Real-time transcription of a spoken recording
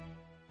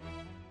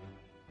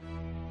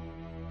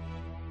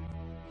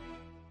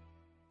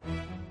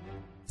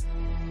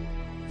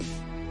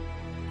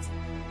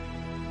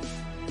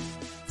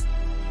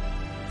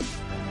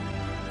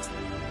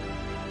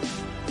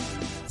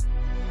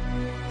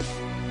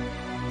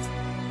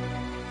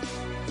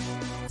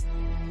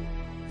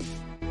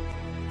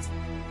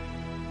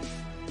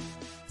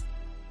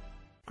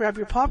grab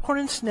your popcorn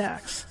and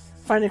snacks,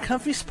 find a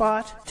comfy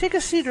spot, take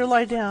a seat or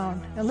lie down,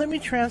 and let me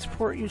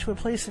transport you to a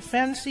place of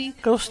fantasy,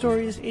 ghost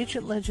stories,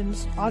 ancient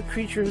legends, odd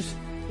creatures,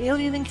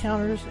 alien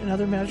encounters, and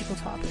other magical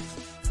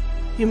topics.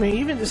 You may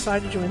even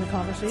decide to join the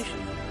conversation.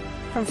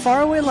 From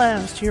faraway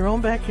lands to your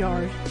own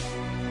backyard,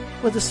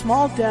 with a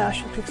small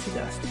dash of pixie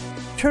dust.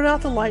 Turn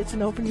out the lights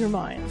and open your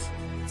minds.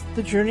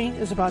 The journey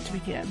is about to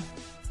begin.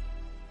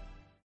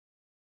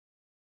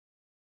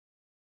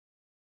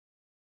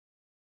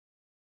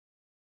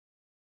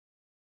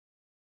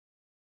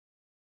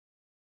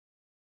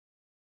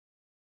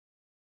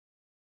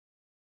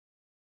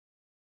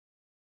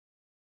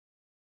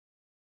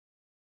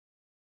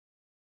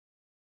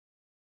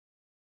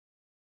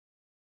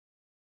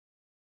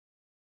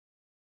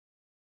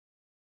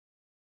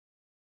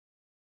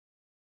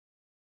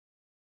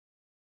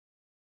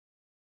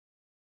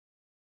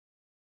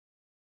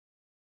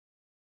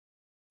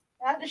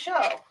 At the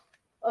show.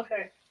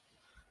 Okay.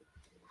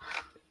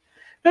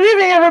 Good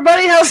evening,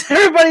 everybody. How's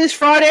everybody's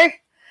Friday?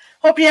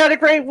 Hope you had a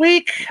great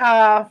week.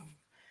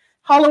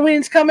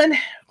 Halloween's coming.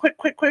 Quick.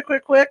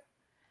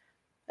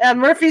 And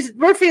Murphy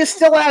is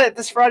still at it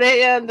this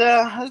Friday, and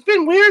there's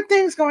been weird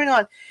things going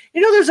on.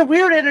 You know, there's a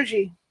weird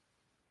energy.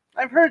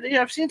 I've heard,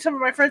 I've seen some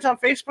of my friends on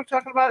Facebook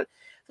talking about it.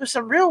 There's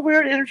some real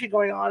weird energy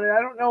going on, and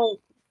I don't know,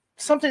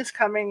 something's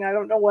coming. I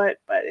don't know what,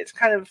 but it's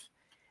kind of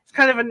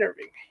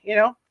unnerving,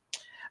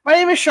 My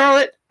name is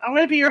Charlotte. I'm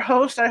going to be your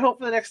host, I hope,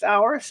 for the next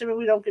hour, assuming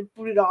we don't get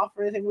booted off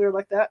or anything weird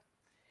like that.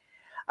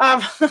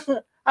 I'm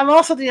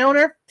also the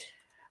owner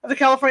of the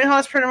California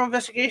Haunts Paranormal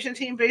Investigation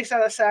Team based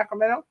out of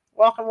Sacramento.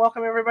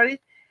 Welcome,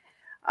 everybody.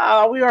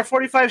 We are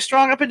 45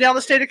 strong up and down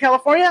the state of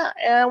California,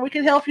 and we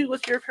can help you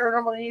with your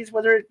paranormal needs,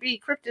 whether it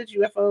be cryptids,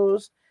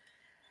 UFOs,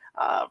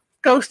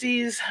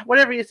 ghosties,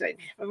 whatever you think.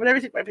 Whatever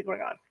you think might be going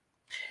on.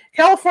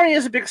 California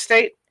is a big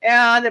state,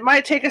 and it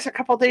might take us a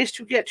couple days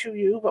to get to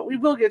you, but we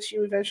will get to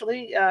you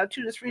eventually,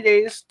 2 to 3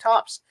 days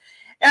tops.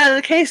 And in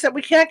the case that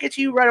we can't get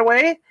to you right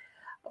away,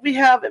 we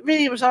have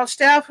mediums on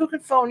staff who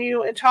can phone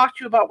you and talk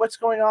to you about what's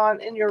going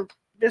on in your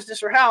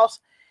business or house.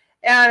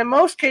 And in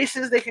most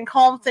cases, they can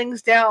calm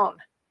things down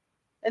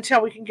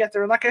until we can get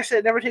there. And like I said,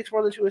 it never takes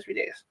more than 2 or 3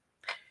 days.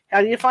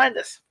 How do you find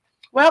us?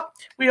 Well,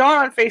 we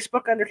are on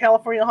Facebook under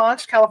California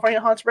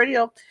Haunts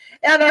Radio,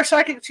 and our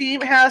psychic team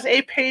has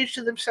a page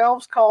to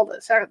themselves called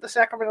the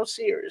Sacramento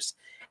Seers,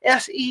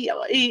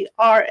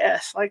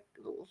 SEERS,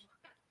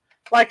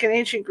 like in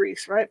ancient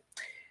Greece, right?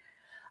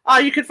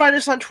 You can find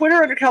us on Twitter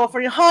under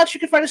California Haunts. You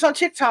can find us on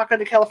TikTok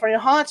under California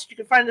Haunts. You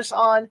can find us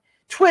on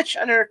Twitch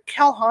under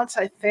Cal Haunts,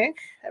 I think.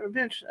 I haven't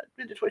been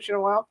to Twitch in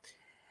a while.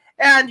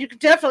 And you can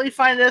definitely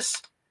find us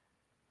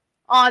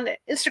on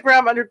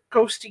Instagram under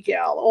Ghosty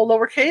Gal, all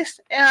lowercase.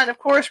 And, of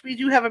course, we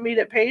do have a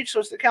meetup page, so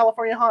it's the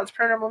California Haunts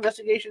Paranormal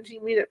Investigation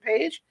Team meetup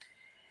page.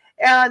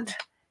 And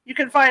you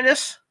can find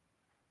us,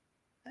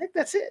 I think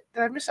that's it.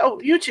 Did I miss? Oh,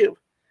 YouTube.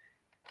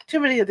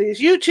 Too many of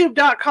these.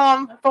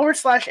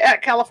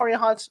 YouTube.com/@California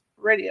Haunts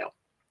Radio.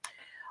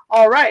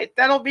 All right.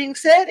 That all being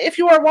said, if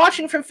you are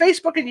watching from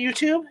Facebook and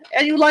YouTube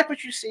and you like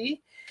what you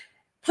see,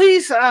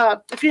 please,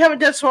 if you haven't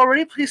done so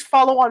already, please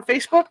follow on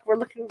Facebook. We're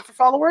looking for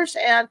followers,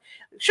 and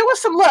show us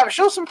some love.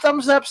 Show some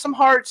thumbs up, some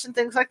hearts, and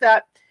things like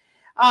that.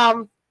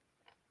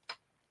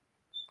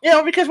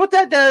 Because what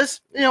that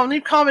does,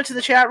 leave comments in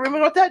the chat room,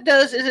 and what that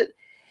does is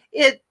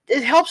it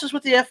helps us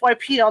with the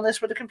FYP on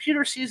this, where the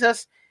computer sees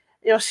us,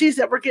 sees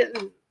that we're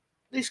getting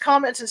these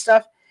comments and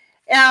stuff,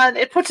 and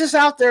it puts us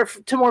out there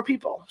to more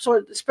people. So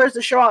it spreads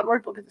the show out, and more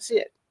people get to see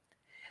it.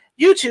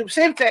 YouTube,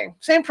 same thing,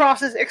 same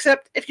process,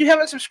 except if you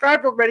haven't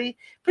subscribed already,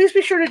 please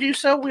be sure to do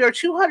so. We are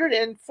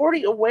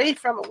 240 away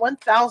from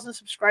 1,000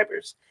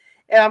 subscribers,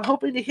 and I'm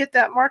hoping to hit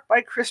that mark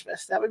by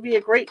Christmas. That would be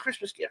a great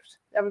Christmas gift.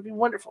 That would be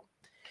wonderful.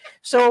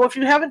 So if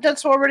you haven't done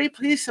so already,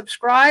 please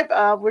subscribe.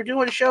 We're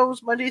doing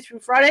shows Monday through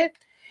Friday,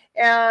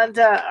 and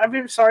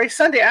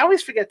Sunday. I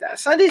always forget that.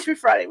 Sunday through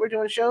Friday, we're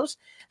doing shows.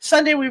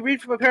 Sunday, we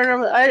read from a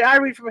paranormal. I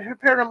read from a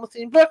paranormal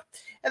themed book,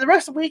 and the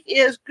rest of the week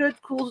is good,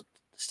 cool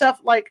stuff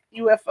like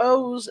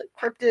UFOs,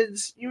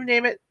 cryptids, you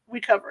name it, we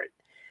cover it.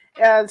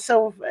 And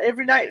so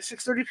every night at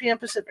 6:30 p.m.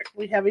 Pacific,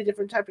 we have a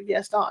different type of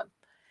guest on.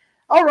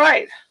 All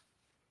right.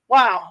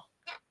 Wow.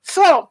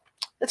 So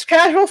it's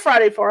Casual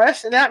Friday for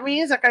us, and that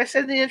means, like I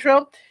said in the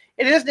intro,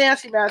 it is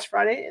Nancy Matz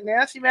Friday, and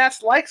Nancy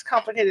Matz likes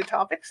complicated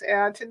topics,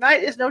 and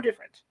tonight is no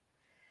different.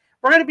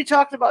 We're going to be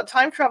talking about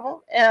time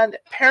travel and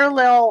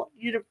parallel,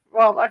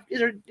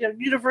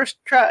 universe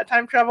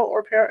time travel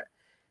or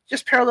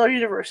just parallel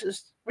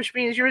universes, which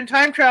means you're in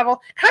time travel,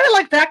 kind of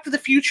like Back to the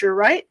Future,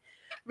 right?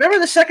 Remember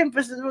was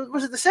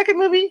it the second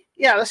movie?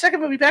 Yeah, the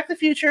second movie, Back to the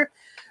Future,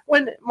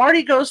 when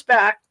Marty goes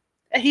back,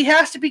 and he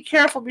has to be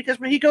careful because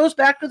when he goes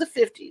back to the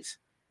 50s,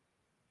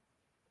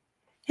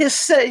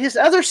 his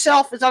other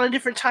self is on a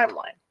different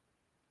timeline.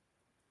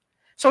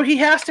 So he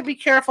has to be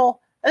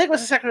careful. I think it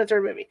was the second or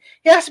third movie.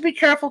 He has to be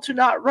careful to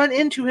not run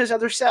into his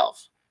other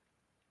self.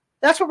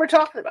 That's what we're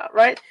talking about,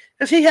 right?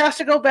 Because he has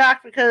to go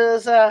back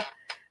because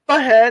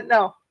Butthead,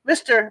 no,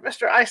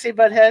 Mr. I say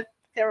Butthead,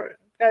 can't remember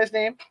the guy's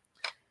name,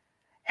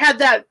 had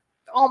that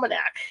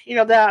almanac,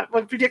 that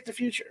would predict the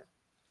future.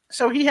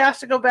 So he has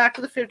to go back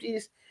to the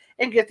 50s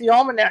and get the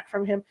almanac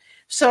from him.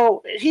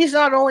 So he's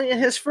not only in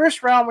his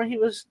first round when he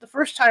was the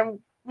first time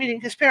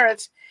meeting his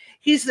parents,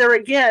 he's there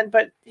again,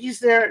 but he's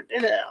there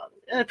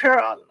on a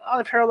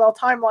parallel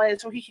timeline,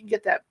 so he can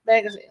get that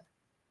magazine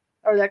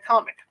or that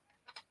comic.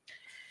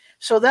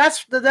 So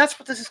that's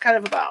what this is kind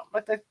of about,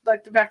 like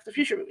the Back to the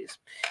Future movies.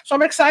 So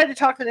I'm excited to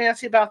talk to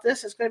Nancy about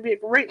this. It's going to be a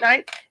great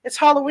night. It's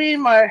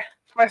Halloween. My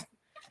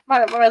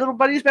little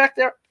buddy's back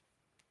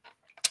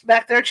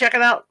there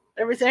checking out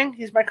everything.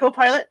 He's my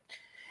co-pilot,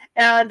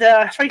 and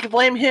so you can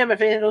blame him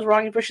if anything goes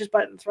wrong. He pushes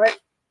buttons, right?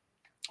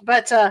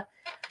 But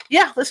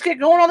yeah, let's get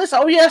going on this.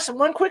 Oh yes, and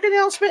one quick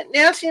announcement: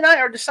 Nancy and I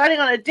are deciding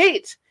on a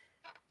date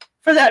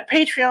for that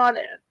Patreon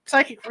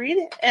psychic read,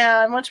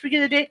 and once we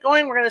get a date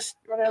going, we're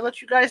gonna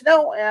let you guys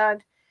know,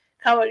 and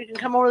you can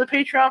come over to the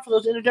Patreon for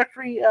those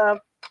introductory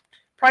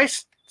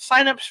price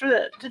signups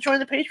to join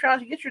the Patreon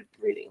to get your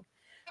reading.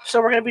 So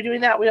we're gonna be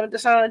doing that. We haven't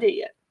decided on a date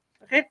yet.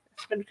 Okay,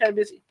 it's been kind of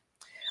busy.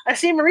 I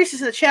see Maurice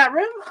is in the chat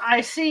room.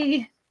 I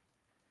see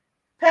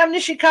Pam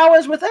Nishikawa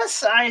is with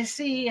us. I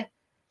see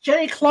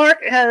Jenny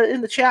Clark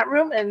in the chat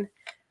room, and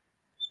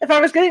if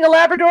I was getting a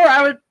Labrador,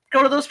 I would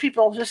go to those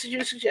people, just as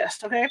you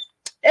suggest. Okay.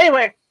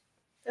 Anyway.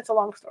 It's a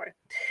long story.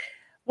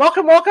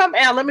 Welcome,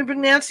 and let me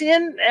bring Nancy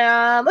in,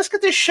 and let's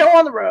get this show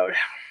on the road.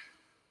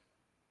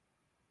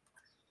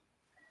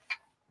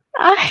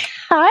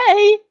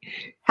 Hi.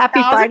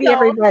 Happy Friday,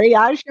 everybody.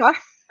 Aisha.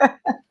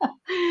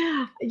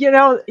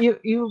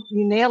 You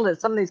nailed it.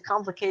 Some of these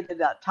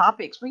complicated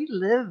topics. We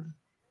live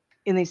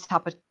in these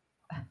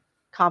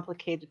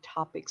complicated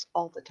topics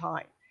all the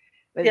time.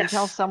 But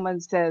until someone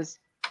says,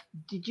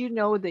 "Did you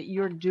know that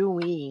you're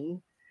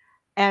doing?"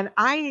 And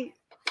I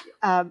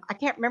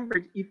can't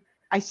remember.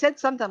 I said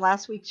something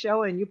last week's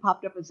show, and you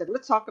popped up and said,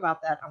 "Let's talk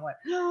about that." I went,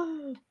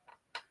 oh.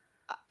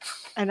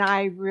 And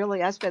I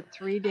spent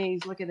 3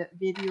 days looking at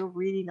video,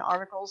 reading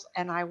articles,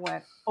 and I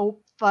went, "Oh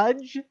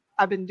fudge!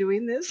 I've been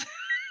doing this."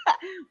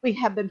 We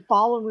have been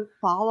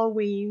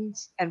following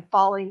and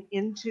falling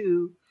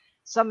into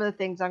some of the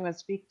things I'm going to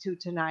speak to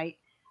tonight.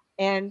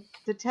 And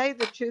to tell you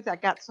the truth, I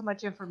got so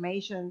much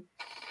information.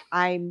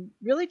 I'm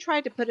really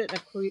trying to put it in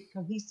a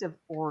cohesive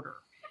order.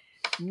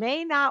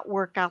 May not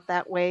work out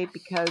that way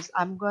because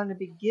I'm going to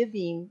be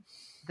giving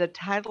the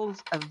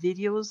titles of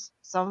videos.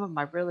 Some of them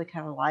I really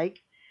kind of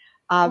like.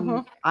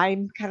 I'm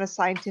kind of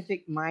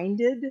scientific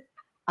minded.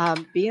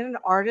 Being an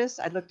artist,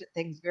 I looked at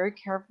things very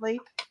carefully.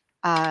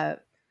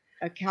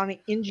 Accounting,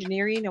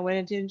 engineering, I went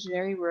into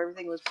engineering where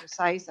everything was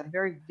precise. I'm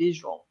very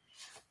visual.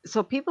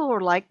 So people who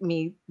are like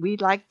me, we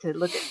like to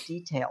look at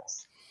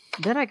details.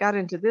 Then I got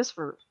into this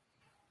for,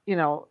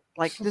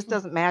 this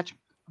doesn't match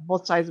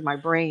both sides of my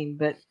brain,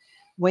 but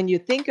when you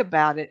think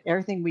about it,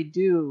 everything we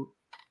do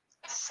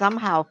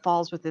somehow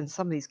falls within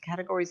some of these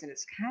categories, and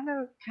it's kind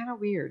of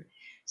weird.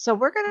 So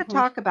we're going to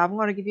talk about, I'm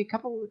going to give you a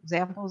couple of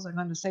examples. I'm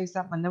going to say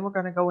something, and then we're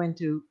going to go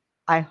into,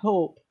 I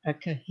hope, a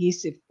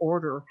cohesive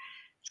order.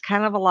 It's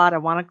kind of a lot. I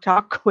want to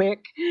talk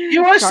quick.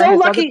 You are so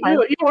lucky.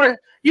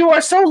 You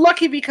are so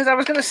lucky because I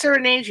was going to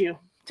serenade you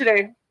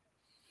today.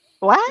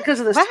 What? Because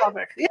of this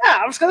topic. Yeah,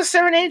 I was going to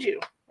serenade you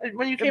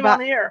when you came on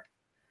the air.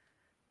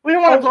 We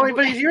don't want to blow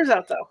anybody's ears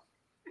out, though.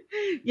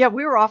 Yeah,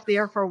 we were off the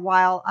air for a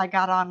while. I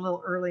got on a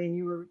little early, and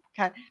you were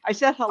I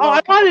said hello. Oh,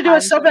 I wanted to do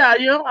it so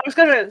bad. I was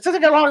going to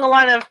something along the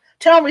line of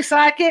 "Tell me,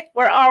 psychic,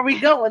 where are we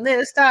going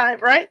this time?"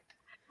 Right?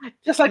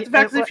 Just like the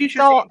Back to the Future.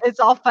 It's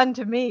all fun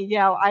to me.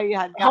 Yeah,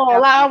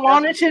 all I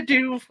wanted to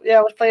do,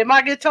 was play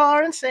my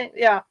guitar and sing.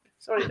 Yeah.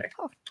 So anyway,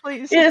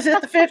 please. Is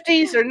it the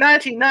 50s or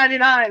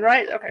 1999?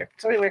 Right? Okay.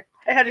 So anyway,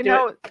 I had to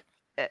do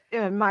it.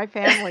 In my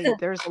family,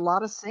 there's a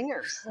lot of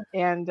singers,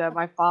 and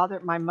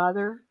my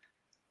mother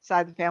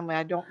side of the family,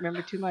 I don't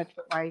remember too much,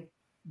 but my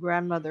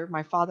father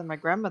and my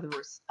grandmother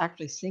were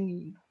actually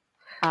singing.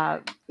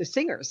 The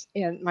singers,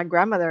 and my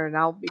grandmother, and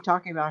I'll be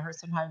talking about her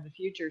sometime in the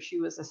future. She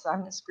was a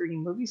silent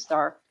screen movie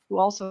star who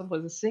also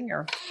was a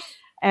singer,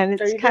 and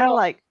it's kind of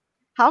like,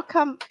 how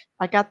come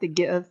I got the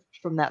gift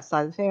from that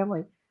side of the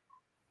family?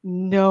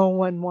 No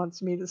one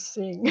wants me to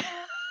sing.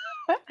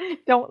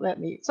 Don't let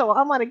me. So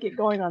I want to get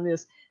going on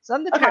this.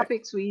 Some of the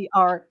topics we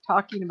are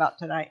talking about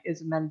tonight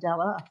is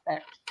Mandela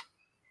effect,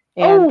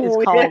 and it's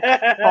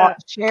called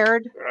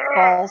shared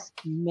false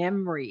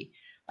memory.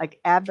 Like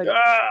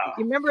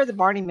you remember the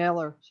Barney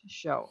Miller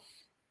show?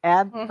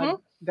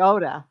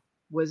 Goda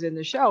was in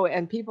the show,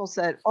 and people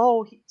said,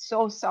 "Oh,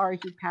 so sorry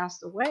he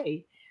passed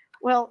away."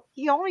 Well,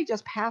 he only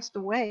just passed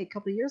away a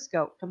couple of years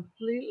ago,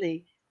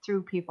 completely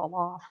threw people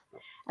off.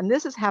 And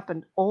this has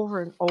happened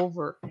over and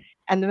over.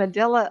 And the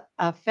Mandela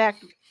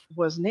effect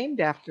was named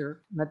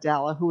after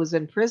Mandela, who was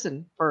in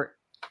prison for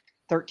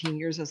 13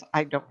 years, as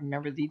I don't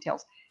remember the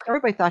details.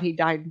 Everybody thought he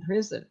died in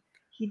prison.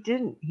 He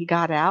didn't. He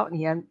got out, and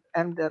he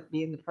ended up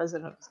being the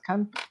president of his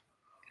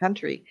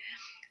country.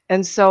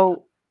 And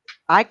so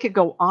I could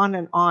go on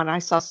and on. I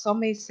saw so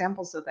many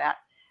samples of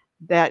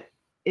that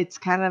it's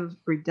kind of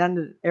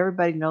redundant.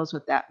 Everybody knows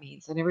what that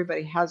means, and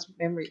everybody has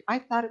memory. I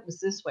thought it was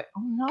this way.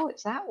 Oh, no,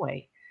 it's that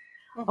way.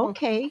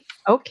 Mhm.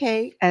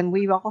 Okay. And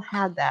we've all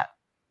had that.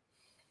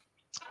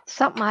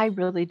 Something I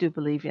really do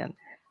believe in,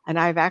 and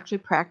I've actually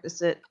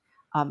practiced it.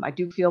 I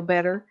do feel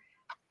better.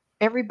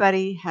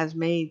 Everybody has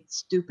made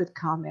stupid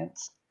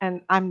comments,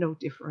 and I'm no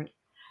different.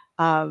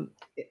 Um,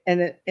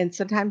 and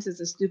sometimes it's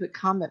a stupid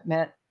comment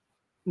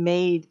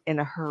made in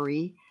a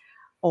hurry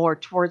or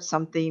towards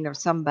something or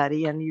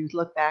somebody, and you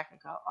look back and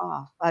go,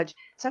 "Oh, fudge."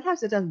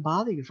 Sometimes it doesn't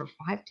bother you for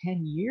 5,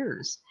 10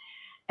 years,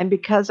 and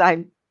because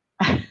I'm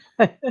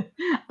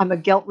a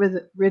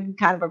guilt-ridden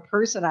kind of a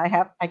person,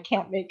 I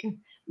can't make a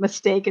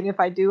mistake, and if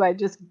I do, I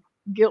just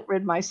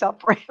guilt-rid myself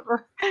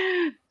forever.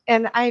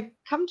 And I've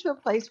come to a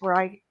place where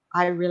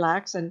I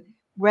relax, and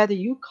whether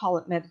you call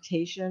it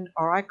meditation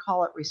or I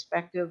call it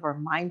respective or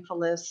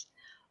mindfulness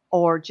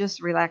or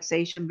just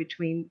relaxation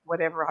between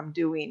whatever I'm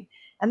doing.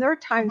 And there are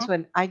times Mhm.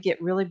 when I get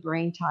really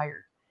brain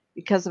tired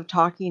because of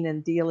talking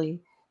and dealing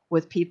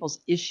with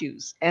people's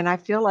issues. And I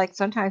feel like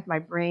sometimes my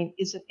brain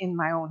isn't in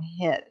my own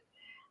head.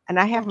 And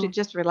I have to Mhm.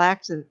 just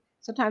relax. And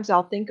sometimes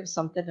I'll think of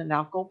something and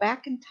I'll go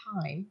back in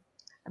time.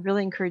 I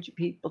really encourage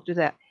people to do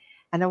that.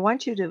 And I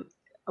want you to,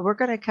 we're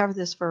going to cover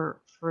this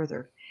for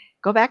further.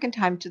 Go back in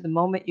time to the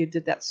moment you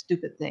did that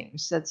stupid thing, you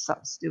said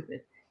something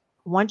stupid.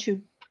 I want you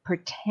to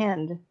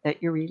pretend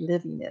that you're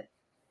reliving it.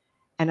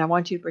 And I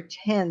want you to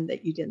pretend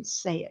that you didn't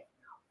say it.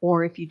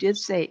 Or if you did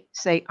say,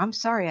 I'm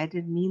sorry, I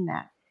didn't mean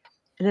that.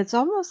 And it's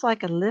almost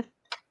like a lift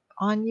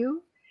on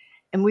you.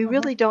 And we Mhm.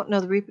 really don't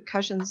know the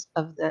repercussions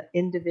of the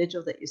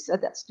individual that you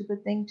said that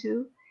stupid thing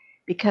to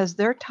because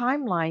their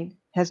timeline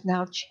has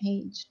now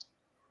changed.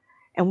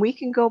 And we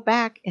can go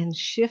back and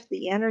shift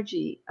the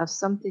energy of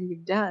something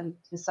you've done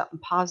to something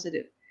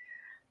positive.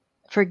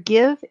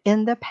 Forgive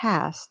in the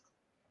past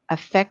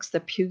affects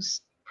the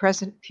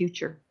present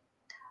future.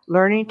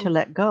 Learning to Mhm.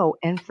 let go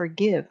and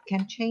forgive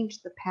can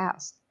change the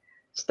past.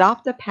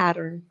 Stop the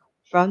pattern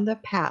from the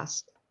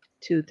past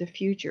to the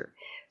future.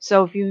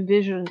 So if you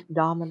envision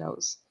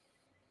dominoes,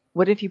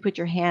 what if you put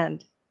your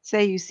hand,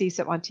 say you see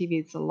something on TV,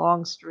 it's a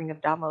long string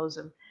of dominoes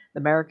and the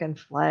American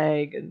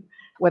flag and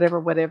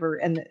whatever,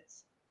 and it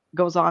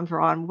goes on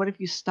for on. What if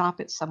you stop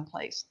it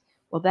someplace?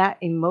 Well, that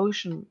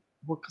emotion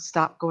will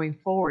stop going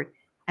forward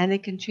and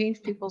it can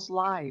change people's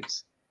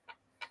lives.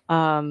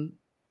 Um,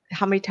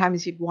 how many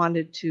times you've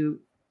wanted to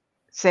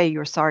say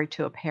you're sorry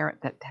to a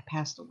parent that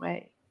passed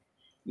away?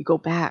 You go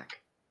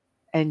back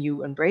and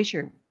you embrace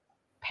your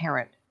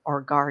parent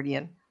or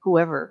guardian,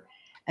 whoever,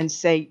 and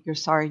say you're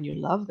sorry and you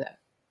love them.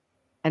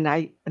 And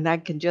I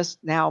can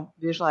just now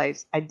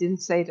visualize. I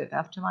didn't say it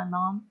enough to my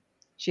mom.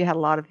 She had a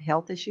lot of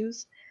health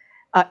issues.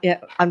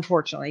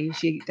 Unfortunately,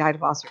 she died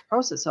of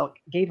osteoporosis, so it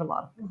gave a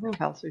lot of Mhm.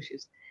 health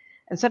issues.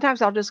 And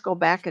sometimes I'll just go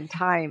back in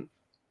time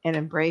and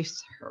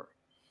embrace her,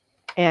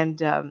 and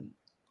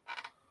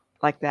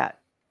like that.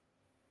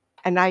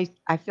 And I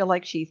feel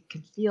like she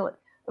can feel it.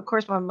 Of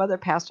course, my mother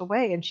passed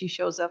away, and she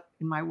shows up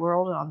in my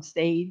world on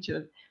stage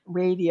and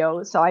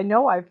radio. So I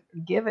know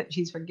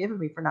she's forgiven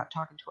me for not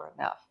talking to her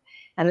enough.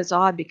 And it's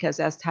odd because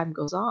as time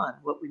goes on,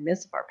 what we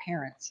miss of our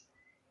parents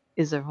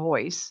is their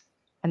voice,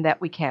 and that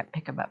we can't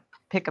pick up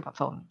a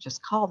phone, and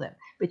just call them.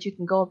 But you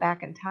can go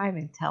back in time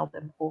and tell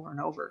them over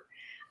and over.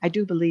 I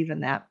do believe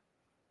in that.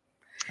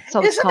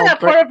 So it's Isn't called that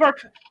part of our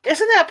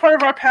isn't that part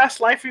of our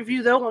past life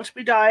review though? Once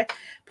we die,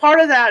 part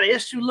of that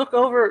is to look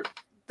over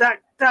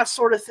that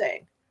sort of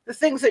thing, the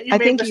things that you I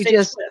made think you mistakes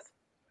just,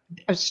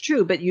 with. it's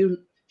true, but you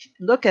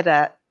look at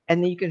it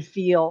and then you can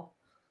feel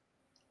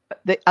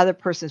the other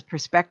person's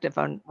perspective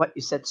on what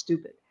you said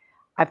stupid.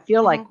 I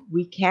feel like Mhm.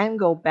 we can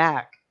go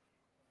back.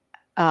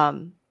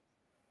 Um,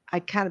 I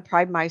kind of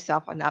pride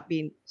myself on not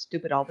being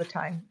stupid all the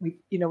time.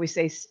 We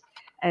say,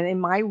 and in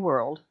my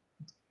world,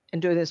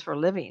 and doing this for a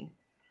living,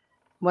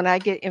 when I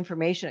get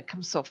information, it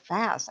comes so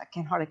fast, I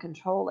can't hardly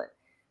control it.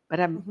 But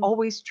I'm Mhm.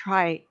 always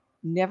try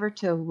never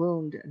to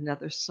wound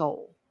another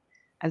soul.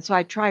 And so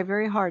I try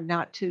very hard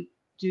not to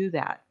do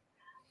that.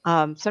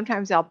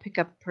 Sometimes I'll pick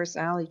up a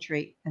personality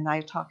trait and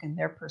I talk in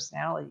their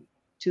personality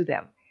to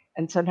them.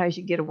 And sometimes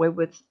you get away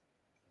with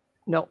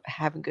no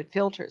having good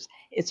filters.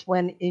 It's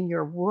when in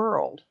your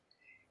world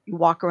you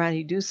walk around,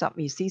 you do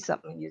something, you see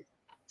something, you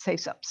say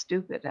something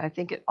stupid. And I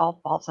think it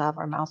all falls out of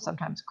our mouth,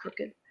 sometimes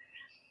crooked.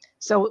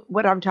 So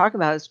what I'm talking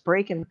about is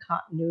breaking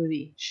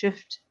continuity,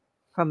 shift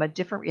from a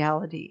different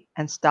reality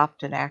and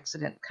stopped an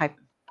accident type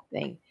of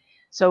thing.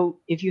 So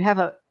if you have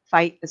a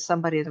fight with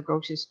somebody at the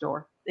grocery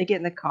store, they get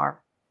in the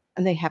car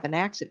and they have an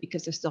accident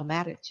because they're still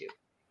mad at you.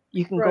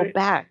 You can go Right.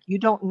 back. You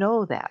don't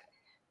know that.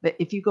 But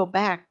if you go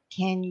back,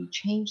 can you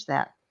change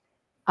that?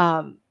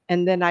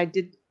 And then I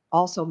did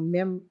also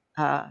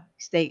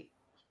state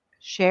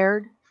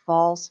shared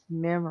false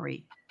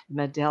memory,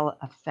 Mandela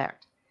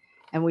effect.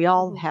 And we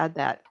all Mhm. had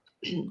that.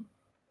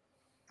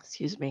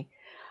 Excuse me.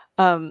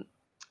 Um,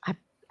 I've,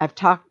 I've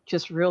talked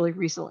just really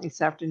recently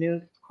this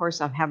afternoon. Of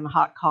course, I'm having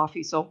hot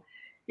coffee, so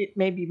it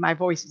maybe my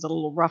voice is a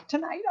little rough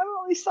tonight. I'm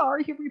really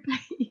sorry,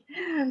 everybody.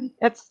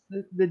 That's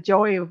the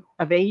joy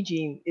of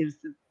aging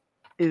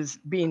is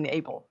being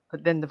able,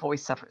 but then the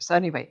voice suffers. So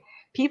anyway,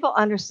 people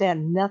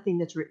understand nothing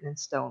that's written in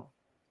stone.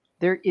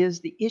 there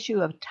is the issue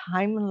of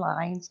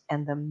timelines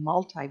and the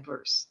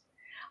multiverse.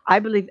 I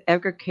believe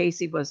Edgar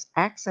Casey was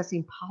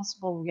accessing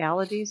possible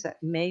realities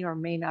that may or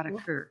may not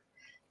occur,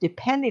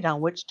 depending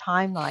on which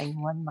timeline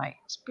one might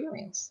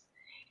experience.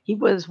 He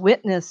was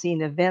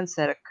witnessing events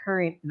that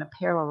occurring in a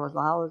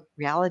parallel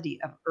reality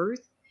of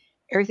Earth,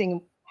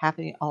 everything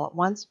happening all at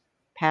once,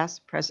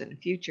 past, present, and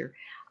future.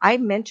 I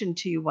mentioned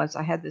to you once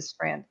I had this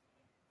friend,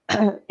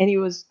 and he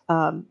was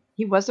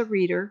a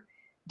reader,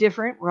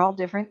 different. We're all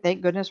different.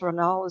 Thank goodness we're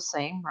not all the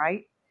same,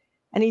 right?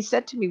 And he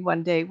said to me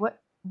one day, what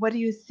do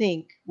you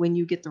think when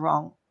you get the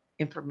wrong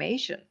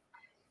information?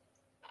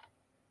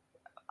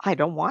 I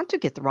don't want to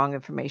get the wrong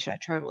information. I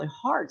try really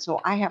hard.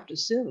 So I have to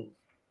assume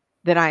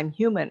that I'm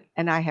human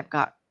and I have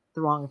got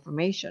the wrong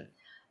information.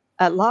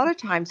 A lot of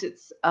times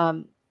it's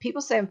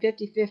people say I'm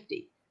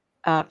 50-50.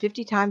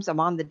 50 times I'm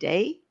on the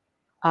day.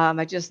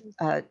 I just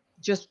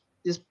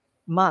this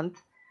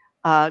month,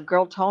 a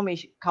girl told me,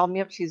 she called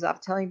me up. She's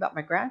off telling me about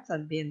my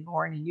grandson being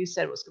born, and you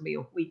said it was going to be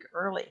a week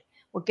early.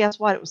 Well, guess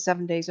what? It was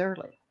 7 days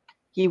early.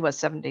 He was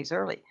 7 days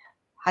early.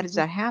 How does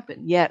that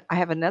happen? Yet I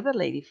have another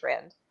lady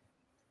friend,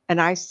 and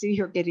I see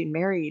her getting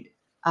married.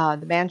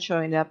 The man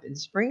showing up in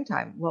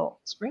springtime. Well,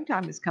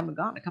 springtime has come and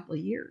gone a couple of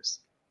years.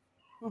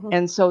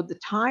 And so the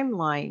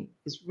timeline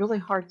is really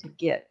hard to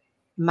get.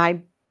 Am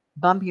I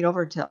bumping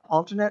over to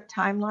alternate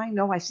timeline?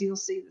 No, I still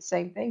see the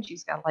same thing.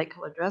 She's got a light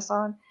colored dress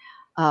on.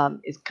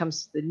 It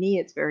comes to the knee.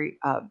 It's very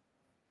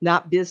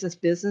not business,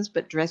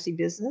 but dressy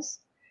business.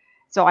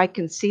 So I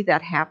can see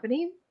that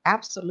happening.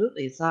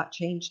 Absolutely. It's not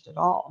changed at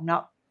all. I'm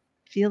not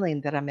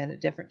feeling that I'm in a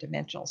different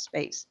dimensional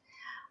space.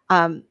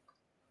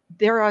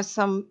 There are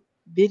some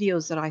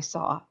videos that I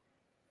saw,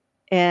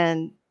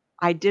 and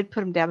I did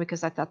put them down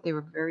because I thought they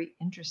were very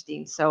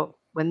interesting. So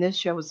when this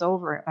show is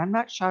over, I'm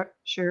not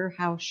sure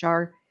how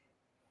Shar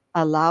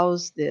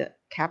allows the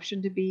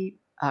caption to be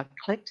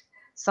clicked.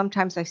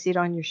 Sometimes I see it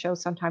on your show,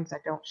 sometimes I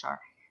don't, Shar.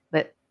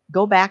 But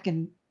go back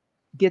and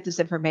get this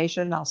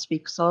information. I'll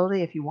speak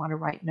slowly if you want to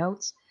write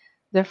notes.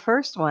 The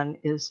first one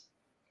is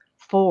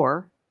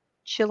 4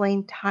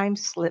 chilling time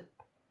slip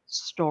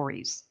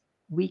stories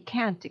we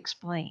can't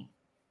explain.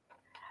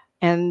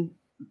 And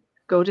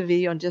go to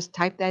video and just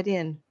type that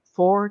in,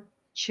 4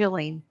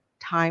 chilling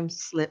time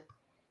slip,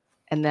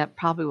 and that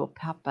probably will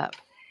pop up.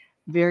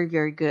 Very,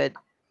 very good.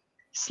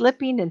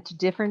 Slipping into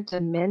different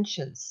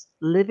dimensions,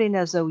 living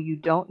as though you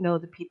don't know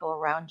the people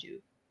around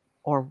you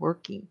or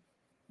working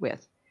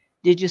with.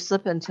 Did you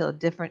slip into a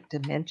different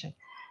dimension?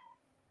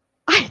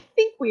 I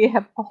think we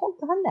have all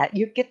done that.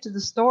 You get to the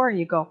store and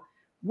you go,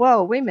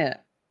 whoa, wait a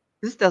minute.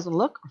 This doesn't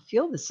look or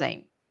feel the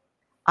same.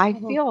 I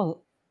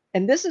feel,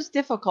 and this is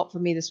difficult for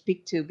me to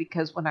speak to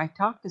because when I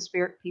talk to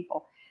spirit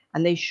people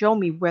and they show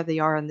me where they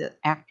are in the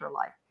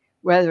afterlife,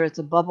 whether it's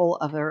a bubble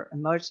of their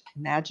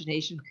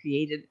imagination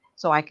created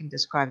so I can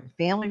describe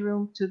the family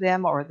room to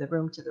them or the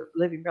room to their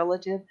living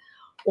relative,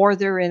 or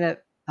they're in a,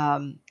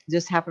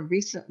 this happened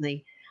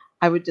recently,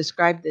 I would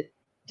describe the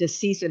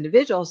deceased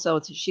individual so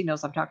she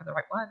knows I'm talking the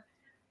right one.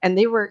 And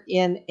they were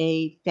in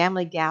a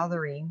family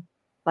gathering,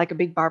 like a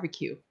big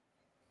barbecue.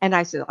 And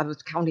I said, I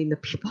was counting the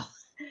people.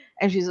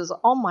 And she says,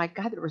 oh my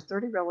God, there were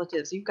 30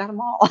 relatives. You've got them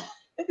all.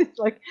 It's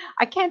like,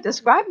 I can't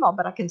describe them all,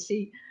 but I can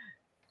see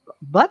a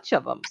bunch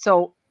of them.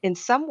 So in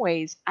some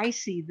ways, I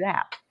see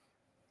that.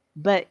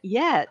 But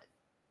yet,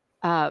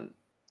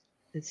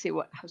 let's see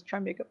what, I was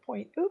trying to make a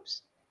point.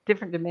 Oops,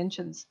 different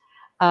dimensions.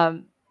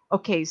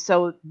 Okay,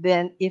 so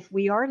then if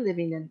we are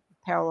living in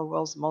parallel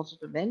worlds,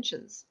 multiple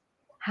dimensions,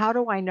 how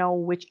do I know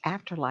which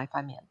afterlife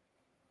I'm in?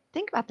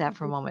 Think about that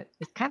for a moment.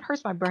 It kind of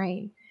hurts my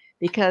brain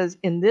because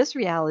in this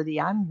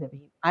reality I'm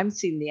living, I'm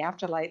seeing the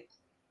afterlife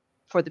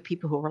for the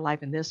people who are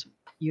alive in this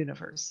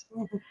universe.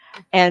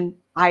 And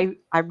I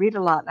read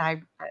a lot,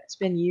 and it's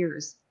been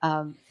years.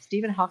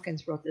 Stephen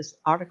Hawkins wrote this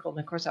article, and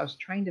of course I was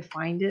trying to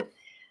find it.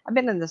 I've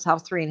been in this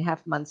house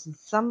 3.5 months, and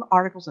some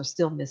articles are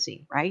still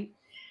missing, right?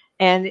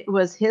 And it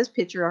was his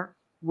picture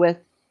with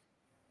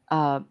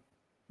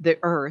the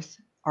Earth,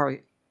 or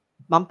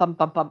bump, bump,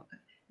 bump, bump,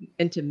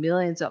 into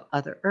millions of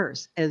other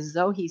Earths, as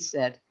though he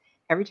said,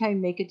 every time you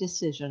make a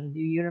decision, a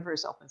new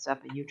universe opens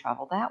up and you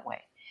travel that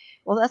way.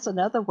 Well, that's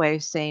another way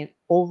of saying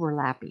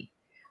overlapping.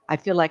 I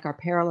feel like our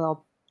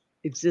parallel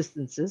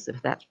existences,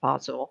 if that's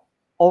possible,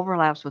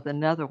 overlaps with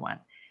another one,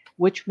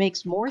 which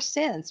makes more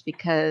sense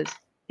because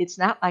it's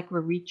not like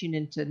we're reaching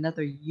into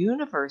another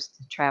universe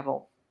to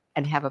travel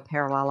and have a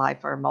parallel life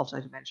or a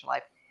multidimensional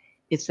life.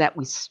 It's that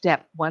we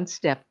step one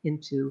step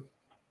into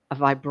a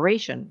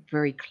vibration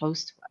very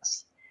close to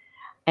us.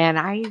 And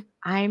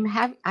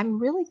I'm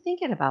really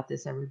thinking about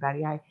this,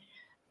 everybody.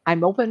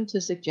 I'm open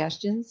to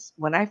suggestions.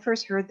 When I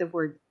first heard the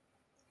word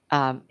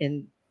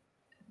in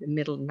the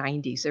middle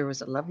 90s, there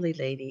was a lovely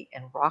lady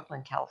in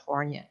Rockland,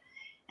 California,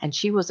 and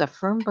she was a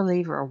firm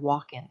believer of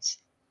walk-ins.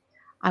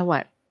 I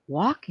went,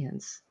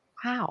 walk-ins?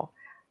 How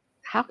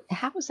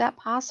is that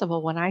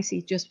possible when I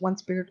see just one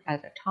spirit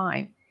at a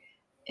time?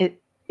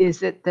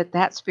 Is it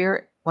that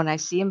spirit, when I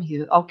see him,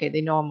 okay,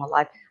 they know I'm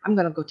alive. I'm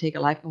going to go take a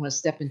life. I'm going to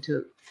step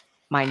into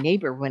my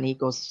neighbor when he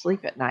goes to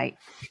sleep at night,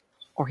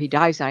 or he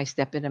dies and I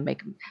step in and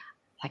make him,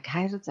 like,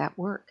 how does that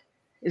work?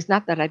 It's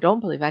not that I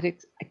don't believe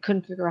it. I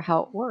couldn't figure out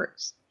how it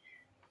works.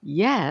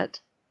 Yet,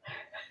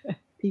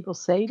 people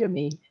say to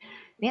me,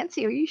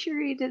 Nancy, are you sure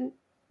you didn't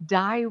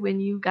die when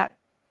you got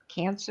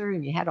cancer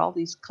and you had all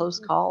these close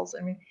calls?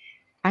 I mean,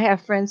 I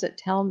have friends that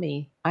tell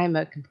me I'm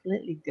a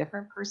completely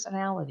different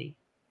personality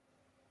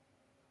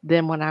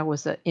than when I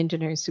was an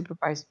engineering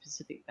supervisor at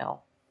Pacific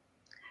Bell.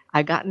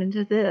 I've gotten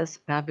into this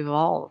and I've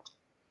evolved.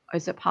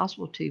 Is it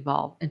possible to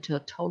evolve into a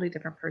totally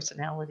different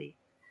personality?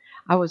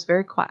 I was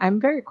very quiet. I'm a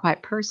very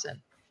quiet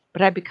person,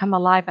 but I become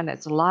alive and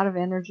it's a lot of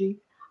energy.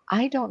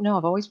 I don't know.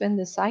 I've always been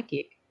this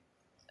psychic.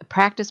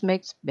 Practice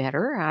makes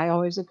better. I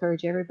always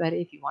encourage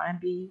everybody, if you want to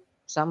be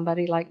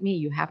somebody like me,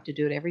 you have to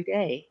do it every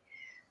day.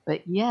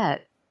 But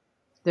yet,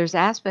 there's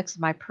aspects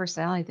of my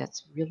personality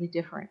that's really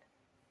different.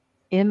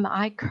 Am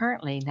I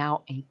currently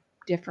now a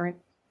different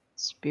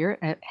spirit?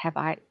 Have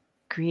I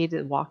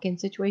created a walk-in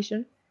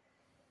situation?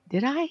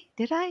 Did I?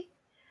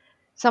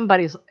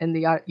 Somebody's in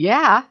the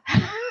yeah.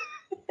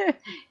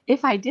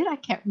 If I did, I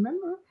can't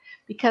remember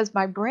because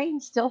my brain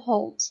still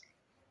holds.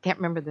 Can't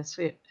remember the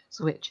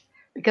switch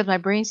because my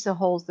brain still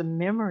holds the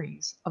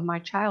memories of my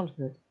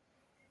childhood.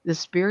 The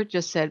spirit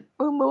just said,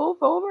 "Oh, move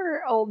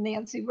over, old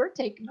Nancy. We're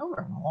taking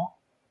over."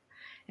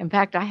 In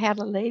fact, I had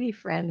a lady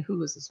friend who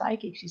was a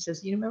psychic. She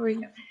says, "You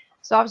remember?"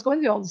 So I was going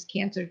through all this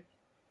cancer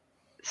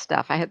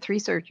stuff. I had 3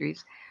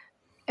 surgeries,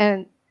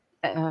 and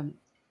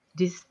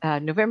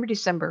November,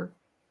 December,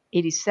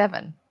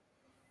 87.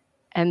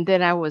 And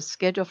then I was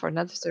scheduled for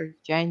another surgery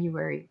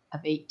January of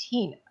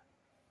 88.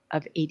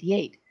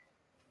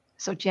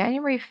 So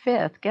January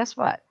 5th, guess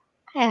what?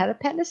 I had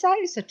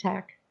appendicitis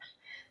attack.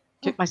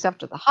 Took myself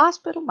to the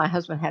hospital. My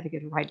husband had to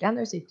get a ride down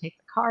there, so he'd take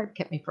the car. It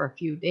kept me for a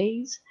few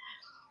days.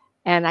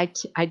 And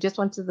I just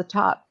went to the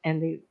top,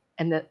 and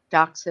the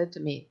doc said to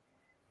me,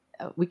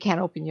 we can't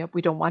open you up.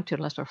 We don't want to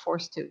unless we're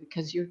forced to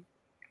because you're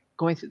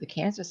going through the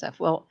cancer stuff.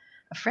 Well,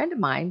 a friend of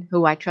mine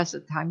who I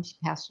trusted at the time, she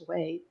passed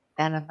away,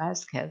 Dana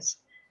Vasquez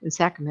in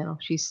Sacramento,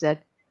 she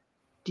said,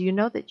 "Do you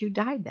know that you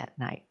died that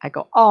night?" I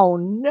go, "Oh,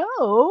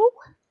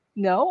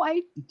 no,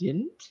 I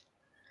didn't.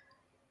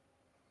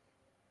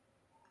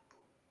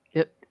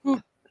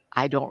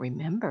 I don't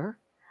remember."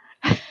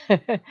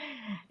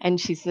 And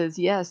she says,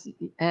 "Yes,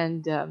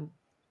 and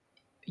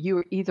you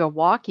were either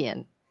walk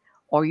in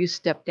or you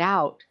stepped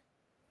out,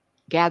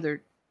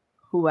 gathered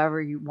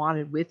whoever you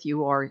wanted with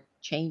you or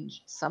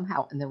changed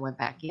somehow and then went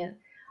back in."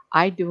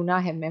 I do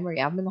not have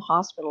memory. I'm in the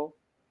hospital.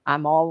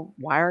 I'm all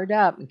wired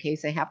up in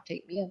case they have to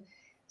take me in.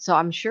 So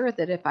I'm sure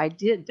that if I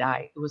did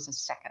die, it was a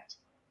second.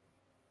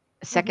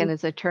 A second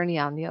is eternity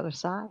on the other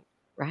side,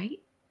 right?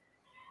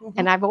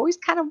 And I've always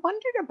kind of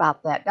wondered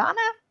about that. Donna,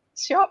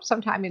 show up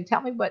sometime and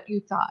tell me what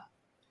you thought.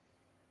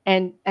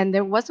 And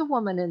there was a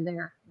woman in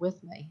there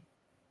with me.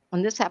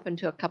 And this happened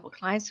to a couple of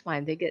clients of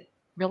mine. They get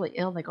really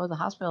ill. They go to the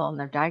hospital and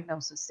they're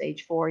diagnosed with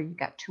stage 4. You've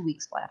got 2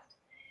 weeks left.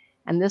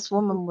 And this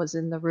woman was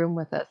in the room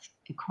with us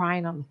and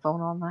crying on the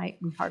phone all night.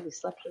 We hardly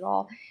slept at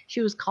all.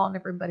 She was calling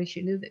everybody.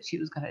 She knew that she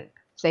was going to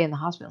stay in the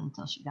hospital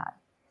until she died.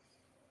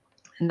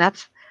 And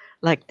that's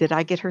like, did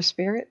I get her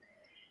spirit?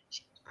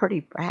 She's a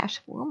pretty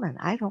brash woman.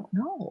 I don't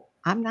know.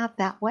 I'm not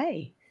that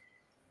way.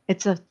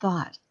 It's a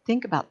thought.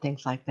 Think about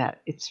things like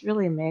that. It's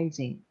really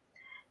amazing.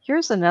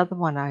 Here's another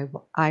one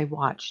I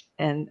watched,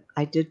 and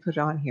I did put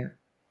on here.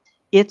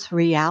 It's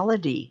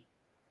reality!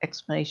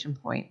 Exclamation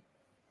point.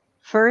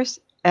 First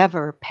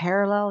ever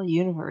parallel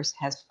universe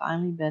has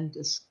finally been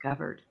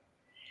discovered.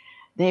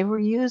 They were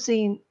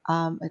using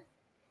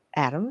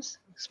atoms,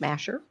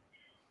 smasher,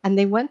 and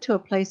they went to a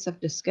place of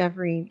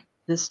discovering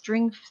the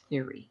string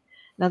theory.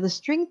 Now, the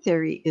string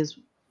theory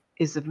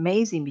is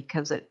amazing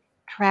because a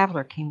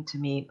traveler came to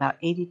me about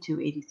 82,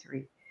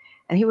 83,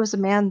 and he was a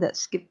man that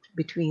skipped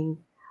between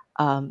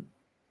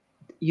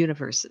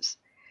universes.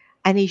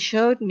 And he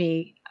showed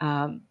me,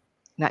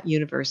 not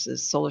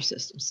universes, solar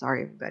systems,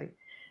 sorry, everybody,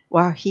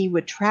 where he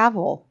would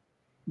travel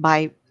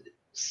by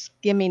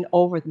skimming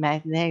over the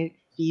magnetic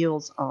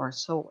fields of our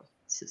solar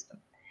system.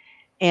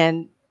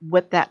 And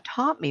what that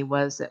taught me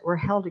was that we're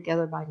held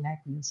together by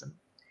magnetism.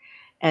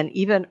 And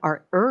even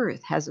our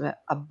Earth has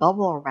a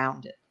bubble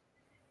around it.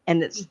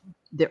 And it's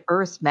the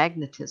Earth's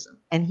magnetism.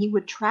 And he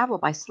would travel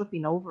by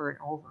slipping over and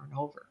over and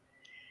over.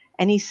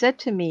 And he said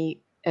to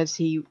me, as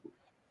he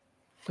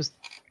was,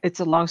 it's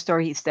a long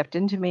story, he stepped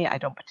into me. I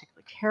don't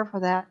particularly care for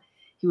that.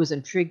 He was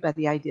intrigued by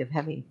the idea of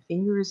having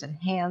fingers and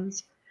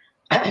hands.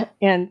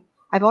 And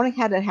I've only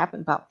had it happen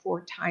about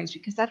 4 times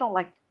because I don't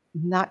like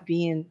not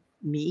being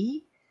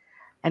me.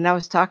 And I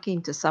was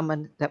talking to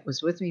someone that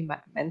was with me, my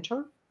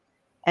mentor,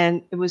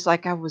 and it was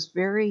like I was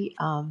very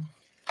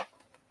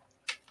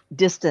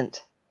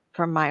distant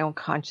from my own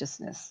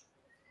consciousness.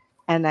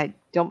 And I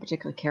don't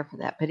particularly care for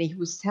that. But he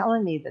was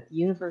telling me that the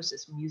universe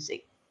is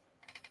music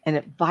and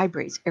it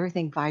vibrates.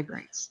 Everything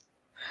vibrates.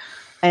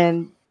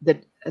 And the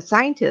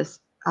scientists,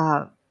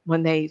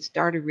 when they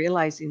started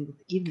realizing that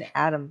even the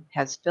atom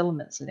has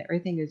filaments and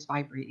everything is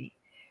vibrating,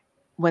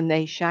 when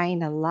they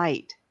shine a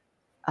light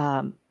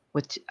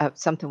with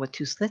something with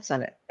 2 slits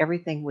on it,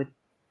 everything would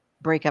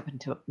break up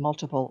into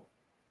multiple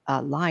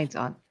lines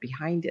on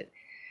behind it.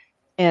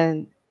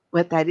 And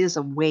what that is,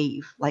 a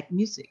wave like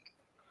music,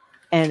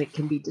 and it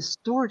can be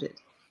distorted.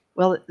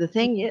 Well, the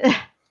thing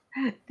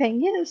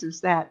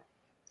is that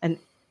an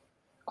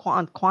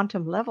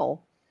quantum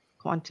level,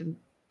 quantum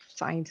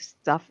science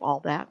stuff, all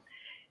that.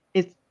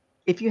 It's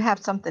if you have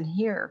something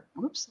here,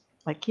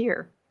 like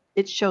here,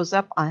 it shows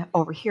up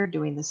over here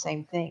doing the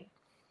same thing.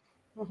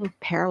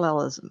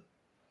 Parallelism,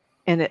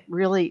 and it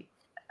really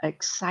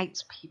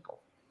excites people.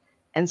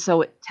 And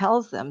so it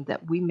tells them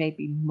that we may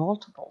be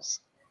multiples,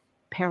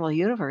 parallel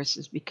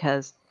universes,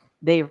 because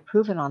they have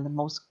proven on the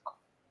most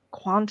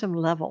quantum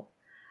level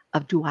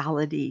of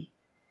duality,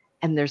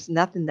 and there's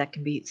nothing that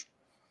can be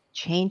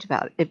changed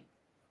about it.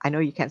 I know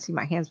you can't see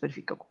my hands, but if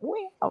you go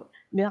way out,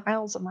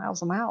 miles and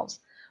miles and miles,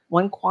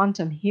 one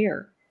quantum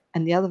here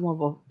and the other one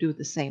will do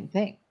the same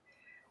thing.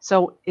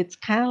 So it's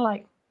kind of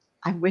like,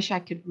 I wish I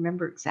could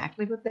remember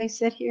exactly what they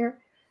said here,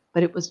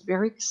 but it was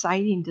very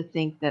exciting to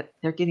think that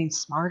they're getting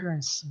smarter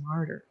and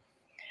smarter.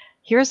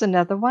 Here's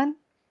another one.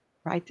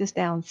 Write this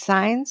down.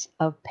 Signs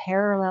of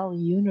parallel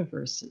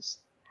universes.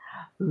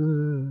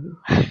 Ooh.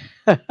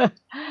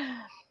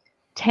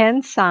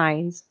 10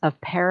 signs of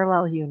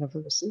parallel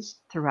universes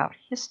throughout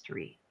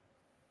history.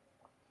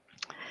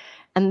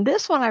 And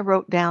this one, I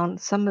wrote down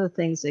some of the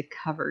things they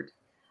covered.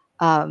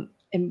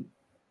 And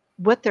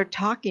what they're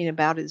talking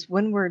about is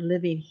when we're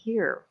living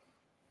here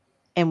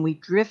and we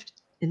drift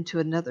into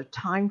another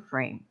time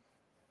frame,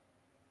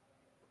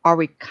 are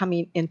we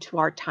coming into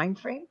our time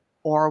frame,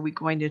 or are we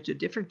going into a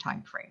different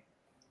time frame?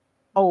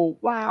 Oh,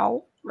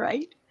 wow,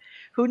 right?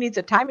 Who needs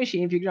a time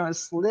machine if you're going to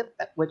slip,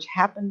 which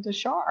happened to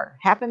Shar?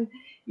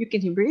 You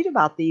can read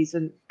about these,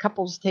 and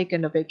couples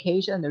taking a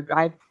vacation, they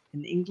drive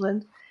in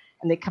England,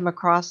 and they come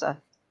across a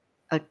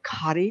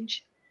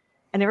cottage,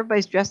 and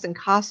everybody's dressed in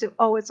costume.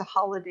 Oh, it's a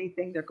holiday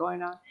thing they're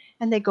going on.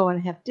 And they go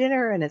and have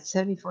dinner, and it's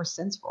 74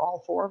 cents for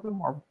all four of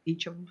them, or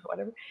each of them,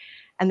 whatever.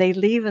 And they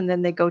leave, and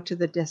then they go to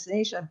the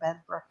destination, bed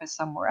and breakfast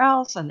somewhere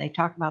else, and they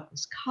talk about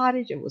this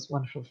cottage. It was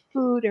wonderful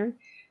food. And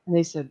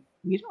they said,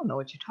 "You don't know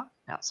what you're talking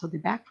about." So they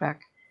backtrack,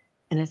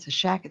 and it's a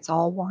shack. It's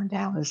all worn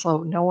down, as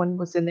though no one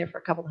was in there for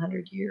a couple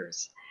hundred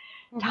years.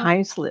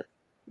 Time slip.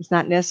 It's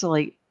not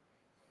necessarily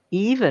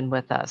even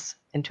with us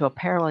into a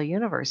parallel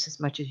universe as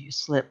much as you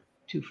slip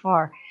too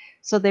far.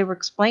 So they were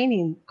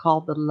explaining,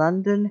 called the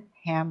London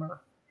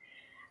hammer.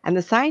 And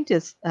the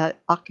scientists,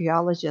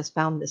 archaeologists,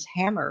 found this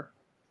hammer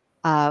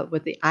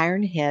with the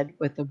iron head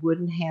with the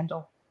wooden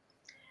handle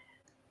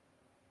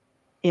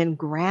in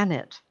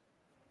granite,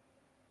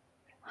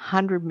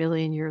 100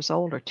 million years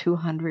old or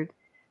 200.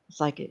 It's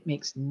like it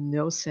makes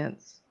no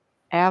sense.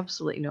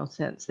 Absolutely no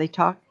sense. They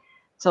talk.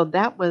 So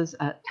that was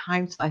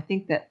times, I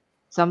think that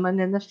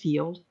someone in the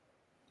field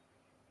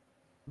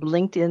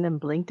blinked in and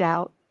blinked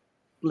out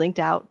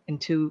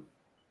into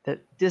the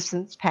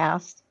distance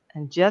past.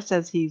 And just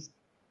as he's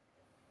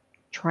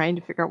trying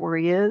to figure out where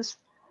he is,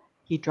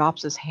 he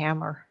drops his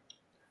hammer,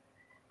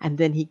 and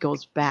then he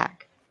goes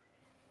back.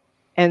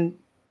 And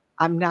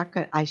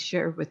I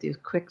share with you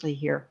quickly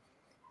here.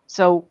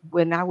 So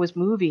when I was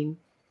moving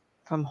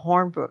from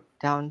Hornbrook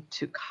down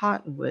to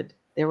Cottonwood,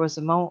 there was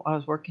a moment I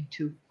was working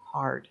too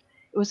hard.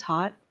 It was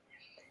hot,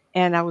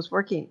 and I was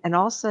working, and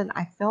all of a sudden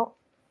I felt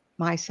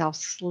myself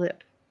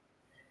slip,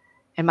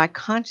 and my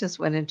conscience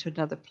went into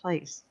another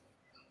place.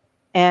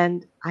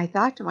 And I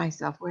thought to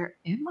myself, where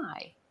am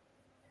I?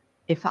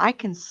 If I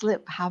can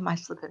slip, how am I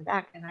slipping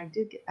back? And I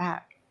did get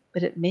back,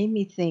 but it made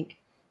me think,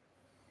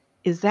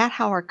 is that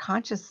how our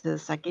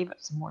consciousness, I gave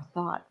it some more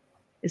thought,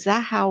 is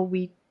that how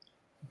we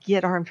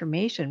get our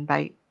information,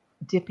 by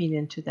dipping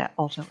into that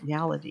alternate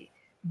reality?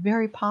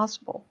 Very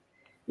possible.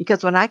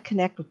 Because when I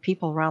connect with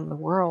people around the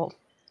world,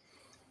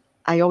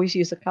 I always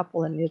use a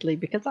couple in Italy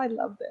because I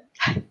love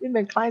them. They've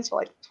been clients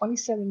for like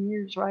 27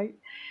 years, right?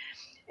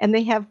 And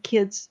they have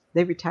kids.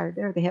 They retired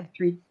there. They have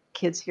 3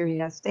 kids here in the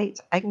United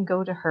States. I can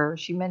go to her.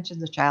 She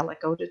mentions a child. I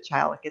go to the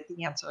child. I get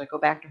the answer. I go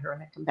back to her,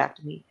 and I come back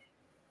to me.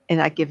 And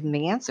I give them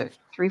the answer.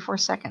 3-4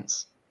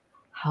 seconds.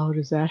 How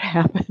does that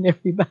happen,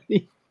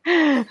 everybody?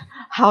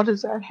 How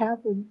does that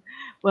happen?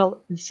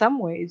 Well, in some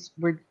ways,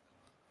 we're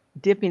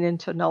dipping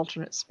into an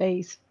alternate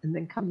space and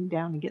then coming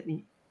down and getting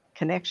the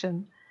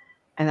connection.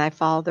 And I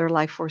follow their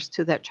life force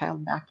to that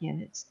child back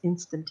in. It's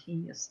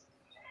instantaneous.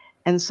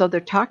 And so they're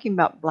talking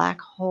about black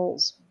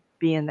holes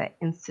being that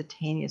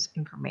instantaneous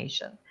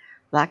information.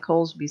 Black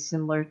holes be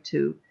similar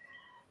to,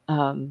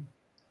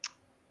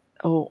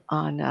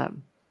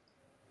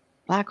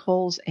 black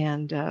holes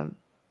and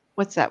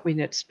what's that? When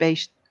it's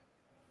space,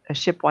 a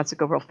ship wants to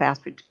go real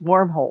fast, but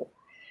wormhole.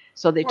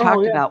 So they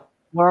talked about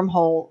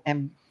wormhole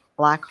and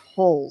black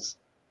holes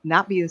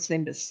not being the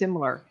same, but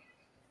similar.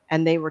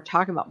 And they were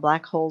talking about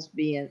black holes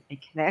being a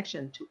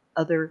connection to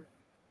other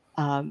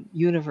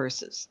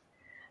universes.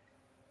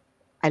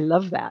 I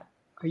love that.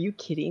 Are you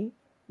kidding?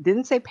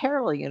 Didn't say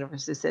parallel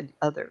universes, said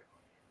other.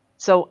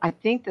 So I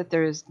think that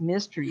there's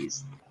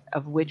mysteries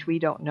of which we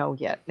don't know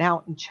yet.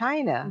 Now in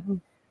China,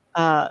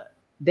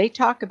 they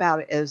talk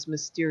about it as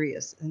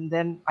mysterious. And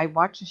then I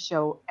watch a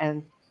show,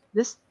 and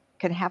this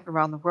can happen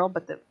around the world,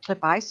 but the clip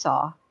I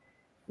saw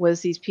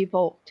was these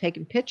people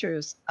taking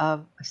pictures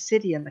of a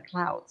city in the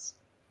clouds.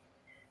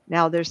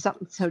 Now, there's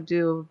something to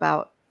do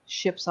about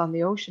ships on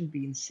the ocean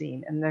being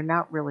seen, and they're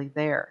not really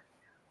there.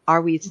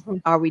 Are we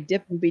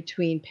dipping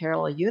between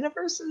parallel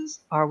universes?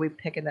 Or are we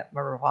picking up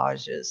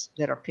mirages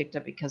that are picked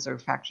up because they're a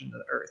fraction of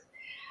the Earth?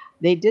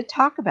 They did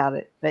talk about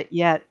it, but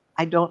yet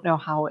I don't know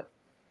how it,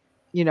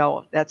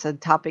 that's a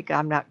topic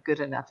I'm not good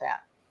enough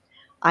at.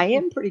 I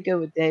am pretty good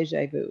with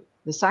deja vu.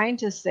 The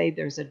scientists say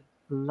there's a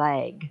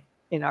lag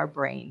in our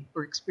brain.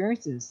 We're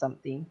experiencing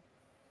something,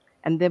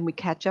 and then we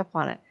catch up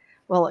on it.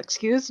 Well,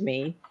 excuse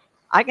me,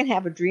 I can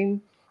have a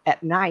dream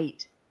at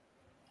night,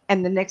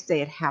 and the next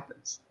day it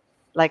happens.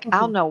 Like,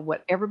 I'll know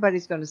what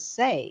everybody's going to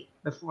say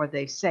before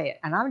they say it,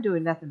 and I'm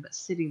doing nothing but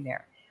sitting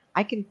there.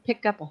 I can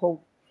pick up a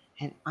whole,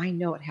 and I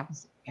know it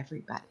happens to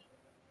everybody.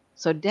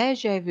 So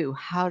deja vu,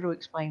 how to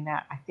explain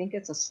that? I think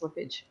it's a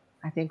slippage.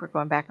 I think we're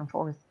going back and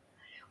forth.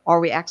 Or are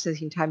we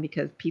accessing time?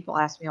 Because people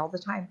ask me all the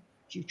time,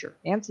 future,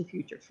 Nancy,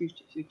 future,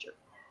 future, future.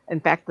 In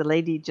fact, the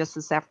lady just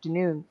this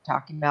afternoon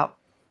talking about,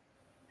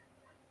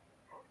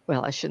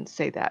 well, I shouldn't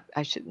say that.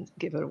 I shouldn't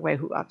give it away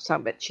who I'm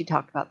talking, but she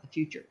talked about the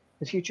future.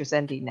 The future's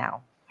ending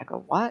now. I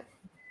go, what?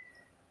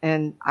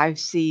 And I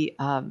see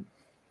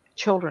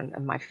children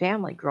of my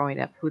family growing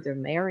up who they're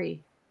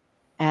married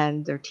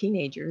and they're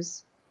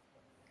teenagers.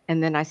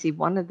 And then I see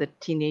one of the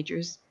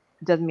teenagers,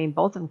 doesn't mean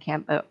both of them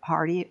can't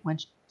party when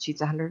she's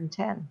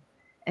 110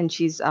 and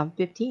she's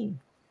 15.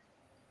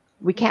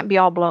 We can't be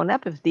all blown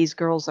up if these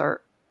girls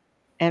are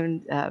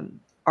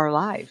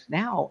alive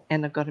now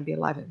and are going to be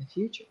alive in the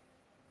future.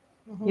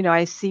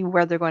 I see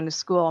where they're going to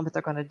school and what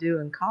they're going to do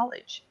in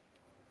college.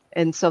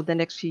 And so the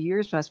next few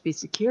years must be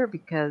secure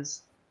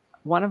because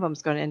one of them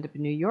is going to end up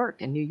in New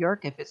York. And New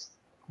York, if it's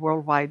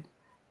worldwide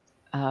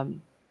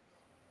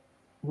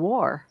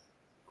war,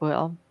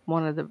 well,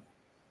 one of the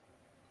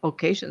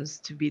locations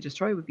to be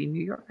destroyed would be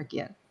New York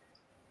again.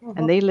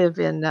 And they live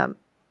in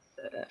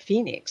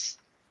Phoenix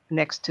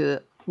next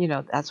to,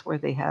 that's where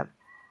they have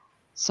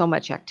so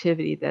much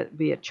activity that would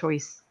be a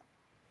choice.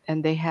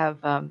 And they have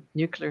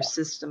nuclear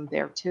system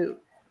there too.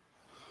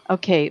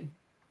 Okay.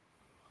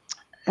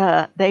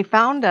 They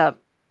found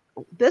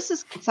this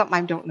is something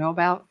I don't know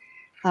about.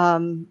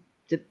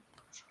 The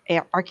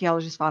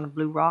archaeologists found a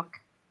blue rock,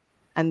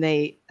 and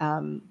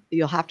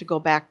you'll have to go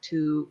back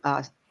to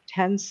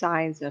 10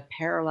 signs of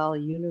parallel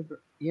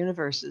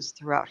universes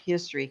throughout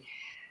history.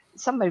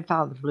 Somebody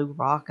found the blue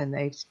rock, and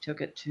they took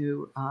it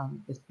to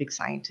this big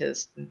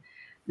scientist. And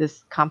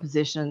this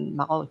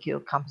molecule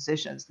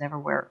composition is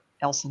neverwhere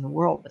else in the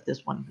world but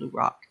this one blue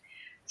rock.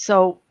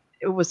 So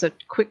it was a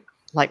quick,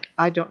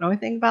 I don't know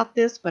anything about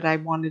this, but I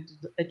wanted to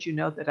let you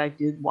know that I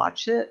did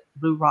watch it.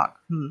 Blue rock,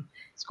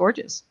 it's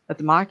gorgeous. But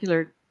the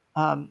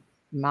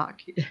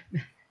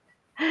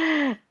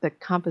the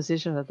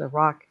composition of the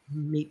rock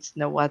meets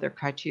no other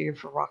criteria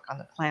for rock on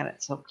the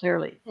planet. So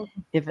clearly,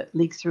 if it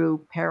leaked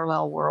through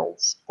parallel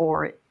worlds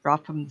or it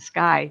dropped from the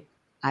sky,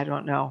 I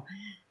don't know.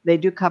 They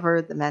do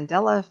cover the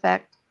Mandela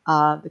effect,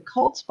 the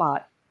cold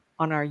spot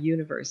on our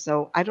universe.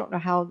 So I don't know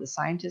how the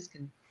scientists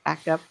can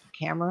back up the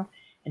camera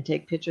and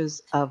take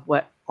pictures of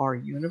what our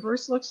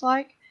universe looks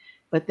like,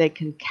 but they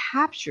can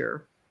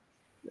capture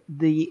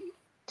the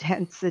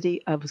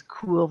intensity of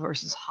cool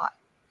versus hot.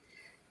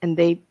 And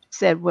they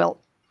said, well,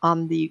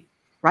 on the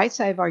right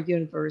side of our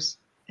universe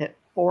at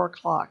 4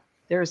 o'clock,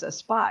 there's a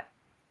spot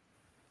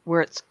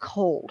where it's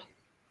cold,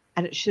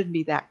 and it shouldn't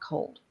be that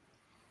cold.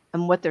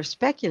 And what they're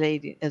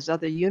speculating is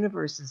other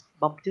universes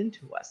bumped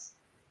into us,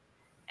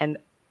 and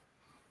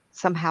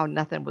somehow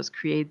nothing was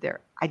created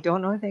there. I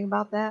don't know anything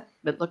about that,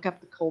 but look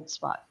up the cold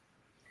spot.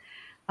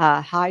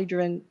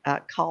 Hadron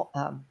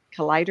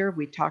Collider,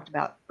 we talked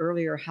about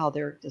earlier how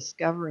they're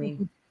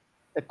discovering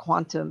the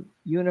quantum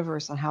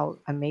universe and how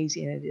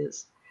amazing it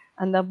is.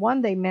 And the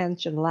one they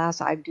mentioned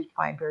last, I did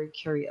find very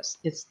curious.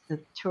 It's the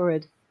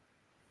Turid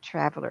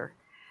Traveler.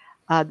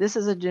 This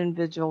is an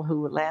individual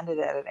who landed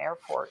at an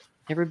airport.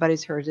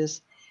 Everybody's heard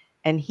this.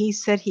 And he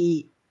said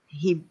he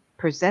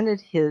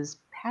presented his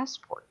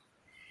passport.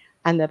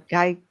 And the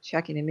guy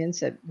checking him in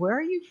said, "Where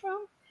are you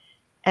from?"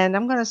 And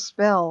I'm going to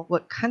spell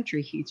what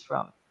country he's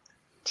from.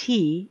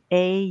 Taured.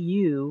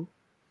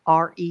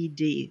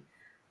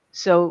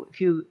 So if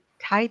you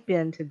type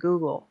into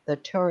Google the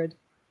Turid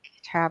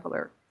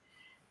Traveler,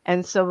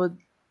 and so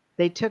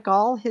they took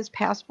all his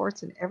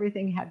passports and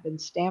everything had been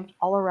stamped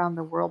all around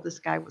the world. This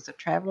guy was a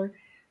traveler,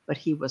 but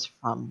he was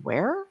from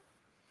where?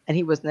 And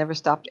he was never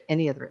stopped at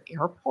any other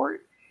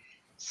airport.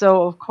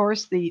 So, of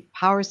course, the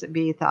powers that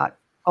be thought,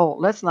 oh,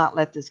 let's not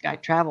let this guy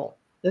travel.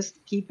 Let's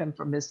keep him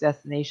from his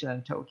destination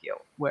in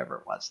Tokyo, wherever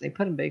it was. They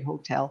put him in a big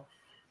hotel,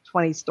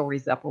 20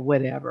 stories up or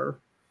whatever.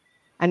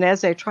 And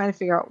as they're trying to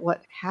figure out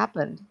what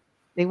happened,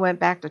 they went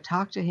back to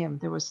talk to him.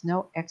 There was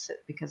no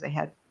exit because they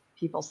had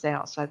people stand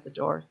outside the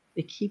door.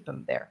 They keep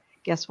him there.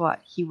 Guess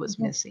what? He was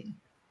missing.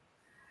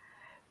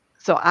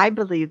 So I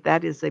believe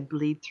that is a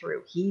bleed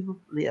through. He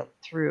lived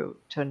through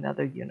to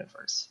another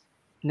universe,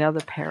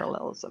 another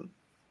parallelism.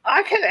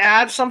 I can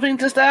add something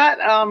to that.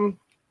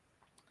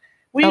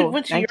 We Oh,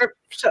 went to Europe.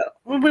 So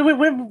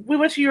we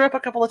went to Europe a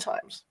couple of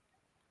times.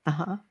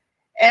 Uh-huh.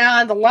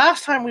 And the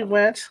last time we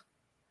went,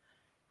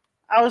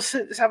 I was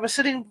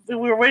sitting. We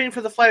were waiting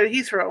for the flight at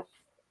Heathrow,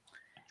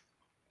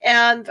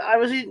 and I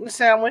was eating a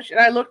sandwich, and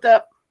I looked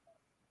up,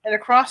 and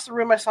across the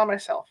room I saw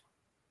myself.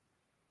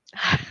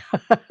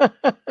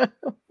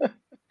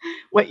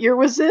 What year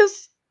was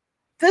this?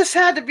 This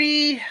had to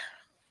be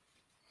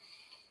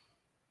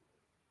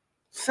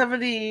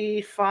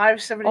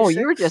 75, 76. Oh,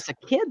 you were just a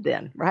kid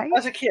then, right?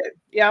 As a kid.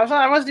 Yeah,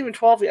 I wasn't even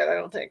 12 yet, I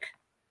don't think.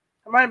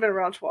 I might have been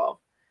around 12.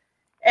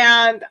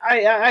 And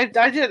I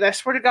did. I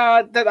swear to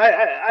God that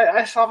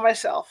I saw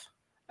myself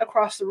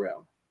across the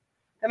room.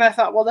 And I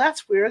thought, well,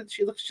 that's weird.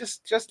 She looks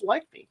just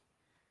like me.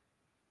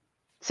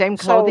 Same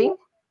clothing? So,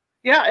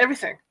 yeah,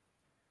 everything.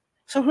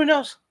 So who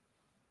knows?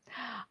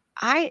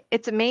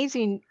 It's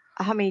amazing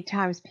how many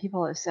times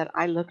people have said,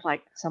 I look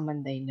like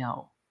someone they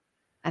know.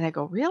 And I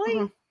go, really?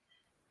 Mm-hmm.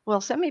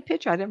 Well, send me a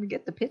picture. I never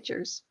get the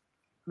pictures.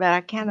 But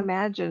I can't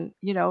imagine,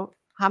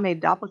 how many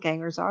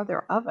doppelgangers are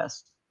there of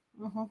us?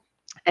 Mm-hmm.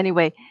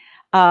 Anyway,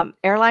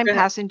 airline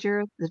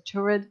passenger, the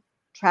Turid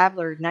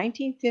traveler,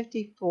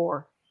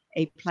 1954,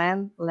 a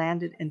plane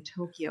landed in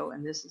Tokyo,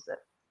 and this is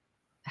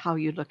how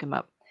you look him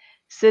up.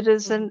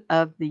 Citizen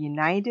of the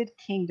United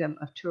Kingdom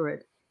of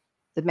Turid.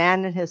 The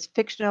man in his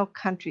fictional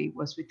country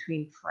was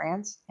between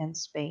France and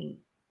Spain.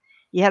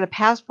 He had a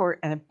passport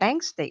and a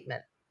bank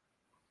statement.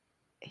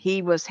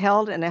 He was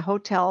held in a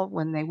hotel.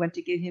 When they went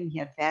to get him, he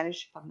had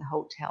vanished from the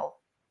hotel.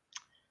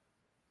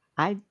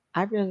 I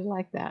really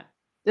like that.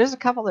 There's a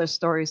couple of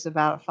stories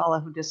about a fellow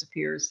who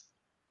disappears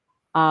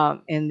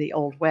in the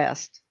Old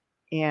West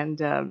and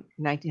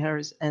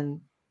 1900s,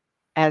 and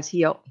as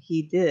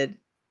he did,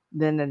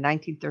 then in the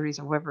 1930s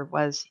or whatever it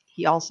was,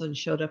 he also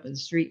showed up in the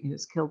street and he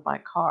was killed by a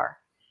car.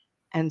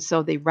 And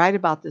so they write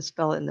about this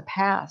fellow in the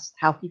past,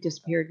 how he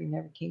disappeared and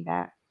never came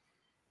back.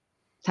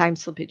 Time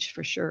slippage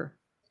for sure.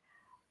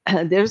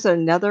 There's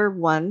another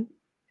one.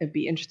 It'd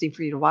be interesting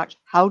for you to watch.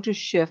 How to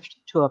shift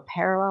to a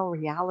parallel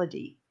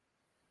reality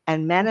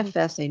and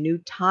manifest a new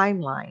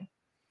timeline.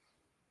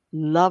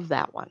 Love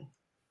that one.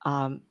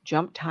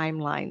 Jump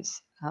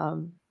timelines.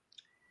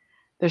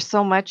 There's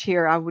so much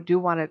here. I do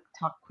want to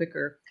talk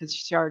quicker because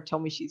Shara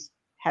told me she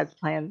has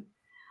planned.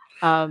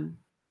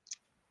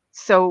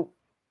 So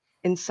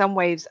in some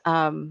ways,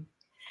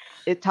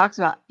 it talks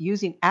about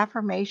using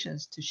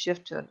affirmations to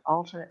shift to an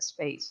alternate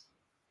space.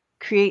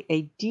 Create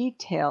a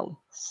detailed,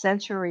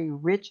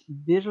 sensory-rich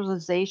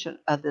visualization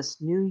of this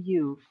new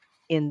you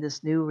in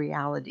this new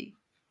reality.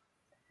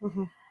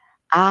 Mm-hmm.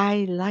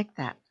 I like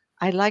that.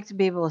 I like to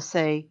be able to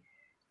say,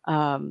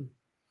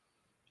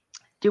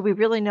 do we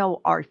really know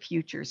our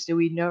futures? Do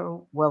we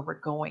know where we're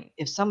going?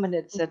 If someone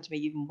had said to me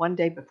even one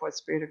day before the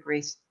Spirit of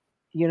Grace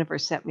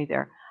universe sent me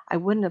there, I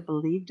wouldn't have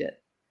believed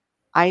it.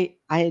 I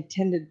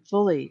intended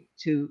fully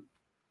to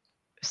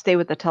stay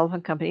with the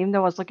telephone company, even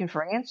though I was looking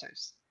for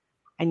answers.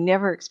 I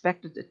never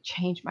expected to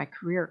change my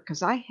career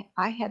because I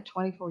had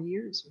 24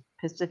 years with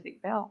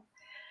Pacific Bell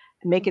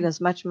and making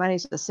as much money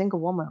as a single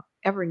woman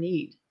ever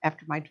need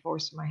after my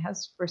divorce from my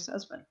first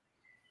husband.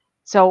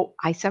 So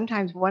I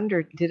sometimes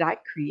wonder, did I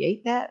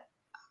create that?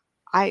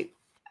 I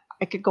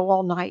could go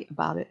all night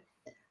about it.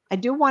 I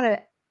do want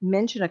to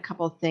mention a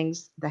couple of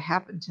things that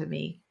happened to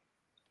me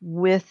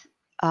with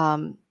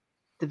the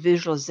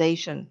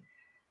visualization.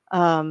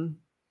 I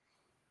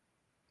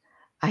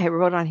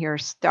wrote on here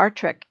Star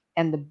Trek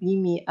and the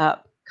beam me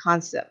up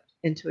concept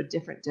into a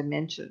different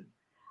dimension.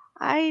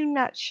 I'm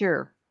not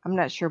sure. I'm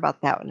not sure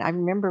about that one. I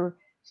remember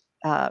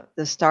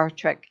the Star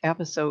Trek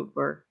episode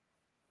where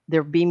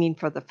they're beaming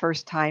for the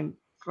first time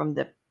from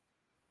the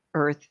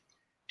Earth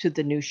to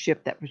the new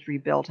ship that was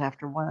rebuilt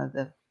after one of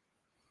the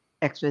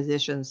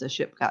expeditions. The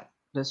ship got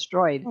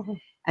destroyed,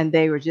 and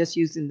they were just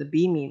using the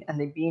beaming, and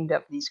they beamed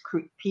up these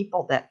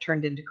people that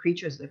turned into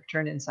creatures that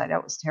turned inside out.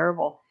 It was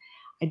terrible.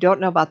 I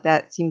don't know about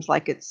that. It seems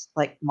like it's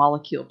like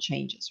molecule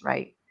changes,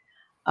 right?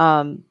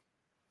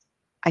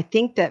 I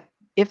think that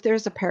if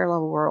there's a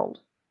parallel world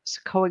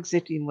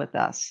coexisting with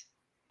us,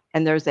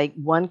 and there's a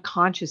one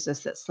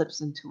consciousness that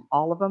slips into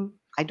all of them,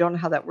 I don't know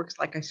how that works.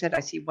 Like I said, I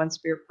see one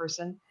spirit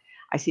person,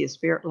 I see a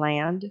spirit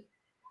land,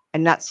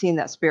 and not seeing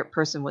that spirit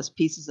person was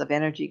pieces of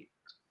energy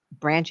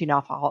branching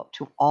off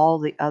to all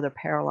the other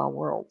parallel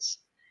worlds.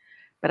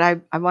 But I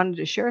wanted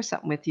to share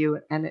something with you,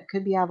 and it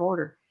could be out of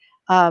order.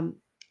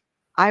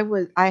 I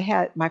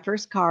had my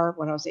first car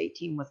when I was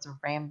 18 was a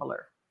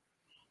Rambler,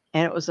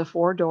 and it was a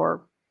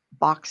 4-door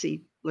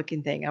boxy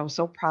looking thing. I was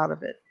so proud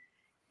of it.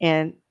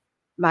 And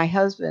my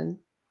husband,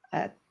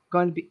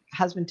 going to be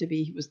husband to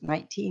be, he was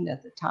 19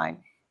 at the time,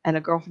 and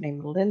a girlfriend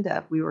named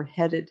Linda. We were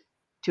headed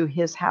to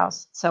his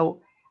house.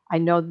 So I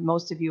know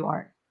most of you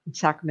aren't in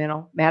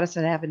Sacramento,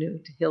 Madison Avenue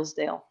to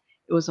Hillsdale.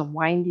 It was a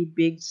windy,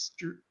 big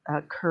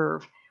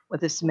curve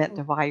with a cement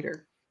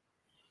divider,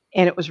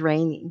 and it was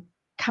raining.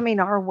 Coming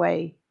our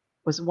way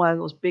was one of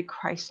those big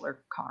Chrysler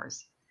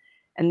cars,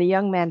 and the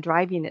young man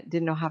driving it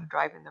didn't know how to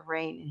drive in the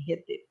rain and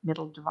hit the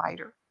middle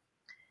divider.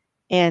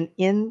 And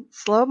in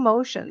slow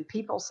motion,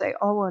 people say,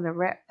 "Oh,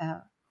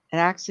 an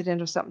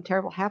accident or something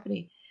terrible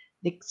happening,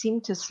 they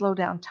seemed to slow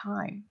down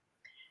time.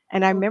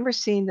 And I remember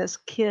seeing this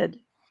kid,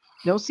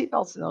 no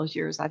seatbelts in those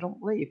years, I don't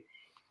believe,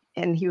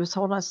 and he was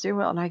holding on to the steering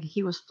wheel, and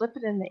he was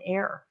flipping in the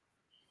air,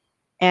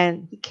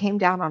 and he came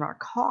down on our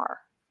car.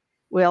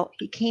 Well,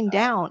 he came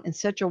down in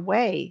such a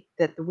way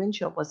that the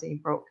windshield wasn't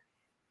even broke.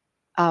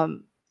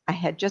 I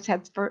had just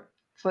had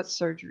foot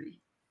surgery,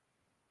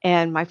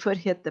 and my foot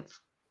hit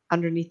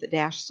underneath the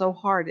dash so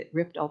hard it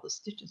ripped all the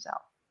stitches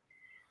out.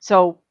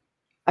 So,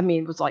 I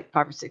mean, it was like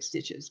 5 or 6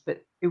 stitches,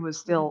 but it was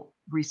still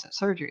recent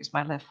surgery. It's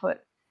my left foot,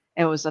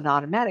 and it was an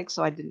automatic,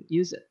 so I didn't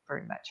use it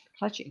very much for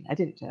clutching. I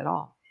didn't at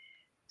all.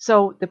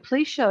 So the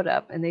police showed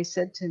up, and they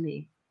said to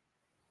me,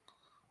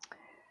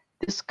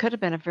 "This could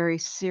have been a very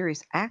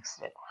serious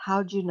accident.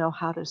 How did you know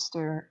how to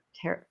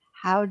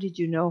how did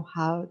you know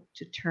how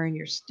to turn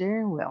your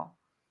steering wheel?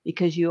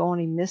 Because you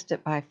only missed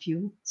it by a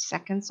few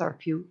seconds or a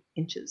few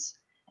inches,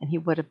 and he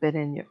would have been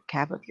in your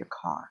cab of your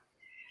car."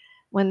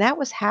 When that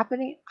was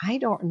happening, I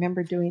don't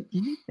remember doing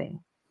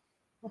anything.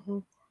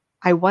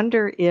 I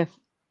wonder if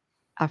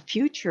a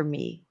future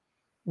me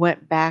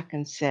went back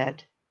and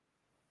said,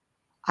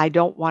 I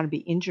don't want to be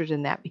injured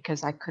in that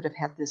because I could have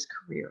had this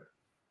career.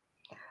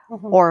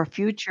 Or a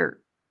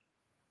future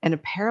in a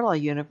parallel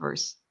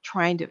universe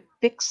trying to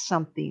fix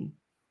something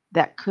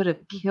that could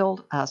have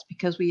killed us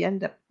because we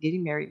end up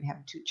getting married and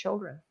having 2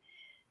 children.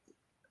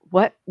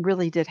 What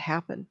really did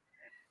happen?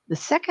 The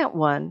second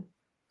one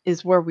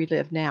is where we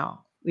live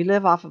now. We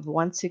live off of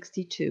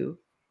 162,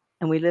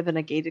 and we live in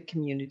a gated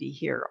community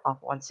here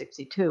off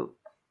 162.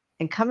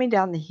 And coming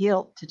down the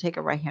hill to take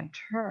a right-hand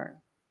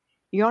turn,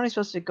 you're only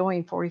supposed to be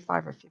going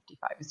 45 or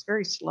 55. It's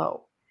very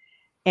slow.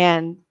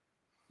 And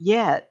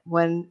yet,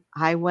 when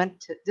I went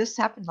to, this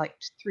happened like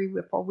 3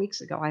 or 4 weeks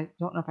ago. I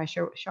don't know if I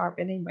showed it sharp,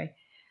 but anyway,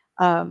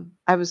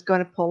 I was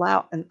going to pull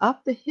out, and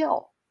up the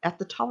hill, at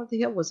the top of the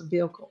hill was a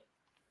vehicle.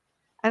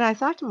 And I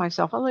thought to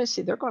myself, well, let's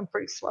see, they're going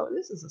pretty slow.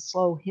 This is a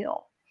slow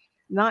hill.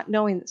 Not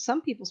knowing that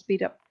some people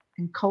speed up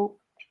and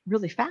cope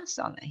really fast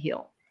on that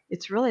hill.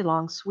 It's really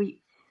long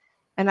sweep.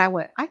 And I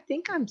went, I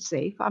think I'm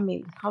safe. I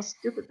mean, how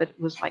stupid, but it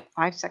was like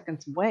 5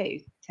 seconds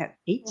away,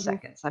 8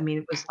 seconds. I mean,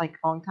 it was like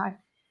a long time.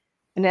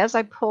 And as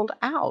I pulled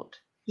out,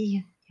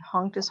 he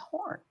honked his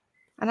horn.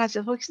 And I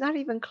said, well, he's not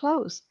even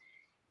close.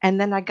 And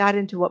then I got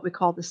into what we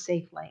call the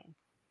safe lane.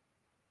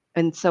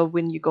 And so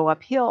when you go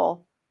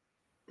uphill,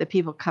 the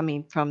people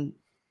coming from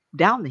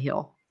down the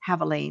hill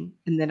have a lane,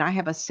 and then I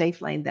have a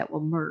safe lane that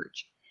will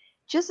merge.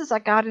 Just as I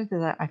got into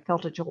that, I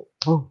felt a jolt,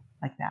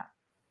 like that.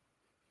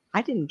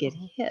 I didn't get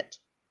hit,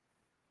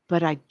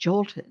 but I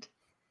jolted.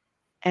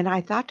 And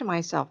I thought to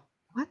myself,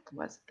 what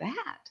was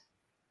that?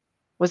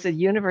 Was the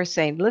universe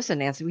saying, listen,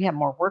 Nancy, we have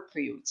more work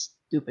for you,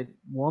 stupid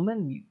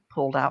woman. You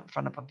pulled out in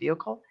front of a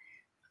vehicle.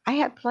 I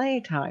had plenty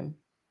of time.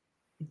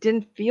 It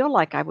didn't feel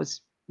like I was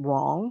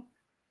wrong.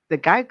 The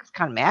guy was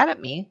kind of mad at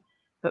me,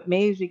 but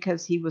maybe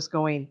because he was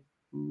going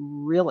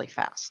really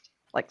fast,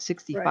 like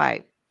 65.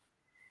 Right.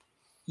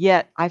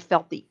 Yet I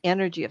felt the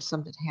energy of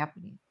something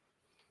happening.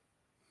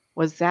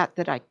 Was that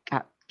I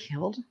got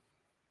killed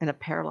in a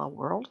parallel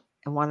world?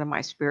 And one of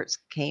my spirits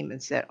came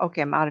and said,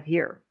 okay, I'm out of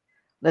here.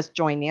 Let's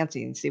join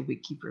Nancy and see if we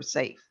keep her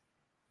safe.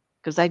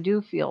 Because I do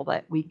feel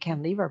that we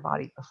can leave our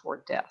body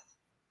before death.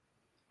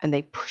 And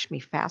they push me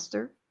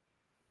faster.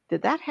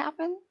 Did that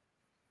happen?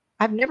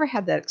 I've never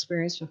had that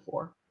experience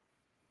before.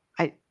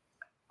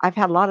 I've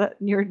had a lot of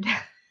near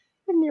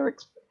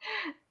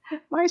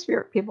my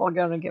spirit people are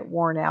going to get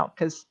worn out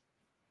because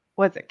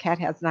what's it? Cat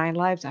has 9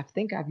 lives. I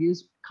think I've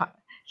used,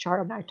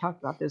 Charlotte and I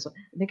talked about this. I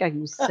think I've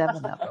used 7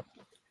 of them.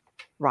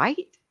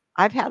 Right?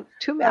 I've had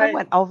 2 men. Right. I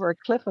went over a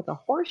cliff with a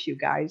horse, you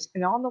guys,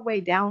 and on the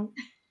way down,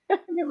 I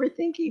remember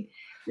thinking,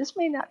 this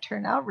may not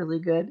turn out really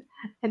good.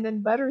 And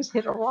then Butters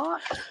hit a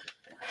rock.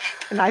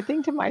 And I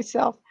think to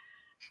myself,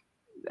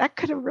 that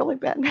could have really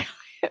been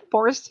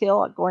Forest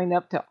Hill going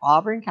up to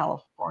Auburn,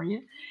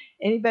 California.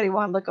 Anybody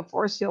want to look at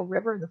Forest Hill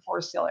River in the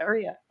Forest Hill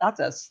area? That's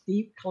a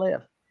steep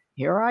cliff.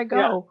 Here I go.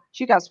 Yeah.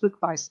 She got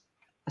spooked by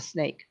a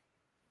snake.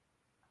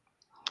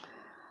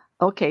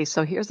 Okay,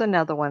 so here's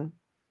another one.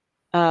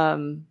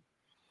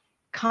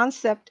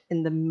 Concept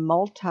in the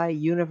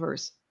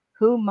multi-universe.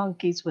 Who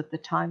monkeys with the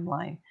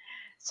timeline?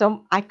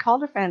 So I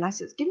called a friend and I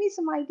said, give me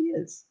some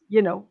ideas,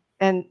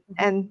 and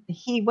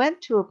he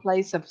went to a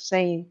place of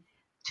saying,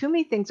 too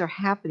many things are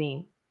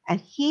happening. And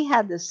he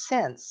had the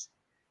sense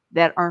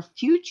that our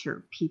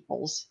future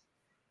peoples,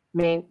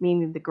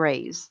 meaning the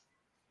Greys,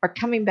 are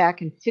coming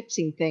back and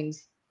fixing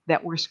things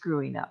that we're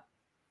screwing up.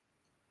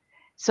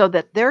 So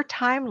that their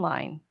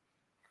timeline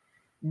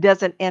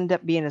doesn't end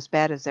up being as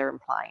bad as they're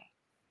implying.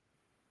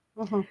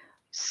 Mm-hmm.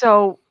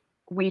 So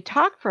we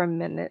talked for a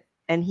minute,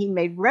 and he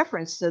made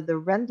reference to the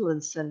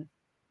Rendlesham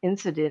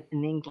incident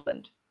in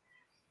England.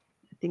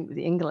 I think it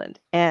was England.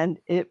 And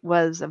it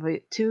was of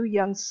 2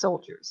 young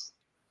soldiers.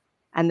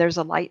 And there's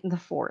a light in the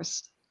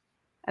forest.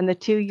 And the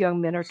 2 young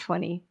men are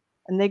 20.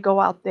 And they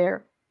go out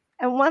there.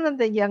 And one of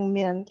the young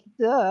men,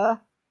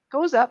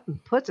 goes up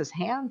and puts his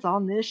hands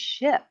on this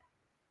ship.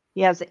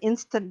 He has an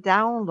instant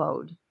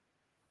download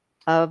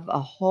of a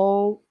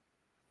whole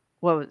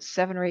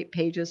 7 or 8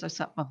 pages or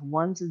something of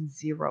ones and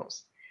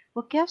zeros.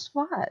 Well, guess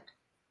what?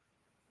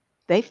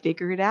 They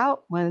figured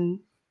out when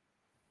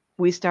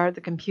we started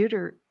the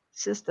computer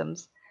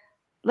systems,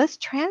 let's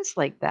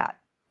translate that.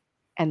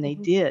 And they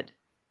did.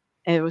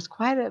 And it was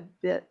quite a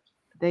bit.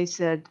 They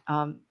said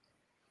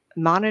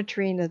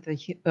monitoring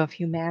of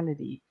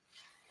humanity,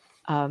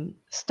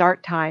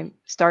 start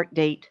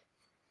date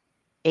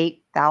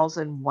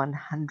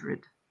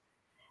 8,100.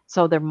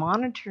 So they're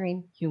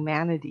monitoring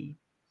humanity.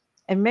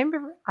 And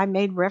remember, I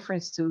made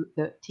reference to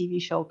the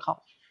TV show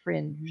called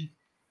Fringe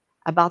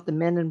about the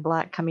men in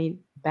black coming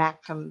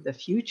back from the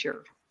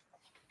future,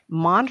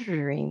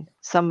 monitoring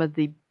some of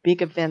the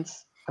big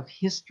events of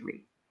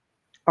history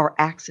or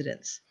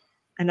accidents.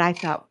 And I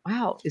thought,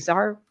 wow, is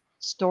our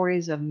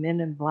stories of men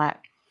in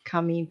black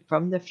coming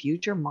from the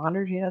future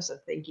monitoring us and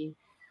thinking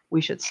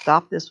we should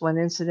stop this one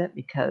incident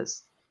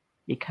because,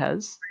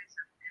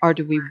 or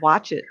do we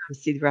watch it to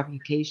see the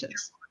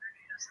ramifications?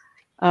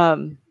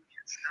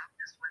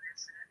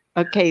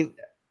 Okay,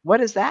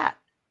 what is that?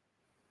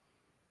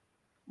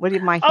 What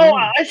am I hearing?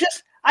 Oh,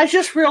 I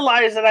just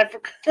realized that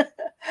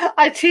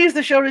I teased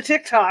the show to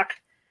TikTok,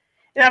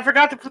 and I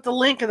forgot to put the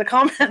link in the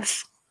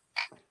comments.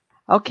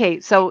 Okay,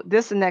 so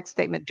this is the next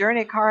statement. During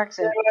a car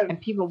accident, and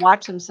people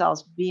watch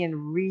themselves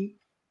being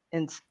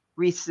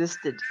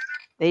resisted,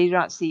 they do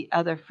not see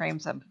other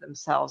frames of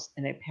themselves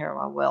in a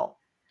parallel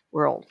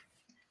world.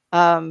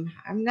 I'm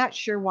not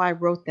sure why I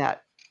wrote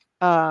that.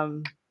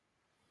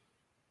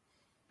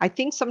 I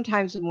think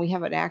sometimes when we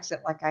have an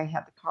accident, like I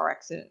had the car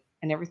accident,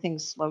 and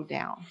everything's slowed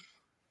down,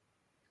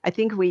 I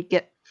think we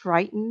get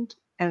frightened.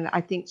 And I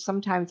think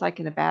sometimes,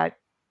 like in a bad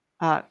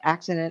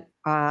accident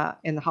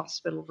in the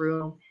hospital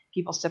room,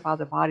 people step out of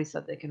their body so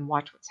they can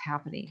watch what's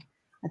happening.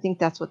 I think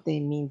that's what they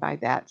mean by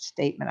that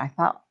statement. I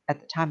thought at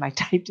the time I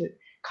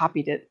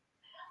copied it.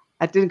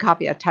 I didn't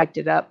copy it, I typed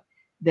it up,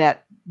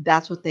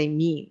 that's what they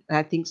mean. And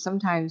I think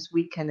sometimes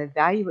we can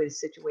evaluate a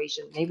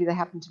situation. Maybe that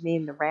happened to me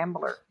in The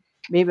Rambler.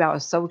 Maybe I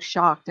was so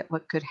shocked at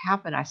what could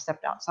happen, I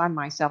stepped outside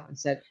myself and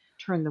said,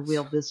 turn the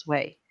wheel this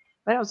way.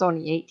 But I was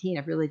only 18.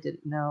 I really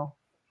didn't know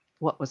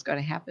what was going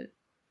to happen.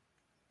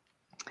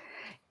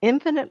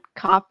 Infinite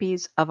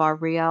copies of our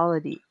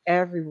reality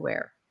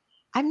everywhere.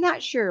 I'm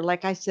not sure.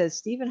 Like I said,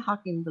 Stephen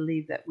Hawking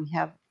believed that we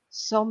have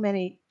so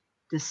many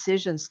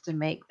decisions to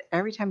make.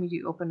 Every time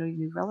you open a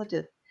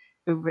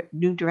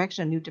new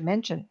direction, a new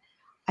dimension.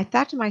 I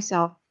thought to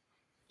myself,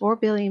 4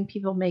 billion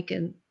people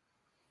making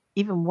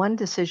even one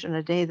decision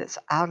a day that's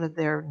out of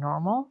their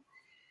normal.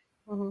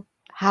 Mm-hmm.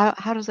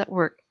 How does that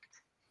work?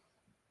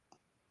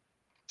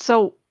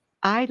 So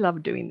I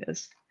love doing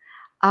this.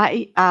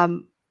 I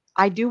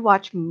do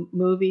watch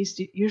movies.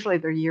 Usually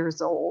they're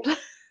years old,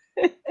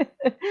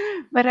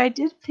 but I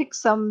did pick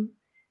some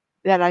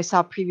that I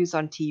saw previews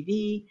on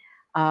TV.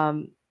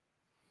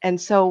 And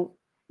so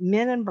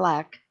Men in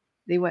Black,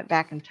 they went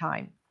back in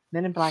time.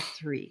 Men in Black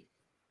 3.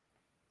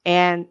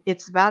 And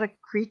it's about a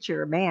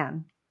creature, a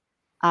man,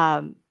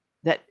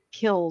 that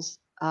kills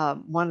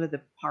one of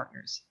the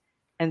partners.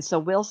 And so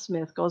Will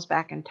Smith goes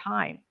back in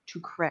time to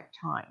correct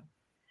time.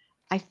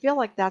 I feel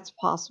like that's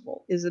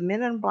possible. Is the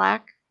Men in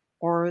Black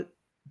or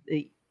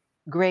the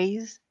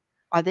Greys,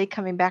 are they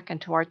coming back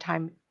into our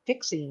time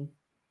fixing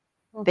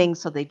things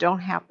so they don't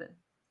happen?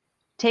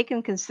 Take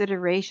in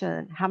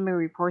consideration how many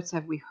reports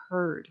have we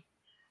heard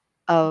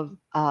of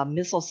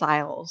missile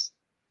silos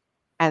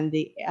and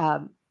the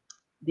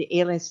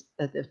aliens,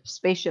 the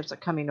spaceships are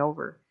coming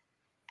over,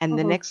 and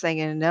the next thing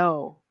you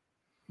know,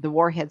 the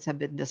warheads have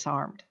been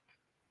disarmed.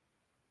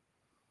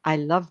 I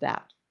love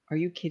that. Are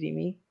you kidding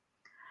me?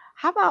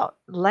 How about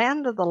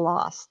Land of the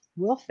Lost?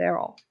 Will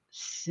Ferrell.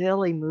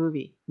 Silly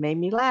movie. Made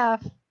me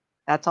laugh.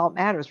 That's all that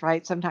matters,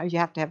 right? Sometimes you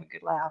have to have a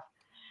good laugh.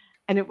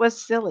 And it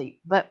was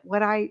silly. But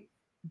what I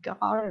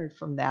garnered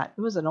from that,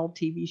 it was an old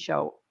TV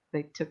show.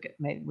 They took it,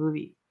 made a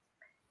movie,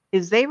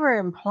 is they were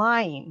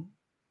implying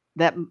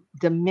that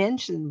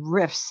dimension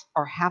rifts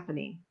are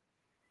happening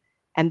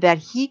and that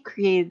he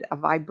created a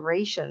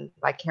vibration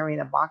by carrying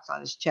a box on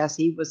his chest.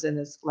 He was in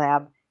his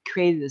lab,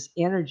 created this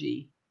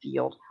energy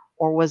field,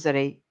 or was it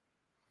a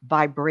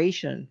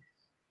vibration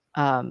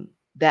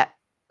that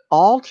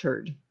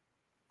altered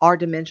our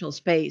dimensional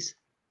space,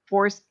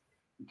 forced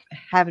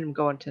having him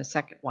go into a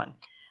second one?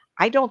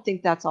 I don't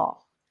think that's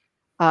all.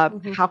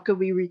 How could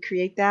we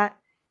recreate that?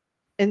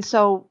 And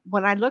so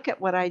when I look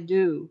at what I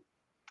do,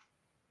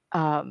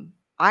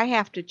 I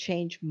have to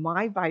change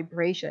my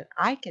vibration.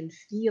 I can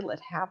feel it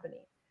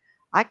happening.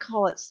 I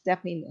call it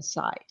stepping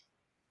aside.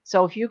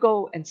 So if you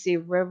go and see a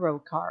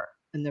railroad car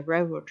and the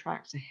railroad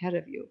tracks ahead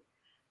of you,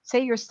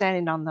 say you're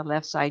standing on the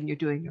left side and you're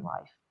doing your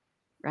life,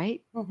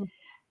 right?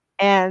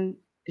 And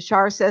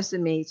Shar says to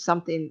me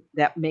something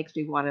that makes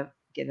me want to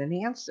get an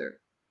answer.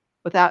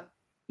 Without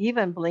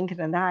even blinking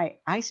an eye,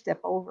 I step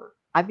over.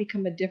 I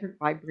become a different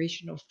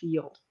vibrational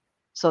field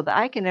so that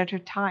I can enter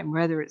time,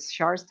 whether it's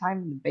Shar's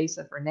time in the base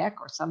of her neck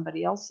or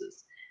somebody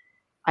else's.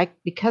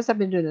 Because I've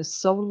been doing this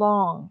so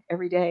long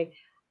every day,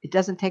 it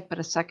doesn't take but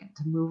a second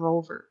to move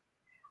over.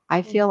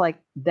 I feel like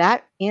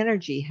that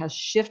energy has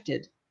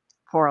shifted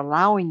for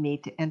allowing me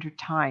to enter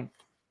time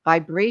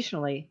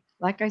vibrationally.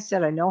 Like I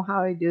said, I know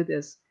how I do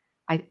this.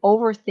 I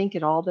overthink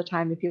it all the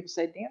time. And people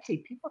say, Nancy,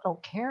 people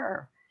don't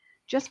care.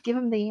 Just give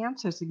them the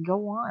answers and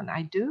go on.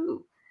 I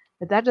do.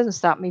 But that doesn't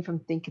stop me from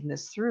thinking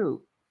this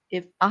through.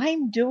 If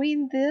I'm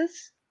doing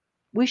this,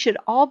 we should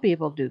all be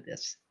able to do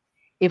this.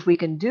 If we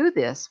can do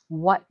this,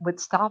 what would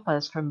stop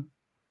us from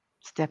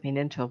stepping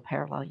into a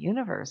parallel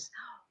universe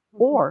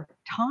or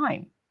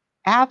time?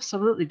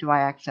 Absolutely, do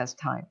I access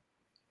time?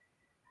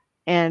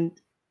 And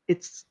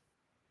it's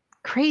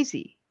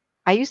crazy.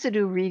 I used to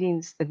do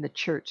readings in the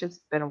church. It's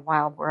been a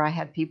while where I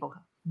had people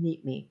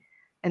meet me.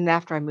 And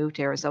after I moved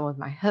to Arizona with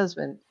my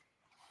husband,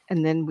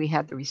 and then we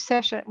had the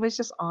recession, it was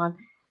just on.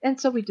 And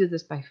so we do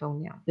this by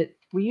phone now. But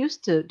we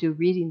used to do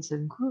readings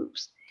in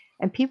groups,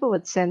 and people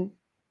would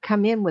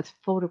come in with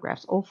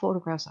photographs, old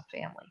photographs of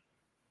family.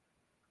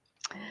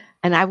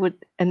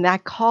 And I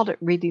called it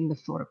reading the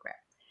photograph.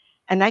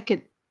 And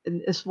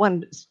this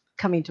one is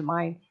coming to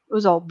mind. It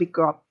was all big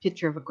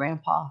picture of a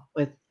grandpa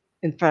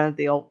in front of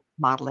the old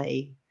Model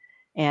A,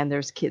 and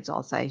there's kids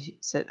all sides. She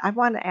said, I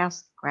want to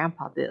ask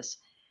Grandpa this.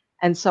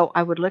 And so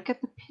I would look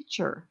at the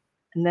picture,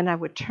 and then I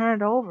would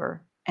turn it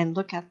over and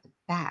look at the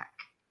back.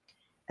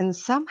 And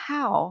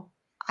somehow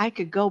I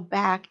could go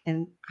back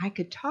and I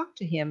could talk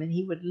to him, and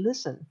he would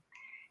listen.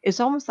 It's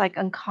almost like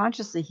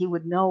unconsciously he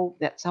would know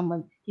that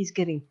he's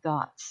getting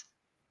thoughts.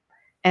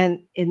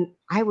 And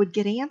I would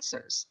get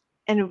answers.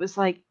 And it was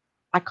like,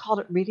 I called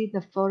it reading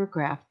the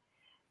photograph.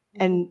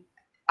 And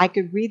I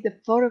could read the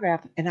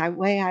photograph, and the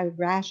way I would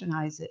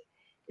rationalize it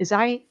is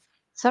I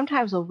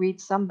sometimes will read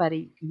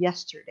somebody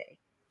yesterday.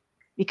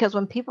 Because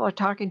when people are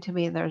talking to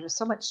me and there's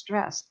so much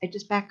stress, I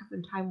just back up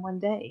in time one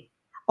day,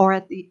 or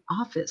at the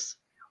office,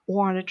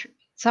 or on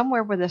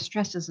somewhere where the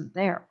stress isn't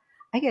there.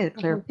 I get a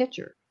clear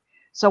picture.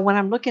 So when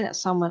I'm looking at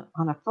someone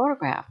on a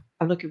photograph,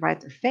 I'm looking right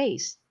at their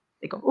face.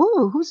 They go,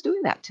 ooh, who's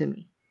doing that to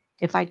me?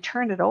 If I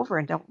turn it over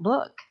and don't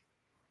look,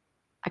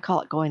 I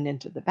call it going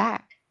into the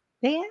back.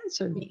 They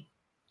answer me.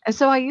 And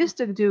so I used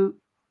to do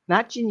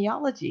not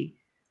genealogy,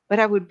 but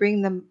I would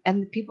bring them,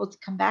 and the people to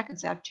come back and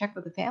say, I've checked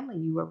with the family.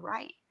 You were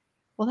right.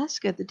 Well, that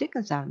scared the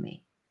dickens out of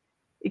me,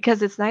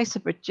 because it's nice to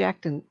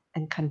project and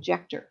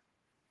conjecture.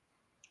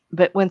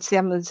 But when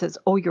someone says,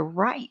 oh, you're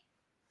right,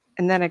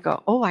 and then I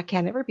go, oh, I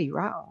can't ever be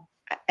wrong.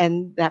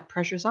 And that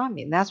pressure's on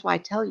me. And that's why I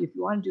tell you, if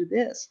you want to do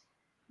this,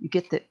 you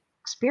get the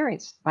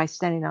experience by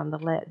standing on the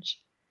ledge.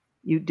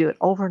 You do it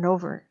over and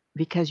over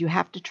because you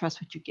have to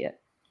trust what you get.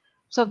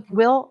 So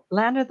Will,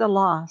 Land of the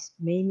Lost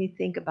made me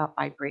think about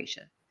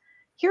vibration.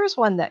 Here's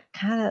one that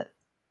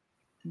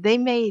they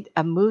made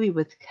a movie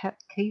with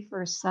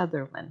Kiefer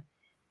Sutherland.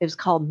 It was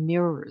called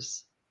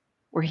Mirrors,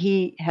 where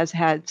he has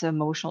had some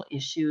emotional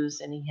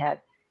issues and he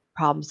had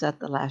problems at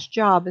the last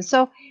job. And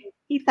so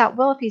he thought,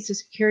 well, if he's a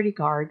security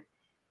guard,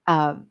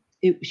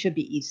 it should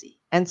be easy.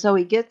 And so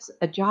he gets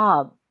a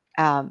job,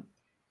 a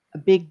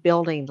big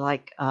building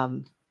like,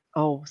 some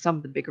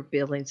of the bigger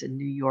buildings in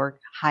New York,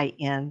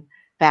 high-end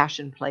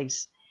fashion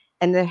place.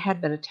 And there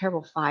had been a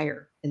terrible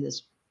fire in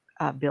this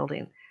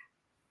building.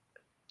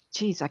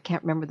 Geez, I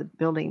can't remember the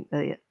building,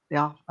 the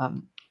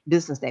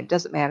business name.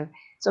 Doesn't matter.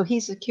 So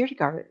he's a security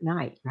guard at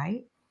night,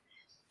 right?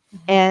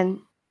 And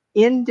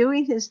in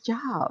doing his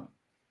job,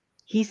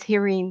 he's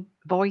hearing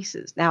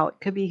voices. Now, it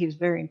could be he's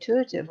very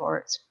intuitive, or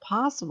it's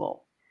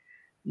possible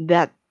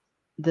that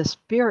the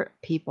spirit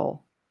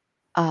people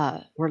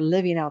were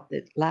living out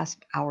the last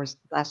hours,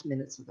 last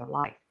minutes of their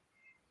life.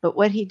 But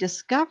what he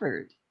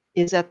discovered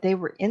is that they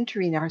were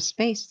entering our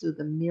space through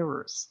the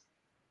mirrors.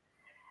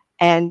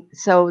 And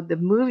so the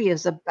movie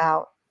is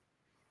about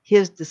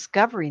his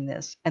discovering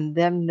this and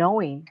them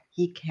knowing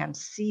he can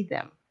see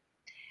them.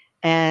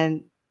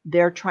 And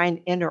they're trying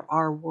to enter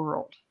our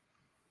world.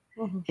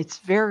 It's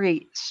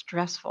very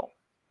stressful.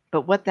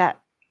 But what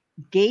that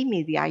gave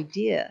me the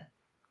idea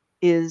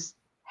is,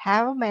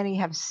 how many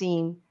have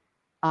seen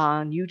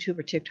on YouTube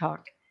or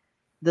TikTok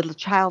the little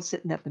child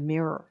sitting at the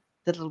mirror,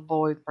 the little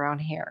boy with brown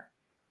hair,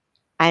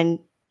 and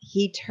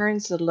he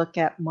turns to look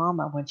at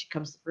mama when she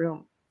comes to the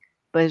room,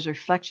 but his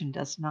reflection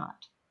does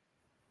not.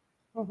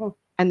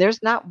 And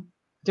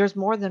there's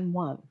more than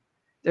one.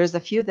 There's a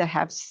few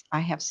that I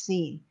have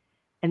seen,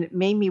 and it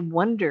made me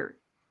wonder,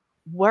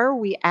 where are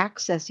we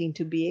accessing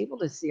to be able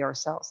to see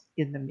ourselves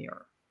in the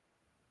mirror?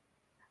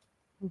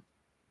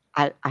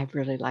 I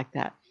really like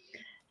that.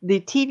 The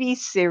TV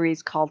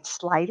series called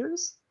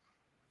Sliders,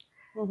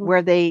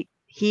 where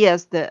he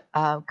has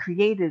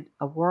created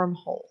a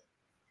wormhole.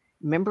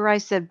 Remember I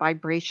said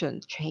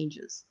vibration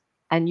changes,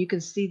 and you can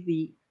see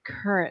the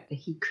current that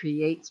he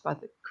creates by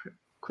the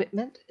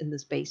equipment in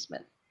this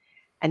basement.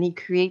 And he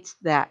creates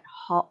that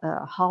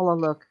hollow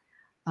look.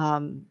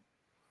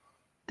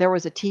 There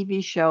was a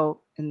TV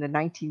show in the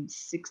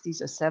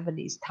 1960s or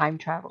 70s, Time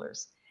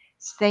Travelers.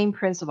 Same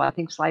principle. I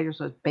think Sliders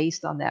was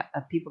based on that,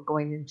 of people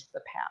going into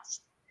the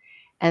past.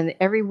 And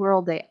every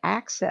world they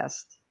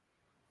accessed,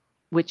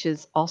 which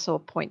is also a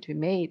point to be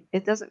made,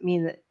 it doesn't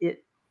mean that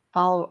it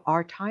followed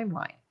our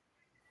timeline.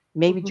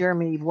 Maybe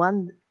Germany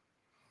won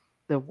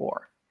the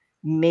war,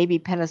 Maybe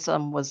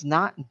penicillin was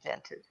not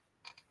invented.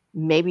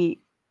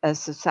 Maybe a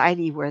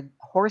society where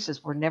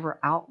horses were never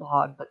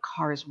outlawed, but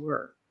cars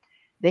were.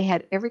 They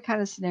had every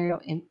kind of scenario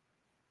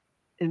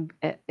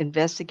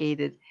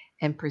investigated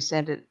and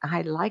presented.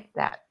 I like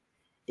that.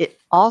 It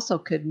also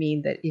could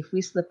mean that if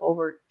we slip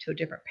over to a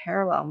different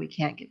parallel and we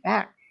can't get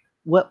back,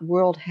 what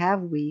world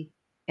have we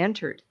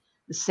entered?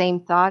 The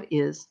same thought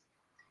is,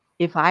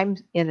 if I'm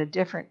in a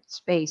different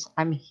space,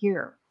 I'm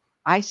here.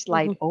 I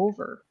slide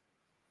over.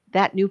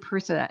 That new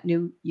person, that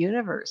new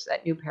universe,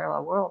 that new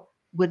parallel world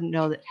wouldn't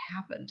know that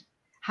happened.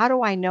 How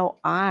do I know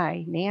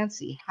I,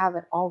 Nancy,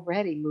 haven't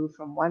already moved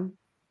from one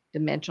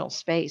dimensional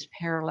space,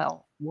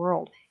 parallel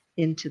world,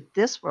 into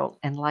this world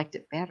and liked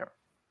it better?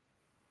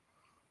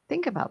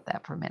 Think about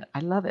that for a minute. I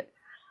love it.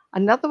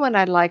 Another one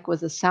I like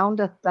was The Sound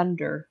of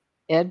Thunder,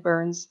 Ed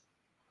Burns,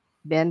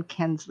 Ben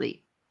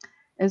Kingsley.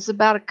 It's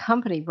about a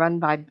company run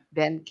by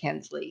Ben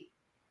Kingsley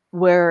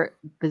where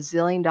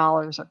bazillion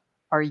dollars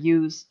are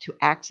used to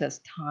access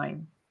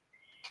time.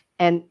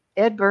 And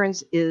Ed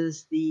Burns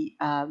is the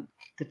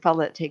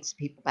fellow that takes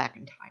people back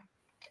in time.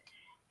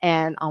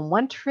 And on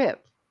one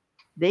trip,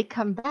 they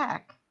come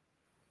back.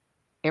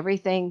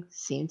 Everything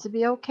seems to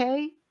be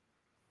okay,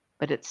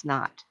 but it's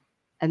not.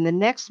 And the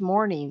next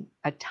morning,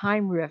 a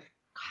time rift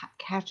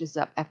catches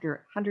up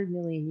after 100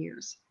 million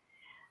years.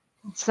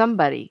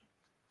 Somebody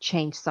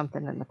changed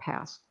something in the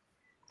past.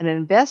 And in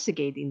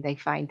investigating, they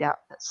find out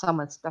that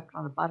someone stepped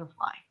on a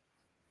butterfly.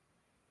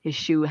 His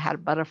shoe had a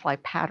butterfly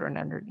pattern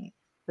underneath,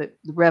 the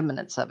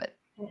remnants of it.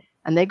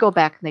 And they go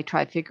back and they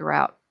try to figure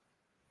out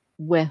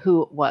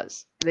who it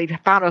was. They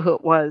found out who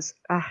it was.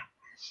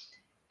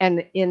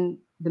 And in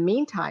the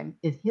meantime,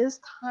 in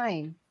his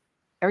time,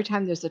 every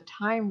time there's a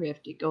time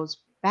rift, it goes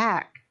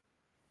back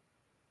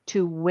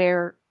to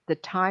where the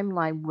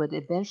timeline would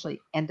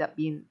eventually end up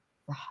being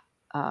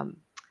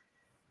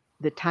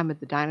the time of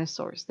the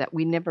dinosaurs, that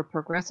we never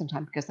progress in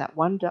time because that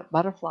one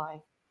butterfly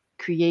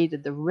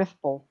created the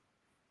ripple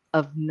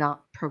of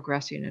not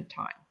progressing in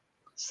time.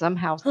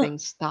 Somehow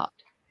things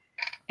stopped.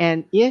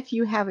 And if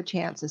you have a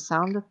chance, The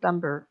Sound of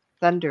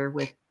Thunder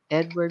with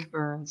Edward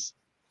Burns,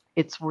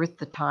 it's worth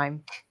the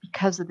time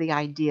because of the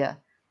idea.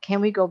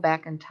 Can we go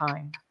back in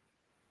time?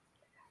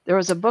 There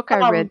was a book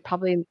I read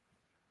probably...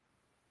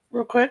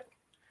 Real quick.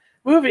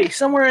 Movie,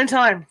 Somewhere in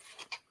Time.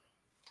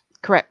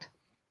 Correct.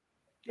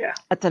 Yeah.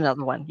 That's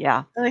another one,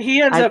 yeah. And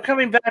he ends up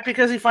coming back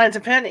because he finds a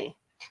penny.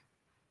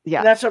 Yeah.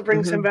 And that's what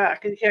brings him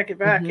back. He can't get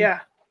back, yeah.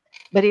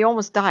 But he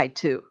almost died,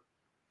 too,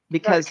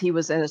 because he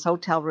was in his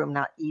hotel room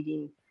not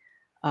eating,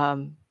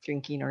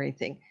 drinking, or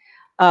anything.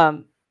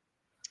 The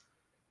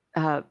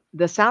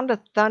Sound of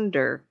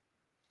Thunder...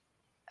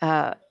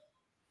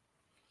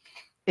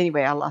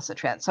 anyway, I lost the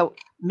trend. So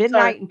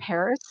Midnight in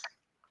Paris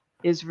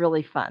is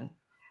really fun.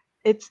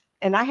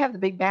 And I have the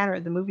big banner,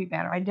 the movie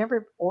banner. I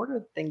never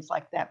ordered things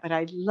like that, but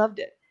I loved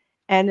it.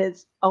 And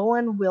it's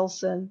Owen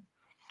Wilson,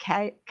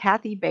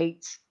 Kathy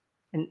Bates,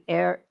 and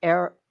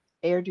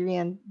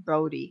Adrian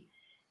Brody.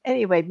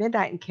 Anyway,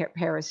 Midnight in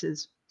Paris,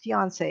 his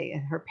fiance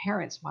and her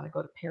parents want to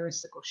go to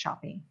Paris to go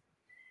shopping.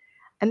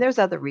 And there's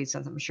other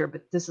reasons, I'm sure,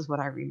 but this is what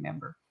I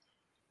remember.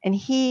 And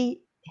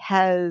he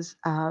has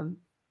kind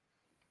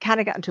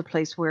of gotten to a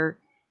place where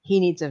he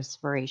needs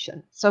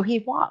inspiration. So he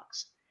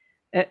walks.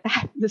 I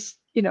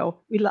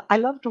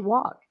love to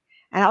walk,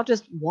 and I'll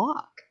just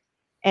walk.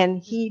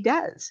 And he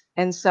does.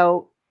 And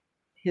so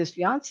his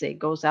fiance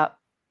goes out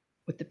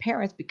with the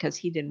parents because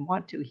he didn't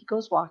want to. He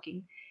goes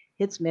walking,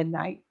 hits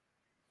midnight,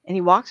 and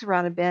he walks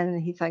around a bend,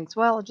 and he thinks,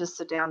 well, I'll just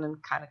sit down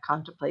and kind of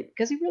contemplate,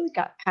 because he really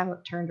got kind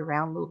of turned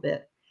around a little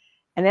bit.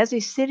 And as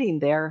he's sitting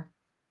there,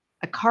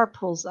 a car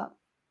pulls up,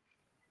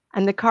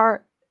 and the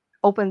car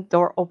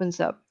door opens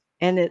up,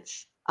 and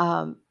it's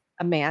a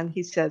man.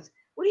 He says,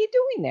 what are you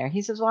doing there?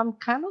 He says, well, I'm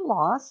kind of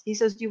lost. He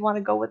says, do you want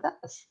to go with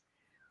us?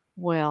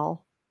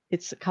 Well,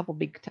 it's a couple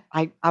big...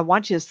 I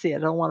want you to see it. I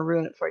don't want to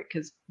ruin it for you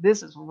because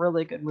this is a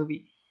really good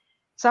movie.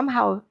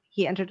 Somehow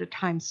he entered a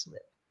time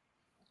slip,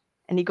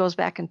 and he goes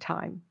back in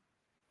time.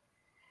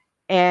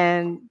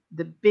 And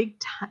the big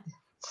time...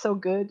 so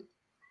good.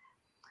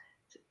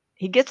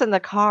 He gets in the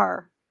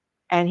car,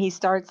 and he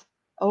starts,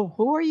 oh,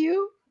 who are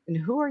you? And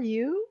who are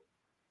you?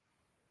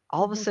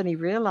 All of a sudden he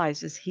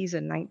realizes he's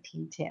in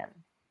 1910.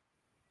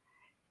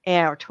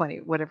 Or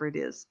 20, whatever it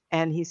is.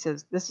 And he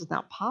says, this is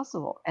not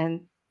possible.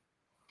 And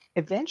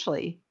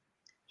eventually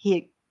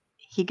he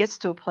gets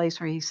to a place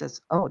where he says,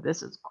 oh,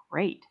 this is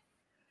great.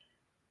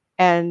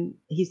 And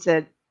he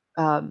said,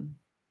 I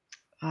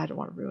don't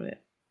want to ruin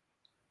it.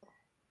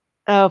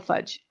 Oh,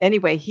 fudge.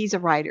 Anyway, he's a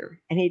writer,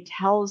 and he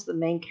tells the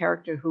main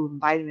character who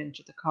invited him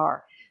into the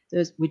car,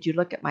 says, would you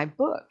look at my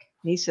book?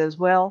 And he says,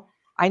 well,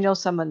 I know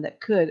someone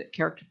that could, a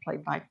character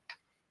played by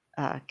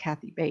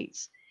Kathy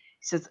Bates.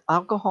 He says,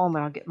 I'll go home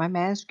and I'll get my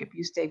manuscript.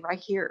 You stay right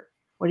here.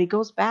 When he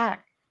goes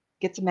back,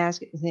 gets a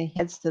manuscript, and then he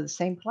heads to the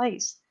same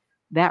place.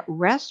 That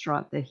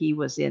restaurant that he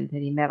was in,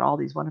 that he met all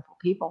these wonderful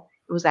people,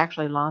 it was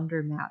actually a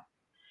laundromat.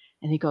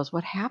 And he goes,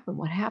 what happened?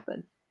 What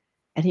happened?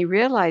 And he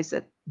realized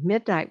that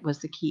midnight was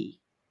the key.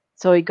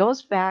 So he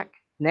goes back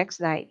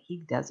Next night, he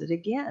does it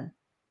again.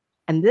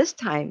 And this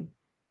time,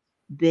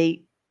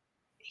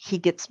 he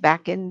gets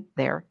back in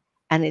there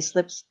and he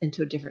slips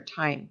into a different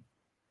time.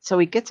 So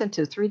he gets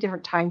into 3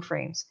 different time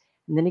frames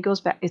and then he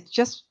goes back. It's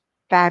just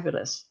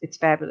fabulous. It's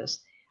fabulous.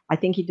 I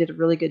think he did a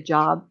really good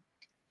job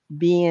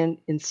being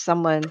in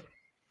someone.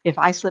 If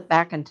I slip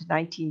back into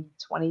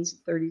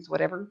 1920s, 30s,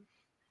 whatever,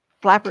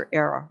 flapper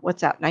era,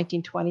 what's that,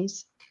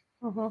 1920s?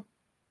 Mm-hmm.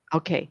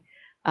 Okay.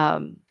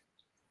 I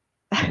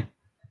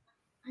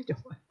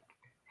don't want.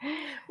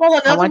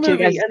 Well, I want you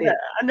guys to see it.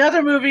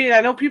 another movie.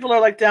 I know people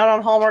are like down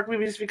on Hallmark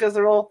movies because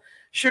they're all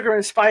sugar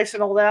and spice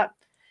and all that.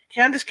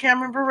 Candace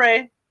Cameron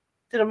Bure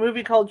did a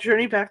movie called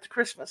Journey Back to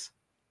Christmas.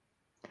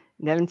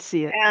 Didn't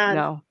see it. And,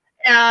 no.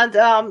 And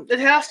it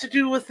has to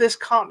do with this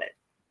comet.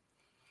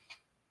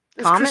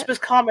 This Christmas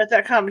comet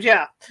that comes,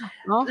 yeah.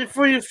 Oh.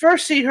 Before you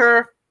first see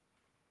her,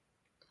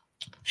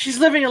 she's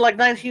living in like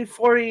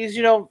 1940s,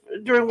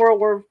 during World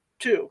War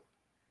II.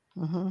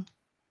 Mm-hmm.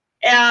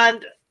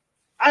 And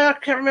I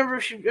can't remember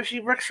if she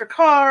wrecks her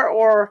car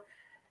or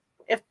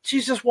if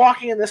she's just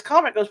walking and this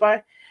comet goes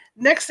by.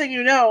 Next thing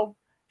you know,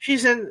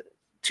 she's in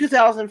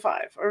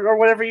 2005 or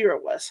whatever year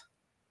it was.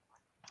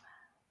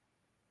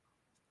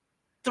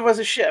 There was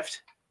a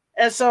shift.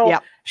 And so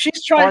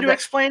she's trying to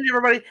explain to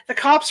everybody, the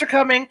cops are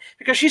coming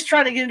because she's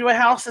trying to get into a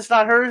house that's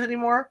not hers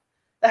anymore.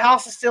 The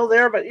house is still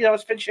there, but,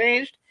 it's been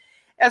changed.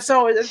 And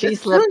so she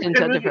slipped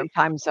into a different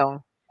time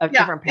zone, a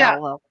different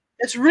parallel. Yeah.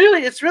 It's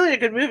really a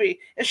good movie.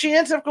 And she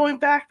ends up going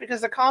back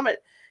because the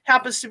comet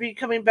happens to be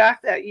coming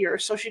back that year.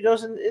 So she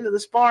goes into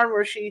this barn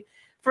where she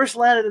first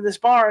landed in this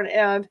barn,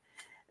 and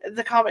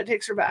the comet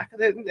takes her back.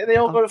 They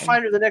all go to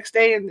find her the next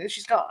day, and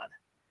she's gone.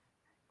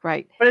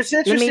 Right. But it's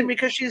interesting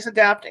because she's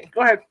adapting.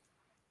 Go ahead.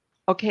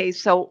 Okay,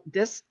 so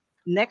this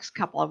next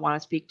couple I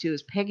want to speak to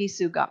is Peggy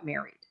Sue Got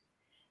Married.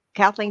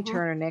 Kathleen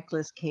Turner,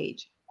 Nicolas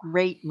Cage.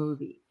 Great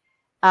movie.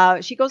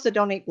 She goes to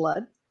donate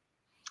blood,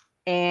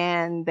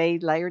 and they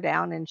lay her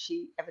down, and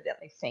she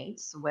evidently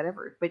faints,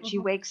 whatever. But she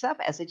wakes up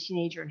as a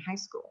teenager in high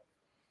school.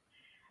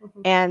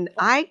 And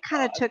I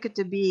kind of took it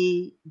to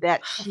be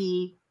that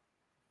she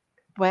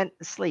went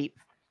to sleep,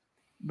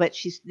 but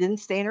she didn't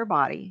stay in her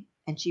body,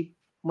 and she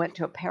went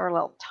to a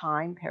parallel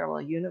time,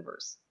 parallel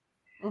universe.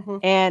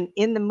 And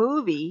in the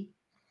movie,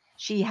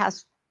 she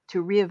has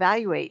to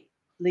reevaluate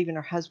leaving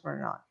her husband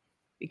or not,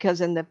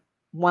 because in the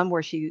one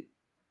where she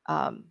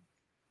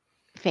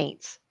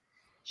faints,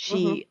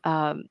 she's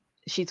going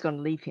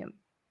to leave him.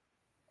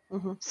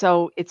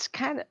 So it's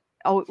kind of,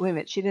 oh, wait a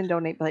minute, she didn't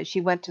donate blood.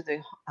 She went to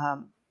the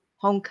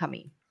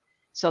homecoming.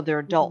 So they're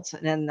adults.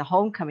 And then the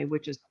homecoming,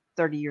 which is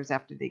 30 years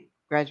after they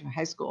graduate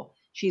high school,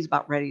 she's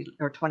about ready,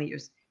 or 20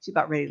 years, she's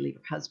about ready to leave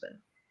her husband.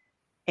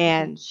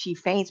 And she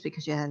faints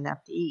because she hadn't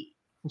enough to eat.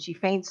 And she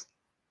faints,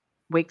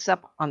 wakes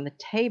up on the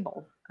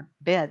table, a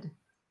bed,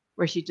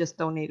 where she just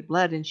donated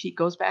blood. And she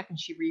goes back and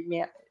she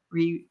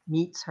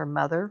re-meets her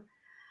mother,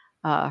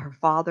 her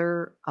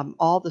father,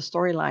 all the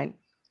storyline.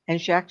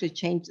 And she actually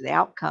changed the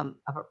outcome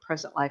of her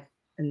present life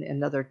in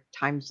another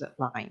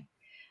timeline.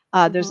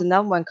 There's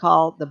another one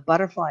called The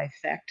Butterfly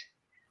Effect.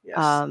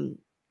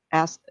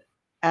 Yes.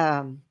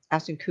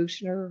 Ashton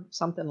Kutcher,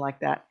 something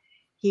like that.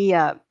 He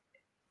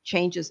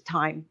changes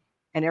time.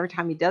 And every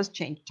time he does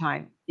change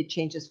time, it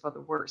changes for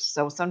the worse.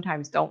 So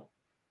sometimes don't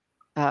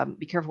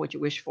be careful what you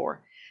wish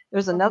for.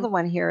 There's another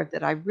one here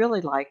that I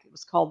really like. It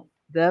was called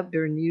The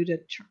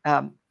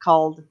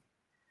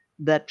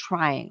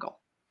Triangle.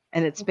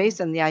 And it's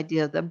based on the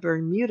idea of the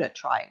Bermuda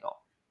Triangle.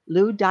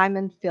 Lou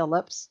Diamond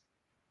Phillips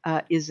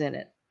is in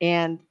it.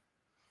 And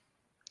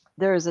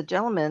there is a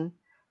gentleman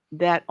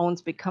that owns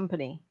a big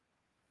company,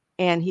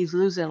 and he's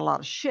losing a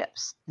lot of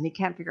ships, and he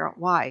can't figure out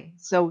why.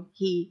 So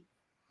he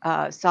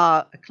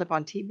saw a clip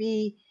on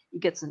TV. He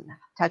gets in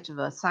touch with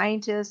a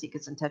scientist. He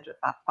gets in touch with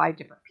about 5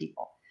 different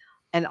people.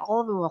 And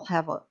all of them will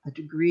have a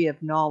degree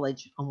of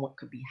knowledge on what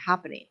could be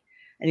happening.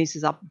 And he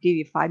says, I'll give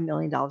you $5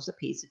 million a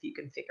piece if you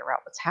can figure out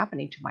what's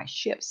happening to my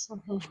ships.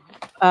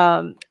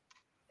 And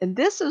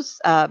this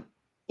is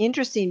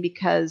interesting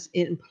because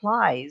it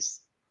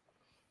implies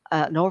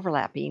an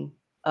overlapping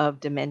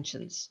of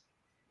dimensions.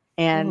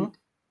 And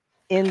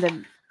in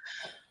the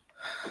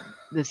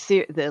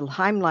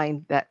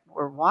timeline that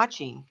we're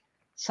watching,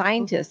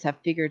 scientists have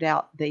figured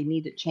out they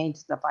need to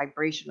change the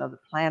vibration of the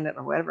planet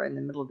or whatever in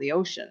the middle of the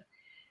ocean.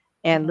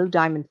 And Lou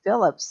Diamond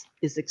Phillips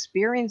is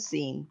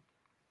experiencing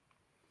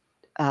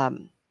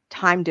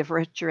time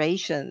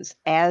differentiations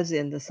as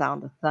in The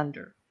Sound of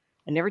Thunder.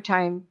 And every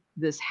time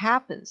this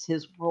happens,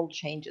 his world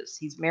changes.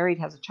 He's married,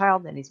 has a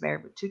child, then he's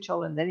married with 2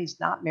 children, then he's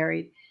not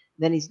married,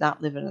 then he's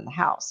not living in the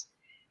house.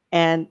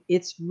 And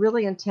it's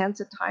really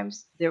intense at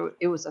times.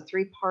 It was a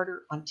 3-parter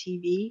on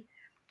TV.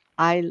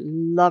 I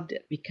loved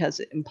it because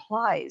it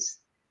implies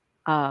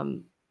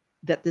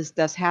that this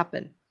does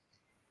happen.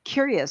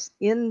 Curious,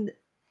 in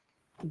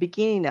the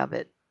beginning of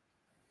it,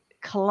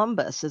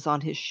 Columbus is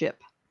on his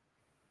ship.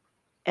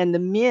 And the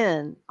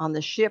men on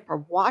the ship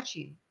are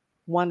watching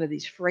one of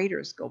these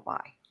freighters go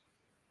by.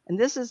 And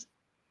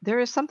there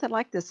is something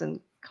like this in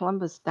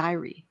Columbus'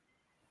 diary.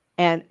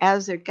 And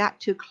as they got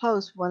too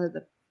close, one of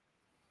the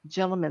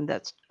gentleman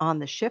that's on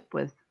the ship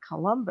with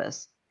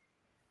Columbus,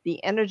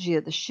 the energy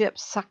of the ship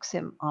sucks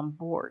him on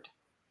board.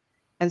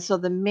 And so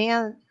the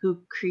man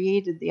who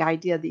created the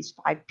idea of these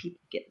 5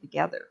 people getting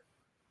together,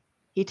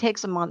 he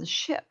takes them on the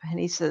ship and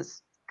he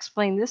says,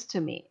 explain this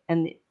to me.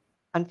 And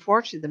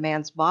unfortunately, the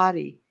man's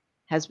body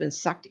has been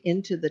sucked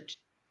into the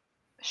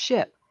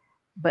ship,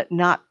 but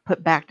not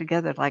put back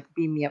together like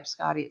beam me up,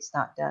 Scotty, it's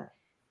not done.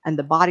 And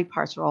the body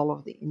parts are all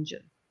over the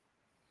engine.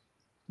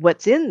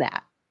 What's in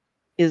that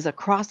is a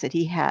cross that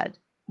he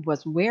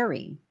was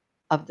wearing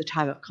of the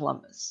time of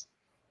Columbus.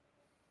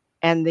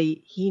 And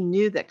he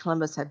knew that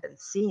Columbus had been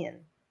seeing.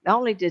 Not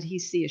only did he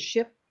see a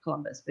ship,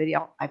 Columbus, but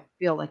I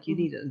feel like you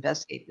need to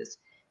investigate this,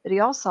 but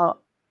he also saw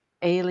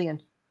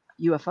alien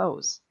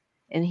UFOs.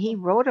 And he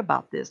wrote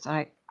about this.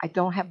 I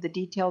don't have the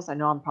details. I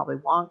know I'm probably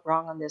wrong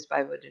on this, but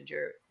I would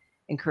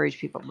encourage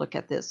people to look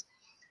at this.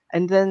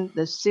 And then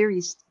the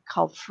series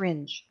called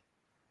Fringe.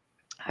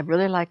 I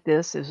really like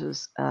this. This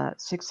is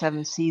 6,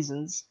 7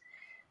 seasons,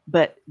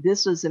 but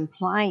this was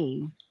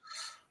implying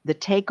the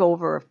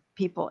takeover of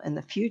people in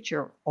the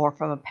future or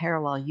from a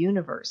parallel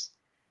universe.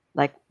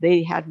 Like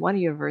they had one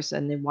universe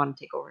and they want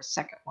to take over a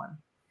second one.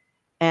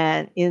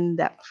 And in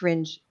that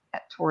Fringe,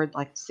 toward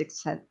like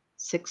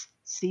sixth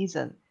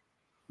season,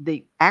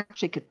 they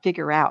actually could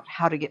figure out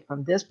how to get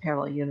from this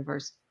parallel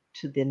universe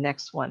to the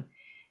next one.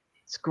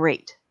 It's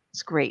great.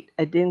 It's great.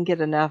 It didn't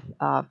get enough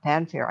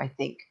fanfare, I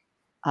think.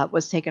 It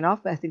was taken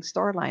off, but I think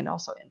storyline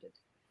also ended.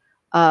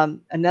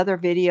 Another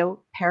video,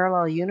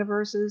 parallel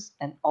universes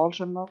and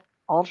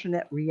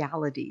alternate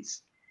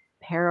realities.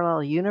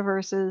 Parallel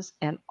universes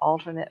and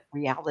alternate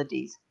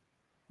realities.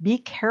 Be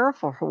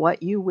careful for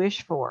what you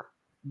wish for.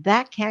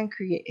 That can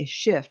create a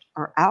shift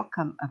or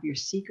outcome of your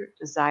secret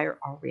desire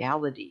or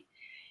reality.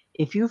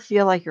 If you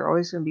feel like you're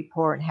always going to be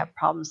poor and have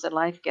problems in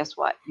life, guess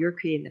what? You're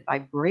creating a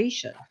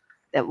vibration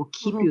that will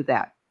keep you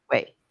that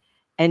way.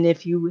 And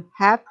if you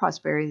have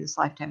prosperity in this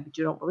lifetime, but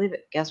you don't believe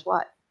it, guess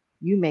what?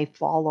 You may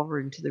fall over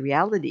into the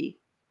reality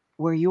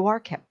where you are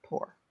kept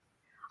poor.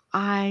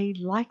 I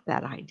like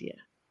that idea.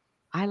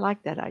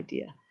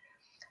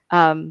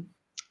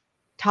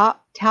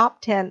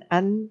 Top 10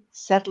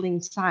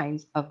 unsettling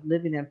signs of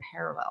living in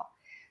parallel.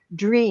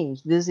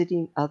 Dreams,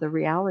 visiting other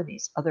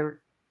realities,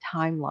 other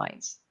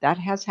timelines. That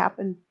has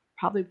happened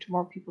probably to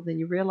more people than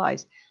you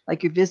realize.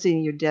 Like you're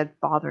visiting your dead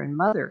father and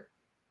mother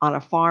on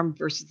a farm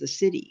versus the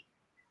city,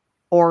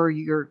 or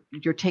you're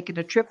taking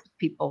a trip with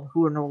people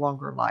who are no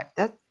longer alive.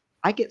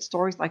 I get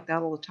stories like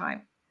that all the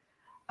time.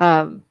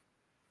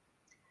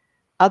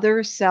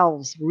 Other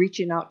selves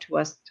reaching out to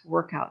us to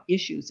work out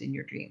issues in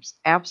your dreams.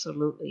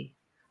 Absolutely.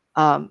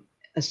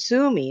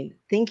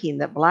 Thinking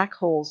that black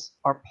holes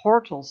are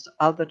portals to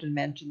other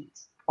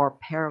dimensions or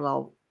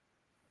parallel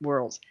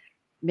worlds.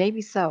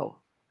 Maybe so.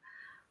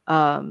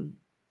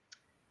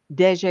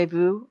 Deja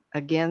vu,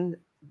 again,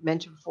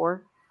 mentioned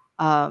before.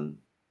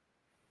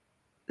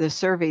 The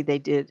survey they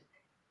did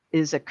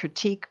is a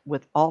critique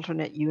with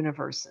alternate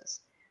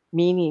universes,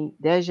 meaning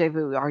deja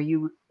vu. Are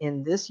you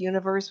in this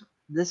universe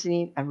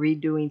listening and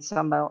redoing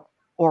some,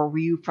 or were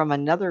you from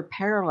another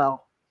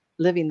parallel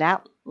living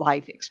that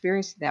life,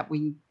 experiencing that?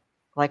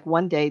 Like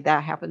one day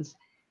that happens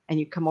and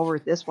you come over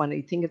at this one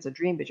and you think it's a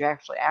dream, but you're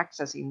actually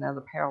accessing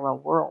another parallel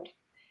world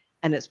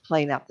and it's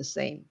playing out the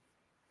same.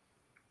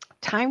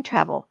 Time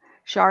travel.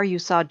 Shar, you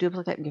saw a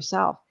duplicate in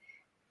yourself.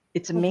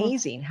 It's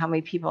amazing how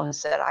many people have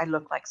said, I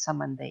look like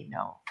someone they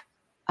know.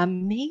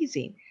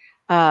 Amazing.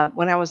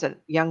 When I was a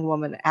young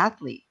woman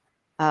athlete,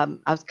 I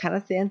was kind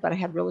of thin, but I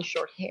had really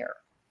short hair.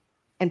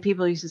 And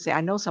people used to say,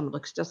 I know someone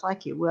looks just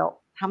like you.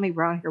 Well, how many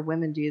brown hair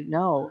women do you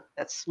know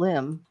that's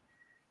slim?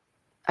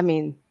 I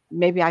mean,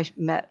 maybe I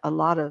met a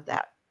lot of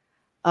that.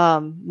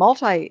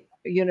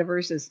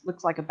 Multi-universes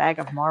looks like a bag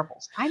of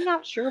marbles. I'm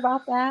not sure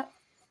about that,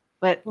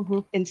 but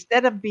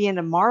instead of being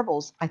a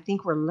marbles, I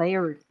think we're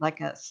layered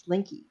like a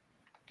slinky,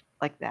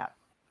 like that.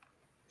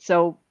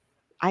 So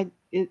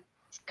it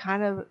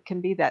kind of can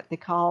be that. They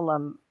call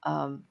them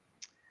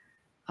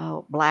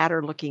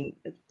bladder-looking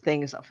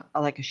things,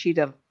 like a sheet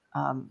of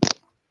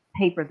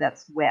paper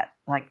that's wet,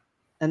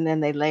 and then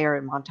they layer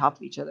them on top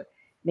of each other.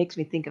 Makes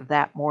me think of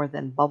that more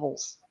than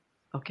bubbles.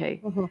 Okay.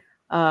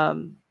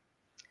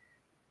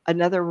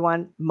 Another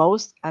one,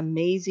 most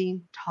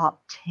amazing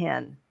top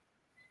 10.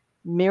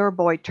 Mirror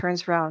boy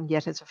turns around,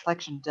 yet his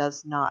reflection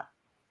does not.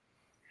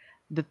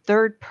 The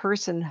third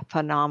person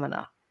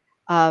phenomena.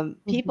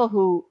 People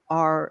who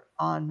are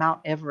on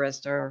Mount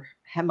Everest or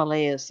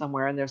Himalayas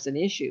somewhere and there's an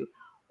issue,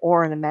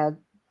 or in a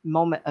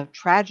moment of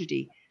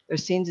tragedy, there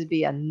seems to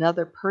be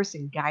another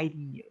person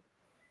guiding you.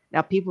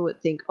 Now, people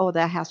would think, oh,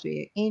 that has to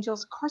be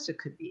angels. Of course it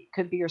could be. It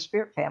could be your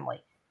spirit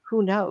family.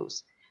 Who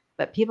knows?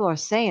 But people are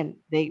saying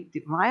they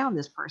rely on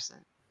this person.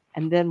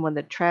 And then when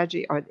the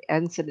tragedy or the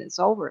incident's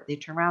over, they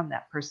turn around and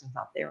that person's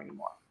not there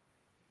anymore.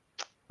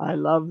 I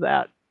love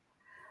that.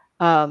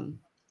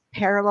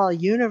 Parallel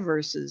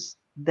universes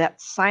that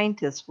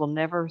scientists will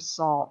never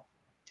solve.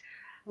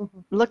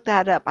 Look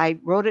that up. I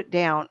wrote it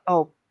down.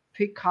 Oh,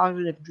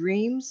 precognitive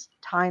dreams,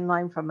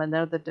 timeline from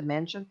another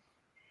dimension.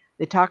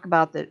 They talk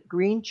about the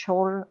green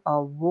children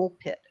of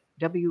Woolpit,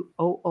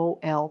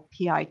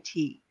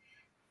 Woolpit,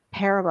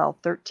 parallel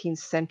 13th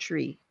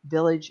century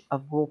village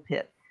of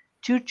Woolpit.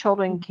 Two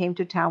children came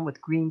to town with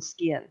green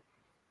skin.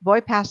 The boy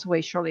passed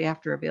away shortly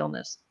after of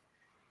illness.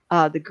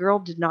 The girl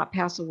did not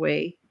pass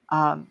away,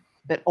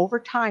 but over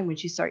time, when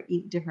she started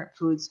eating different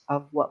foods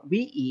of what we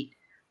eat,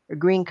 her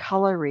green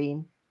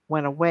coloring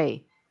went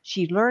away.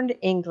 She learned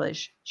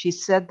English. She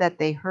said that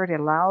they heard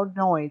a loud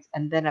noise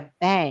and then a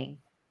bang,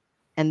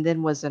 and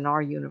then was in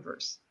our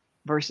universe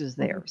versus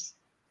theirs.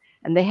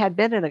 And they had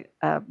been in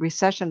a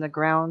recession in the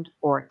ground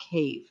or a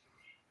cave.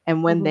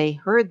 And when they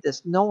heard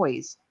this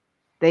noise,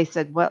 they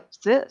said, "What's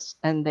this?"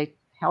 And they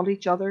held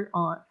each other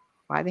on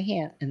by the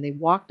hand, and they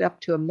walked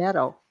up to a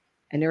meadow,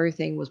 and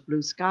everything was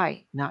blue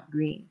sky, not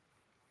green.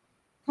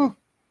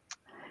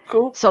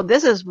 Cool. So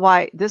this is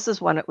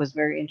when it was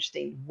very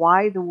interesting.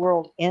 Why the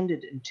world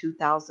ended in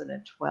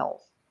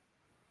 2012.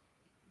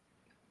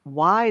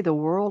 Why the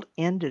world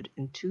ended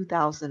in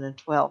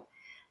 2012.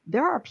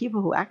 There are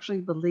people who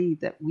actually believe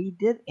that we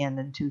did end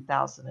in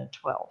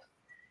 2012.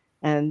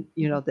 And,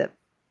 that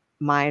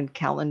Mayan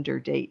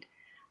calendar date.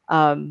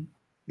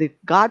 The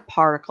God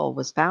particle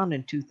was found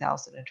in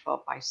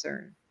 2012 by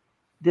CERN.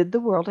 Did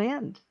the world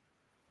end?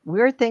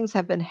 Weird things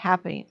have been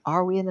happening.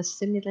 Are we in a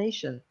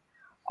simulation?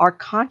 Our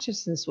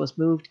consciousness was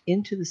moved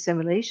into the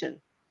simulation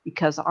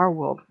because our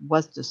world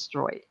was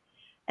destroyed.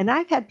 And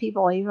I've had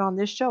people, even on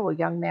this show, a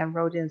young man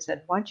wrote in and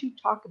said, "Why don't you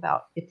talk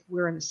about if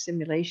we're in a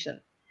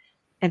simulation?"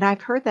 And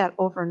I've heard that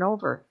over and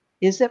over.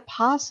 Is it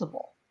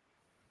possible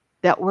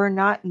that we're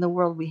not in the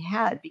world we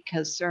had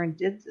because CERN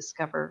did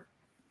discover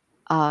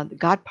the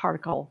God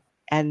particle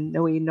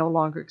and we no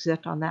longer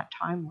exist on that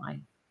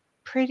timeline?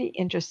 Pretty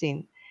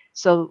interesting.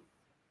 So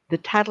the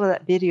title of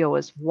that video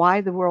is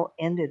Why the World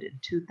Ended in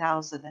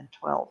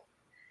 2012.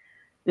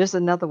 There's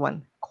another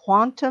one,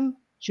 Quantum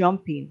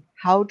Jumping,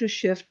 How to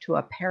Shift to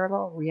a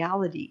Parallel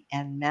Reality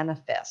and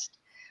Manifest.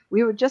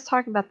 We were just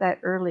talking about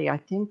that earlier. I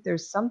think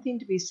there's something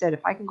to be said.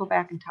 If I can go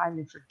back in time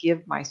and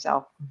forgive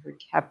myself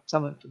and have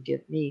someone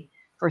forgive me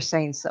for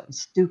saying something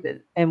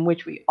stupid, and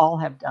which we all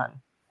have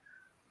done,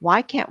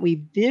 why can't we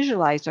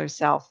visualize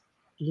ourselves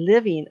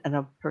living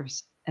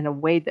in a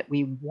way that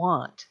we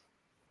want?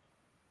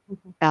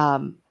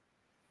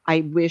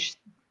 I wish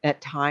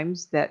at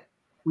times that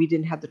we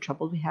didn't have the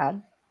trouble we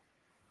had,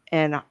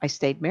 and I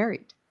stayed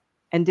married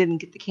and didn't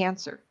get the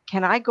cancer.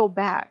 Can I go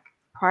back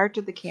prior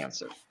to the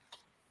cancer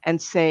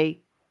and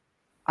say,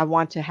 I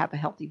want to have a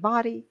healthy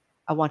body,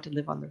 I want to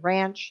live on the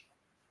ranch,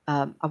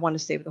 I want to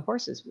stay with the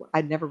horses?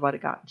 I never would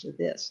have gotten to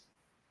this.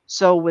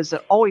 So was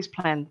it always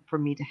planned for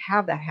me to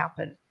have that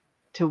happen,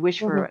 to wish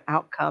for an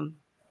outcome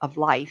of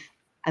life,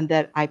 and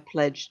that I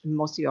pledged, and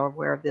most of you are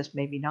aware of this,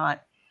 maybe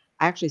not.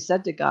 I actually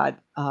said to God,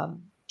 I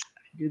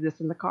do this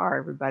in the car,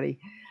 everybody.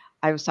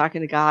 I was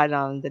talking to God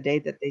on the day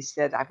that they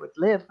said I would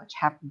live, which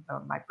happened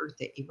on my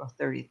birthday, April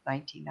 30th,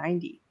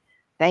 1990.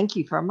 Thank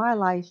you for my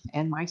life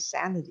and my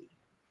sanity.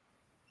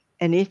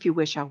 And if you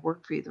wish, I'll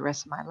work for you the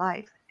rest of my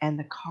life. And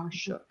the car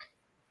shook.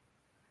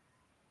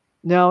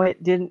 No,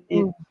 it didn't.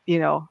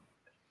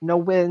 No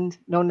wind,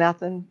 no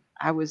nothing.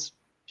 I was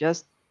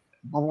just,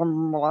 blah, blah,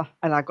 blah,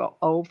 and I go,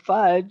 oh,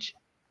 fudge.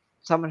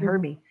 Someone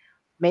heard me.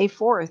 May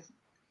 4th,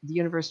 the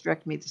universe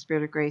directed me to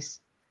Spirit of Grace,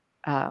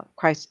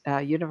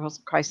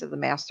 Universal Christ of the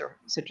Master,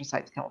 Citrus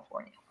Heights,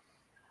 California.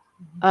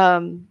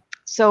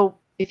 So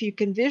if you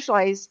can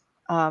visualize,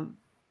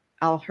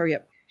 I'll hurry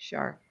up,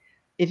 Shar.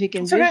 If you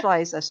can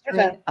visualize a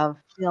string of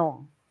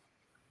film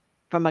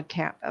from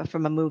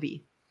a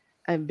movie,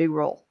 a big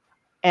roll,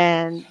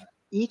 and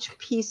each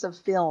piece of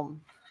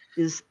film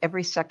is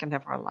every second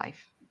of our life.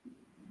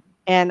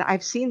 And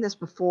I've seen this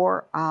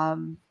before.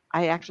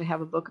 I actually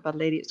have a book about a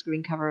lady at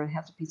screen cover and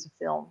has a piece of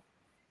film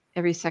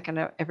every second,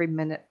 every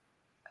minute,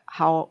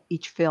 how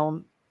each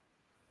film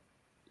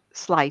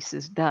slice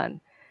is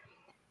done.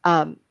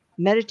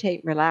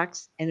 Meditate,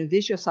 relax, and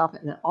envision yourself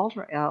in an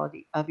alternate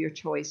reality of your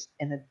choice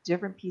in a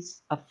different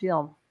piece of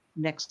film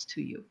next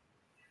to you.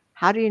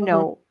 How do you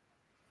know?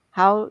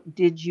 How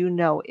did you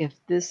know if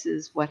this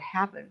is what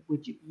happened?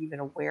 Would you be even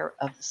aware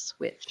of the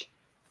switch?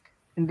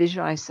 And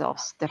visualize yourself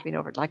stepping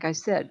over it. Like I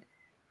said,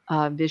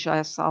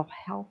 visualize yourself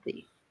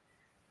healthy.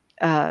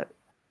 I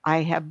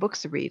have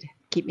books to read.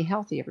 Keep me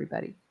healthy,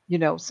 everybody.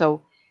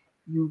 So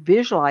you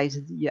visualize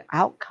the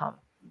outcome.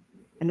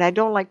 And I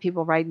don't like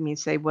people writing me and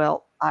say,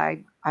 well,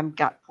 I'm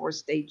got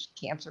 4-stage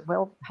cancer.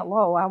 Well,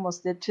 hello, I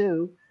almost did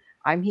too.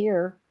 I'm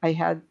here.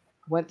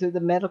 Went through the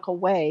medical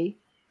way.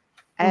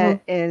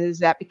 And is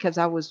that because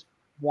I was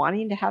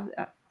wanting to have,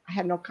 I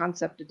had no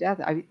concept of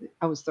death.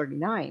 I was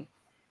 39.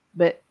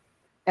 But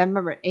I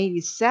remember in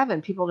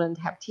 87, people didn't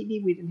have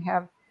TV. We didn't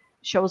have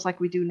shows like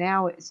we do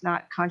now. It's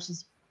not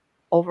conscious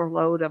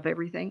overload of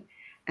everything.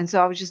 And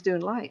so I was just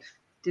doing life.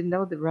 Didn't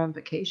know the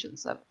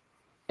ramifications of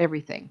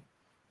everything.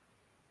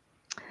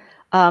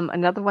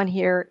 Another one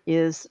here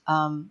is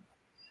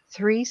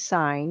 3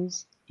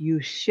 signs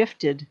you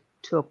shifted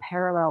to a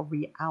parallel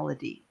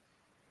reality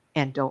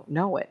and don't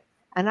know it.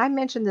 And I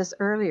mentioned this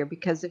earlier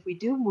because if we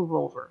do move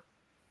over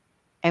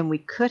and we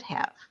could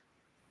have.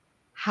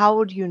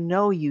 How do you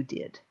know you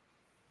did?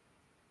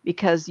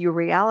 Because your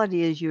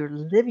reality is you're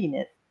living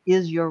it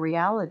is your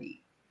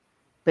reality.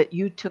 But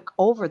you took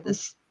over the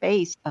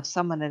space of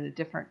someone in a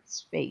different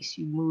space.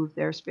 You moved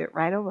their spirit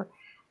right over.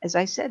 As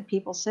I said,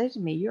 people say to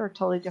me, you're a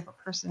totally different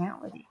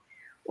personality.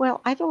 Well,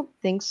 I don't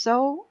think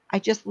so. I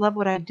just love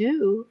what I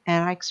do,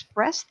 and I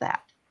express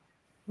that.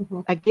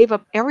 Mm-hmm. I gave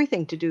up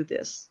everything to do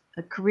this,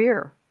 a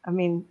career. I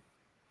mean,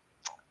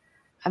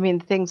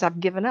 things I've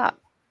given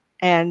up.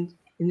 And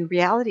in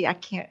reality, I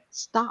can't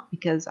stop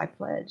because I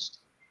pledged,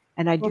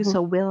 and I do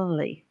so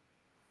willingly.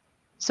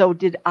 So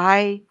did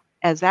I,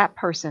 as that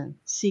person,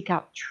 seek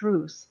out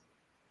truth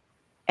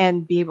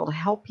and be able to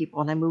help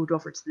people? And I moved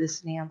over to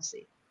this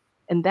Nancy.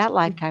 In that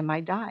lifetime, I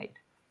died.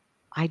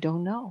 I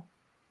don't know.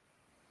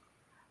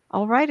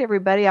 All right,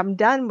 everybody, I'm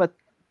done with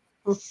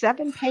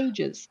 7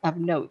 pages of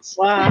notes.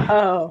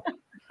 Wow.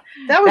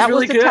 That was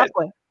really a good. Tough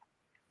one.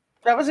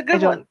 That was a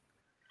good one.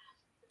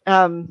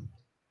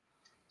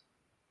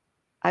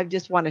 I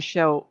just want to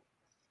show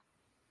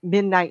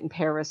Midnight in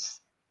Paris.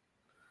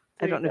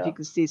 I don't know if you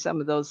can see some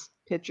of those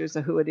pictures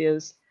of who it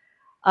is.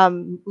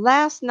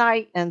 Last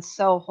Night in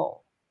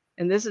Soho.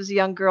 And this is a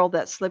young girl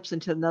that slips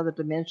into another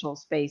dimensional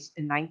space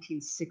in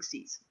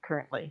 1960s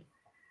currently.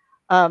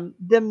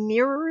 The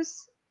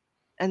Mirrors,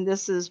 and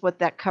this is what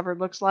that cover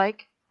looks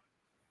like.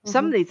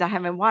 Some of these I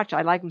haven't watched.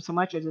 I like them so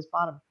much I just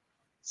bought them.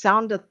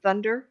 Sound of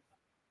Thunder.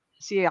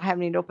 See, I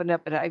haven't even opened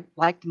up, but I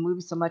like the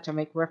movie so much I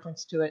make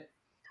reference to it.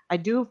 I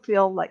do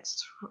feel like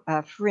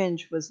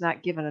Fringe was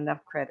not given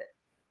enough credit.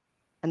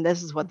 And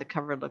this is what the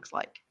cover looks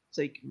like,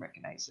 so you can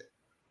recognize it.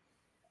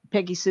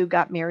 Peggy Sue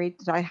Got Married.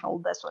 Did I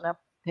hold this one up?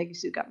 Peggy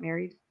Sue Got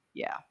Married?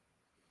 Yeah.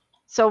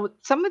 So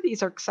some of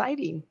these are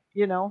exciting,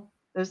 you know.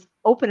 There's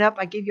open up.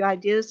 I give you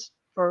ideas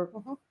for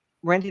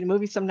renting a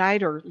movie some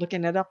night or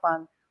looking it up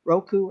on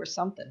Roku or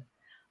something.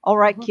 All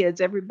right,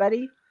 kids,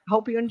 everybody.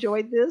 Hope you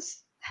enjoyed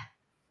this.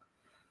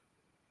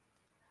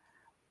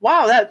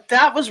 Wow,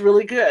 that was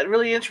really good,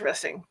 really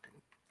interesting.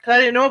 Because I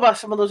didn't know about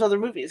some of those other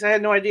movies. I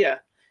had no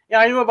idea. Yeah,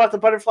 I knew about the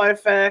Butterfly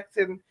Effect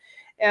and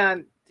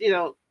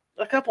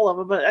a couple of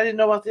them, but I didn't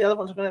know about the other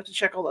ones. I'm gonna have to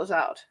check all those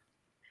out.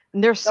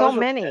 And there's so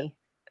many.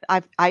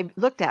 I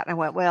looked at and I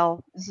went,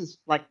 well, this is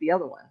like the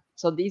other one.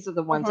 So these are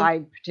the ones I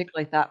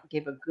particularly thought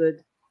gave a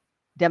good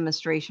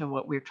demonstration of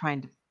what we're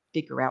trying to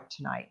figure out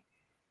tonight.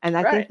 And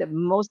I think the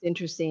most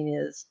interesting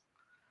is,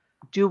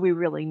 do we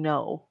really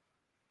know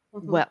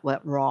what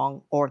went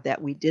wrong or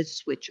that we did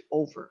switch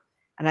over?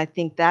 And I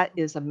think that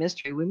is a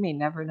mystery. We may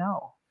never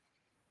know.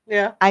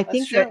 Yeah, I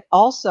think that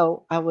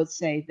also I would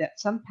say that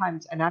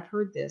sometimes, and I've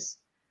heard this,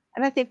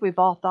 and I think we've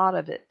all thought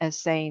of it as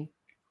saying,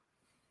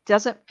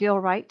 doesn't feel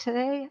right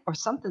today or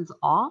something's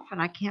off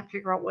and I can't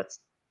figure out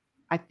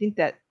I think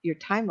that your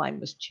timeline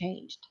was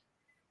changed.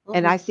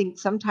 And I think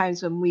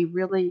sometimes when we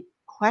really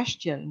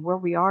question where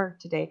we are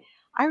today,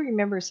 I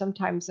remember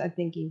sometimes I'm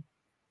thinking,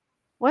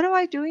 what am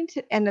I doing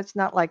and it's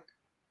not like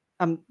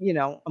I'm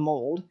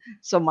old,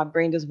 so my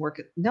brain doesn't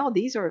work. No,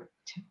 these are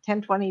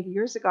 10, 20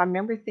 years ago. I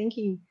remember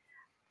thinking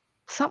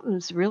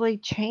something's really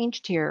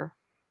changed here.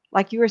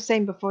 Like you were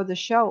saying before the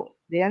show,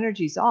 the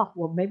energy's off.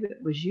 Well, maybe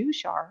it was you,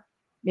 Shar.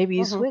 Maybe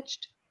you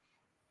switched.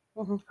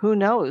 Who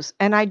knows?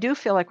 And I do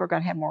feel like we're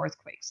going to have more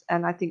earthquakes.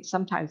 And I think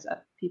sometimes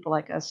people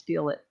like us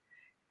feel it.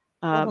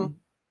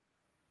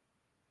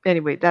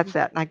 Anyway, that's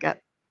that. And I got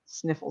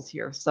sniffles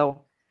here.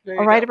 So,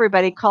 all right,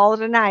 everybody, call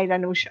it a night. I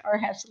know Shar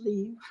has to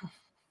leave.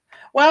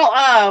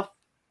 Well,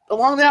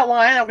 along that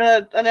line, I'm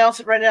going to announce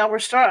it right now.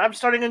 I'm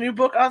starting a new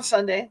book on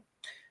Sunday.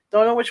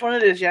 Don't know which one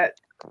it is yet.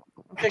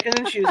 I'm picking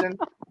and choosing.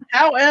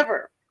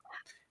 However,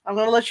 I'm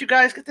going to let you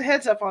guys get the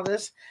heads up on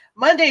this.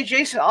 Monday,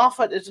 Jason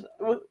Offutt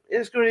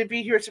is going to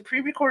be here. It's a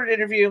pre-recorded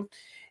interview.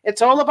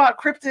 It's all about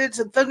cryptids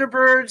and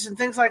thunderbirds and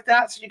things like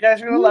that, so you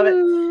guys are going to love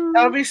it.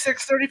 That'll be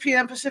 6:30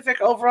 p.m. Pacific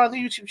over on the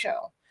YouTube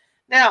channel.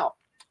 Now,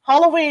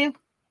 Halloween,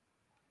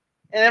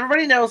 and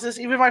everybody knows this,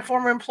 even my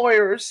former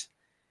employers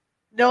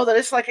know that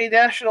it's like a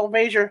national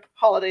major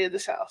holiday in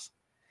this house.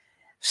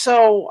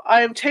 So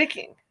I am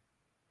taking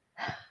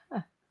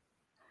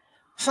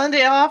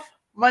Sunday off,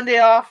 Monday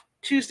off,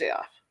 Tuesday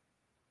off,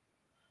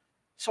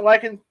 so I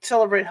can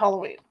celebrate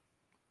Halloween.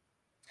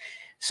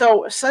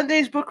 So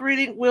Sunday's book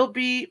reading will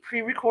be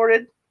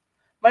pre-recorded.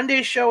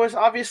 Monday's show is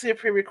obviously a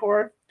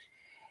pre-record.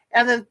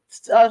 And then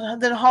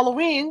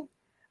Halloween,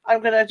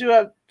 I'm going to do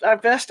a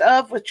best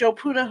of with Joe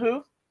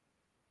Punahu.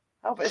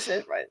 I hope I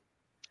said it right.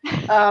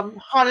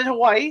 Haunted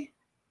Hawaii.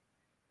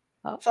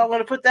 So I'm going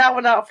to put that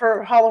one out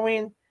for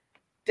Halloween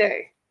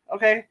day.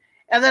 Okay?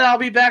 And then I'll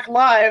be back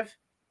live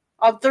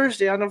on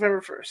Thursday on November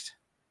 1st.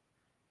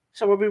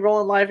 So we'll be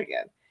rolling live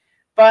again.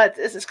 But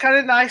it's kind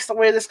of nice the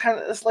way this kind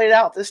of is laid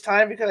out this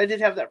time, because I did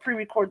have that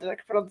pre-record that I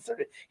could put on the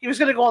 30th. He was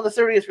going to go on the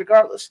 30th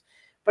regardless,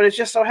 but it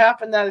just so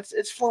happened that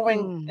it's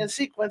flowing in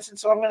sequence, and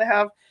so I'm going to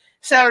have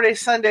Saturday,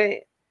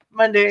 Sunday,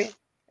 Monday,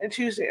 and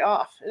Tuesday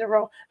off in a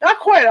row. Not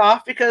quite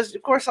off, because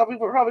of course I'll be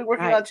probably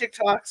working on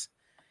TikToks,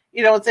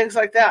 and things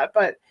like that.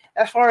 But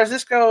as far as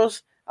this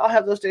goes, I'll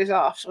have those days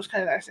off, so it's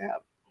kind of nice to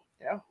have.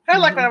 Kind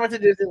of like when I went to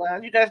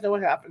Disneyland. You guys know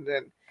what happened,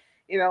 and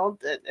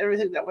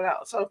everything that went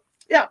out. So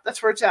yeah,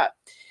 that's where it's at.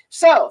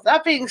 So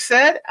that being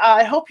said,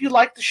 I hope you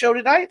liked the show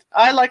tonight.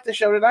 I liked the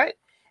show tonight,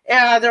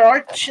 and there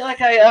are,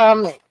 like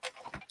I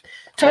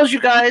told you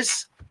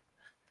guys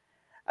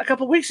a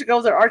couple weeks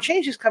ago, there are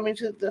changes coming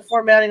to the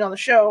formatting on the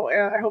show,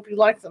 and I hope you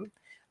like them.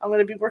 I'm going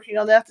to be working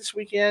on that this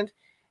weekend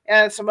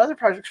and some other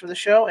projects for the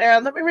show.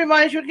 And let me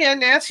remind you again,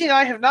 Nancy and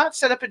I have not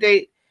set up a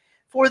date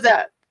for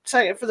that,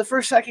 for the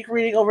first psychic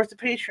reading over at the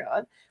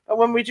Patreon. But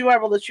when we do, I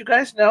will let you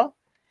guys know.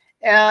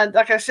 And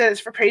like I said,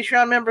 it's for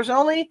Patreon members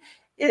only.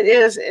 It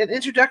is an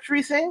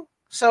introductory thing,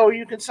 so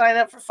you can sign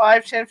up for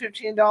 $5, $10,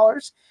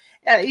 $15.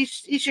 And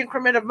each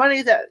increment of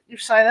money that you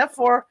sign up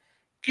for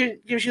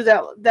gives you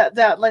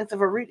that length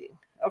of a reading.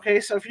 Okay,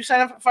 so if you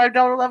sign up at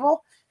 $5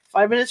 level,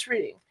 5 minutes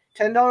reading.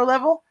 $10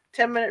 level,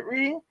 10-minute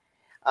reading.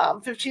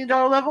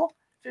 $15 level,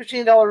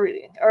 $15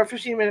 reading, or a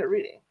 15-minute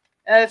reading.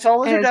 And it's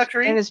all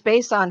introductory. And it's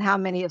based on how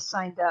many have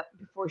signed up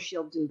before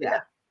she'll do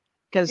that.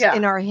 Because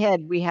in our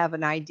head, we have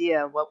an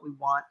idea of what we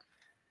want.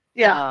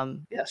 Yeah.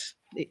 Yes.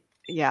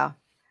 Yeah.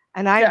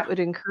 And I would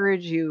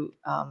encourage you,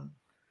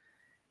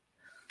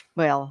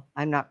 well,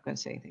 I'm not going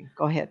to say anything.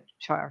 Go ahead,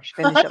 Charles.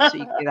 Finish up so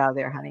you can get out of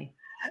there, honey.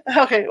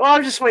 Okay. Well,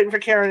 I'm just waiting for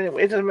Karen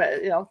anyway. It doesn't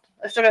matter,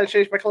 I still got to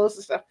change my clothes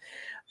and stuff.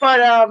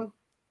 But,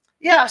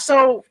 yeah,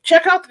 so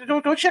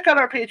go check out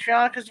our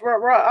Patreon, because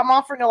I'm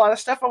offering a lot of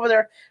stuff over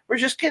there. We're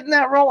just getting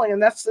that rolling,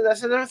 and that's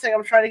another thing.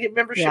 I'm trying to get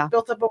membership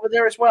built up over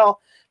there as well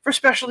for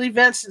special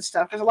events and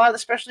stuff, because a lot of the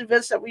special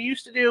events that we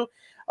used to do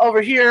over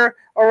here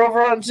or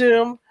over on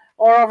Zoom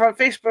or over on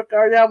Facebook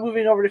are now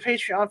moving over to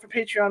Patreon for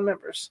Patreon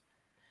members.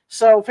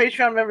 So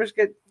Patreon members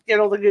get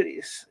all the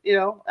goodies.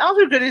 I'll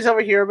do goodies over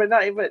here, but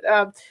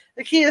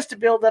the key is to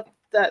build up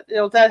that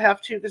that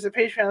half too, because the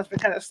Patreon has been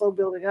kind of slow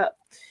building up.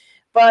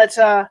 But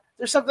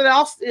there's something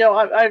else,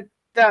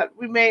 that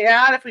we may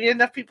add if we get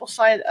enough people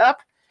signed up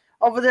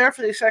over there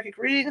for these psychic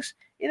readings.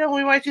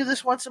 We might do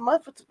this once a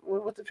month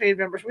with the paid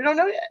members. We don't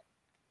know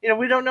yet.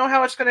 We don't know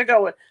how it's going to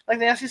go. Like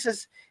Nancy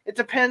says, it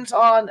depends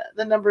on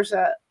the numbers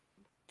that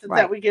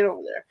we get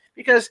over there.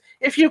 Because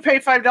if you pay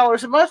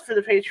 $5 a month for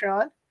the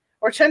Patreon,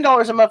 or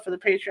 $10 a month for the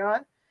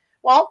Patreon,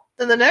 well,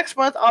 then the next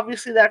month,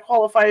 obviously, that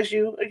qualifies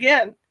you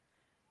again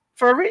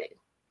for a reading.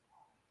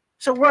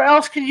 So where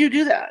else can you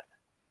do that?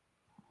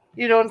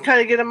 And kind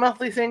of get a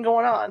monthly thing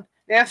going on.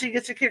 Nancy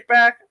gets a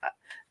kickback.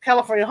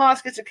 California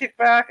Haas gets a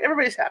kickback.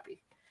 Everybody's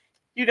happy.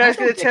 You guys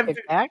get a 10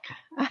 kickback.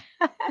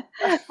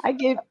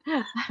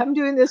 I'm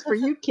doing this for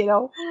you,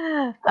 kiddo.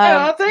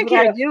 Thank you.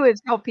 What I do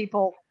is help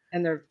people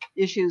and their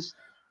issues,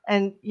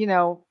 and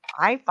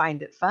I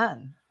find it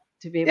fun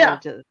to be able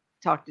to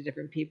talk to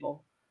different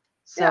people.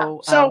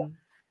 So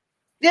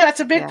it's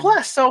a big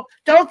plus. So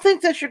don't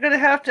think that you're going to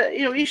have to,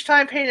 each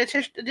time pay an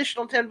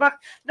additional $10.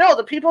 No,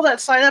 the people that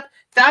sign up,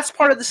 that's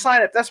part of the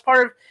sign up. That's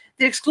part of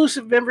the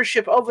exclusive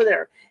membership over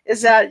there.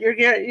 Is that you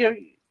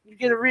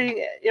get a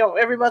reading,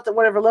 every month at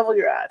whatever level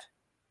you're at.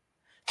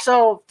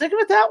 So think of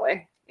it that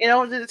way.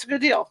 It's a good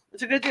deal.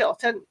 It's a good deal.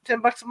 $10 a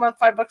month,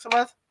 $5 a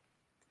month,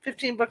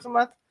 $15 a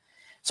month.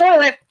 So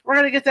anyway, we're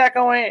going to get that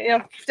going.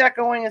 Keep that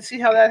going and see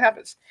how that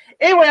happens.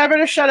 Anyway, I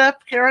better shut up.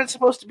 Karen's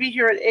supposed to be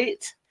here at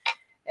 8.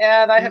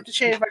 And I have to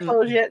change my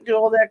clothes yet and do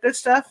all that good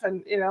stuff,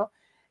 and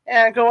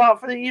and go out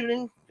for the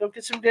evening, go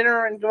get some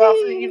dinner and go out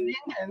for the evening.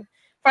 And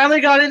finally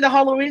got into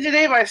Halloween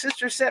today. My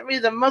sister sent me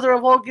the mother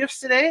of all gifts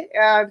today,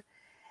 and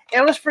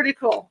it was pretty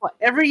cool.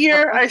 Every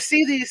year I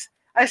see these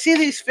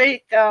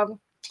fake for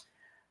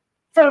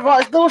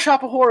Little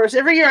Shop of Horrors.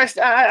 Every year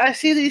I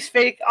see these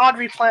fake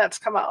Audrey plants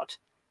come out,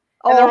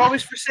 and they're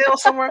always for sale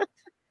somewhere.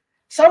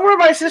 Somewhere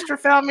my sister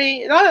found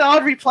me not an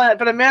Audrey plant,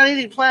 but a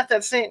man-eating plant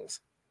that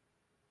sings.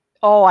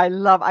 Oh,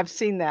 I've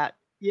seen that.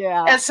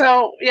 Yeah. And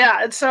so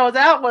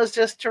that was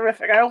just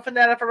terrific. I opened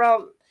that up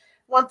around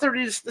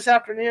 1:30 this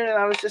afternoon, and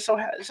I was just so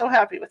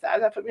happy with that.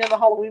 That put me in the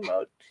Halloween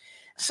mode.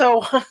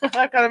 So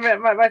I've got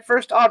my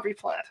first Audrey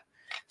plant.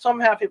 So I'm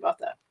happy about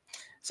that.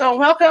 So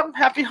welcome,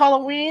 happy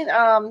Halloween.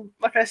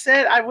 Like I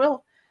said,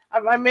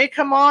 I may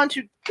come on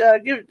to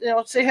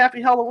say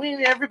happy Halloween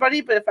to everybody,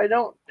 but if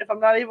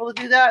I'm not able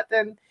to do that,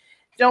 then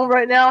don't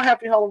right now.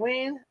 Happy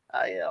Halloween.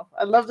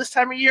 I love this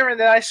time of year, and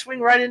then I swing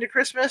right into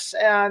Christmas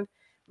and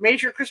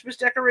major Christmas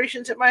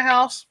decorations at my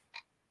house.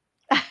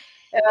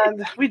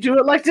 And we do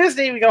it like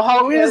Disney. We go,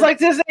 Halloween is like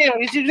Disney, and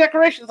we do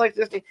decorations like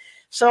Disney.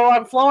 So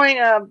I'm flowing.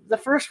 The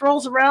first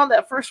rolls around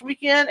that first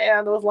weekend,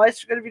 and those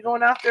lights are going to be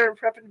going out there and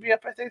prepping to be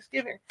up by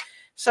Thanksgiving.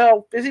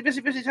 So busy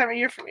time of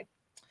year for me.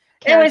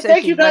 Anyway,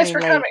 thank you guys for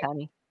coming.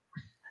 Honey.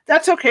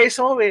 That's okay.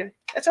 So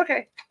it's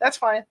okay. That's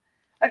fine.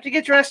 I have to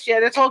get dressed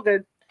yet. It's all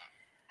good.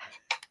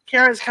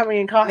 Karen's coming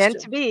in costume.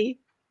 Meant to be.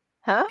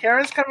 Huh?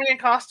 Karen's coming in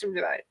costume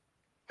tonight.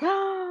 Take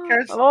a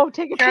Karen's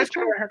picture.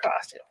 coming in her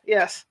costume.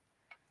 Yes.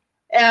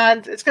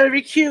 And it's going to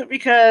be cute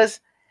because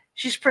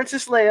she's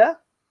Princess Leia.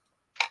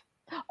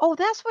 Oh,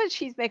 that's what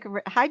she's making.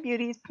 Hi,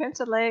 beauties.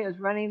 Princess Leia is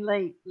running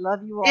late.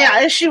 Love you all.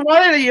 Yeah, and she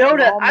wanted a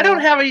Yoda. I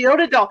don't have a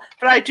Yoda doll,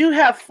 but I do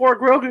have 4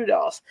 Grogu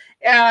dolls.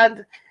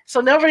 And So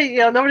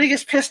nobody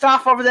gets pissed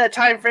off over that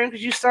time frame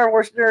because you Star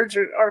Wars nerds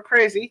are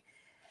crazy.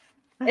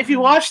 If you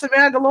watch The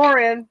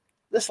Mandalorian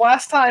this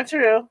last time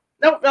through,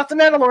 nope, not The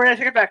Mandalorian, I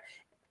take it back.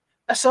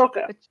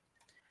 Ahsoka.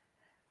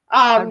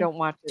 I don't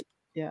watch it.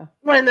 Yeah.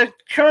 When the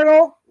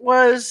colonel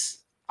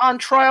was on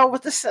trial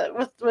with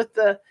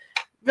the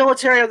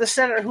military or the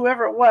Senate,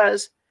 whoever it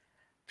was,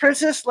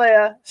 Princess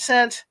Leia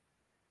sent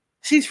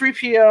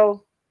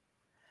C-3PO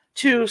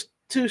to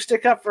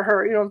stick up for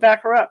her, and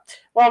back her up.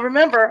 Well,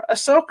 remember,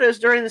 Ahsoka is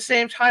during the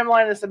same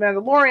timeline as the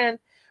Mandalorian,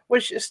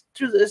 which is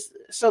through this.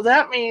 So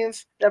that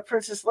means that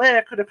Princess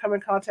Leia could have come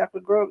in contact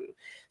with Grogu.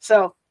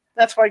 So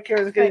that's why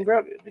Kira's getting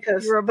Grogu,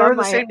 because they're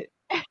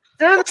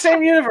the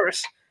same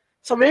universe.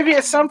 So maybe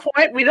at some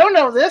point, we don't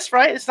know this,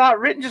 right? It's not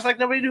written, just like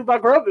nobody knew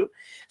about Grogu.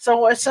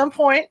 So at some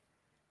point,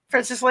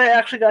 Princess Leia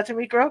actually got to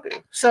meet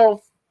Grogu.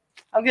 So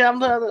I'm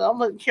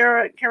letting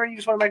Kara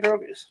use one of my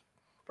Grogus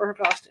for her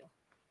costume.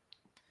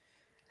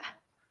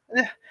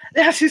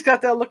 Yeah, she's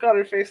got that look on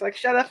her face, like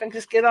shut up and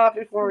just get off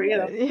before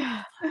Yeah.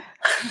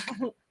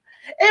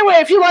 Anyway,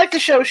 if you like the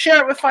show,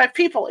 share it with 5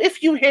 people.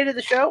 If you hated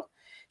the show,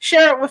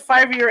 share it with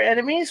 5 of your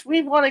enemies.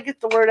 We want to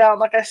get the word out.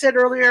 Like I said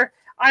earlier,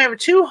 I am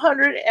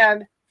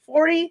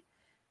 240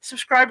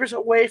 subscribers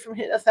away from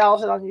hitting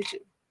 1,000 on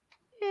YouTube.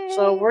 Yay.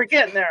 So we're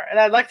getting there, and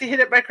I'd like to hit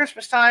it by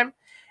Christmas time.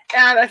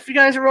 And if you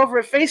guys are over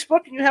at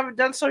Facebook and you haven't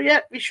done so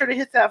yet, be sure to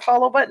hit that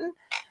follow button.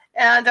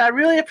 And I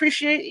really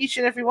appreciate each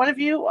and every one of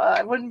you.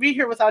 I wouldn't be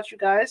here without you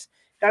guys.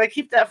 Got to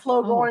keep that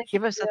flow going.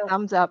 Give us a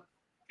thumbs up.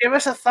 Give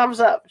us a thumbs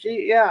up.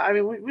 Yeah, I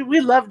mean,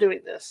 we love doing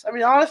this. I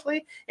mean,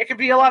 honestly, it could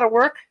be a lot of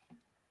work.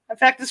 In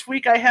fact, this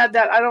week I had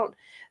that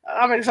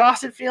I'm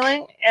exhausted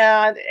feeling,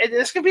 and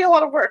this could be a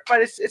lot of work,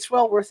 but it's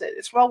well worth it.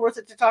 It's well worth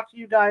it to talk to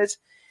you guys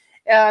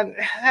and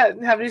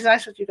have these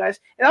nights with you guys.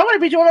 And I'm going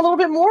to be doing a little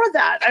bit more of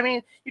that. I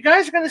mean, you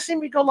guys are going to see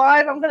me go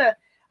live.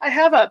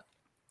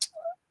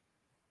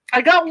 I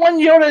got one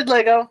Yoda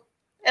Lego,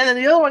 and then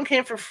the other one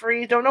came for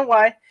free. Don't know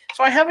why.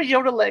 So I have a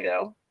Yoda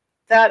Lego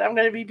that I'm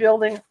going to be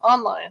building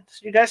online,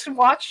 so you guys can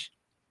watch.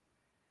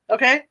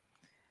 Okay.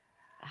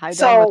 I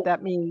don't know what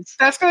that means.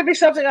 That's going to be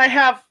something I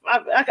have.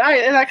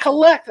 I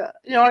collect.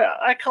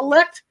 I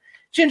collect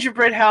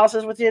gingerbread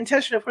houses with the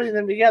intention of putting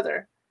them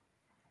together,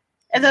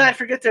 and then I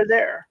forget they're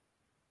there.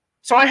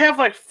 So I have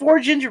like 4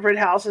 gingerbread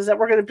houses that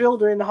we're going to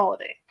build during the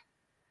holiday.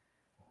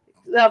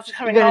 You're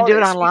going to do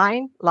it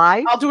online,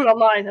 live? I'll do it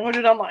online. I'm going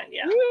to do it online.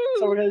 Yeah.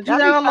 So we're going to do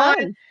that online.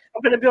 Fun.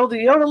 I'm going to build the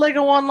Yoda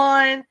Lego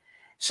online.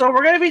 So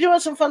we're going to be doing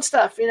some fun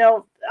stuff,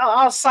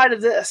 outside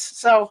of this.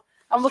 So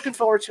I'm looking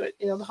forward to it,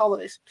 the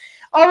holidays.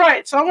 All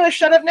right. So I'm going to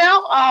shut up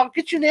now. I'll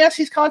get you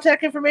Nancy's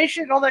contact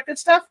information and all that good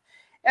stuff.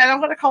 And I'm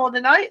going to call it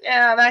a night.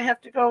 And I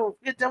have to go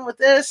get done with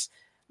this,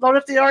 load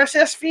up the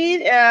RSS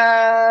feed,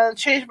 and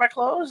change my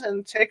clothes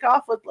and take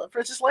off with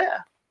Princess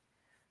Leia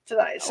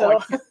tonight.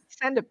 So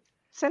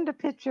send a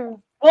picture.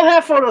 We'll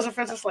have photos of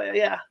Princess Leia.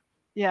 Yeah.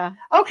 Yeah.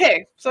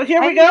 Okay. So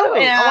here we go.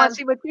 And I want to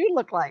see what you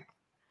look like.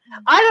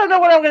 I don't know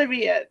what I'm going to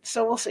be yet,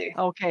 so we'll see.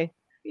 Okay.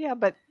 Yeah,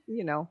 but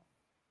I know.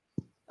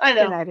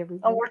 Good night,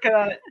 everybody. I'm working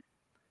on it.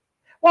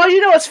 Well,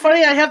 it's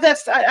funny. I have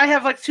I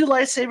have like 2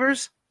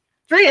 lightsabers,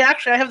 3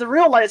 actually. I have the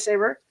real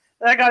lightsaber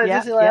that I got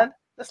at Disneyland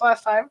this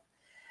last time.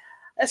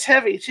 It's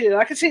heavy too.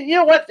 I can see. You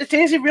know what?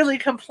 Daisy really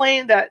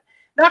complained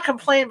not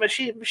complained, but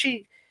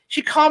she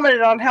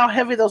commented on how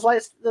heavy the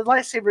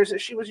lightsabers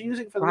that she was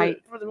using for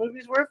the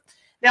movies were.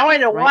 Now I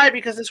know why,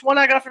 because this one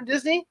I got from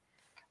Disney,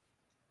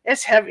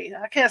 it's heavy.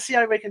 I can't see how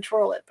anybody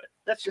control it, but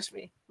that's just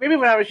me. Maybe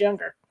when I was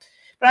younger.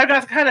 But I've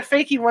got the kind of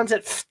fakey ones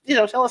that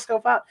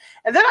telescope out.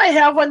 And then I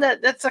have one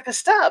that's like a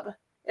stub.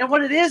 And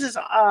what it is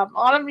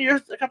Autumn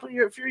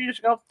a few years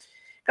ago,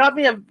 got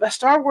me a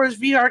Star Wars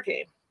VR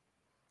game.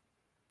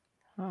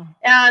 Oh.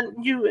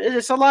 And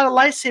it's a lot of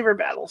lightsaber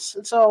battles.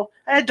 And so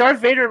I had Darth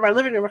Vader in my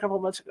living room a couple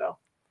of months ago.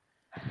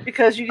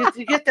 Because you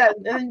get that,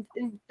 and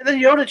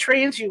then Yoda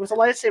trains you with a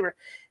lightsaber.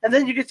 And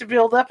then you get to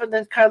build up, and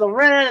then Kylo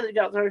Ren, and then you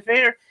got Darth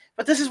Vader.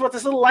 But this is what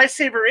this little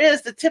lightsaber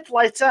is. The tip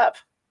lights up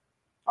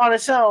on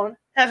its own,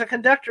 has a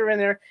conductor in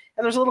there,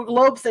 and there's a little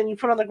globe thing you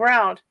put on the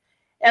ground.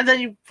 And then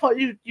you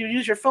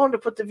use your phone to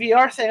put the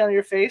VR thing on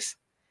your face,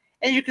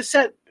 and you can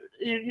set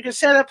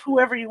up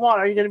whoever you want.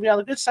 Are you going to be on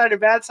the good side or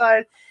bad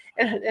side,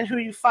 and who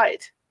you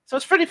fight? So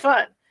it's pretty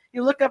fun.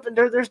 You look up, and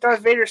there's Darth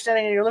Vader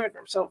standing in your living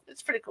room. So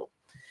it's pretty cool.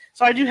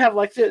 So I do have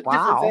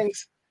different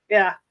things.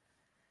 Yeah.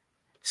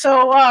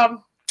 So,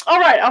 all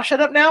right, I'll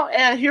shut up now.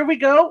 And here we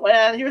go.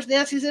 And here's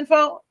Nancy's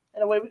info.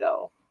 And away we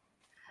go.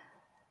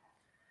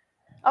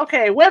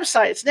 Okay,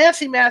 websites,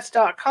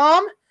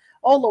 nancymatz.com,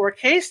 all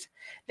lowercase.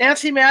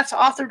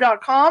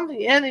 nancymatzauthor.com.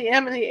 The N, the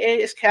M, and the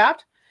A is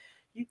capped.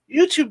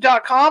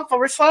 youtube.com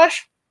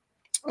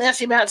 /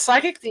 Nancy Matz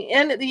Psychic. The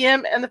N, the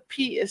M, and the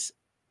P is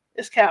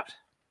capped.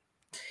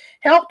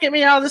 Help get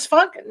me out of this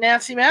funk,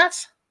 Nancy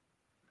Matz.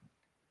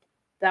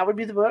 That would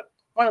be the book,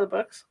 one of the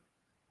books.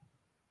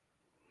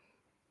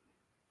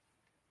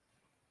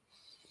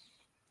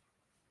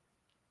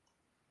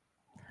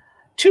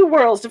 Two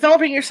Worlds,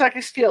 Developing Your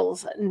Psychic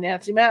Skills,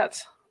 Nancy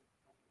Matz.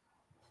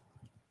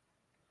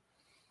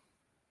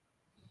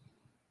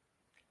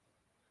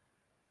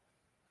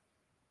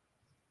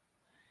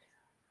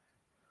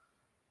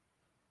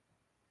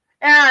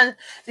 And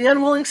The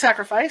Unwilling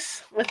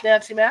Sacrifice with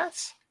Nancy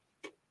Matz.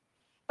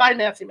 By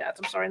Nancy Matz,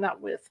 I'm sorry,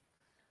 not with.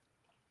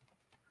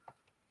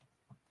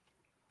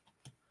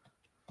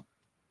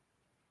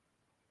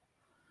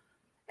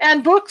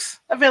 And books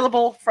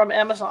available from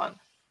Amazon.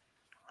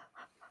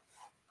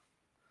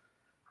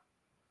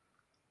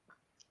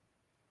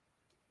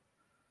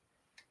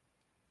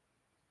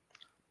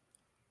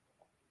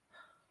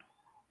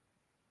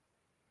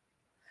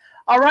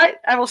 All right,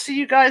 I will see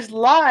you guys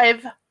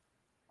live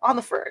on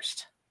the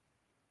 1st.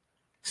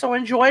 So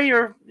enjoy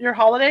your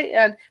holiday,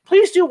 and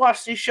please do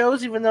watch these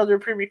shows, even though they're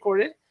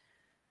pre-recorded.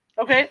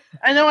 Okay?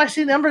 I know I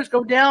see numbers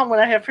go down when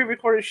I have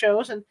pre-recorded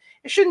shows, and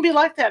it shouldn't be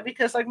like that,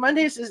 because like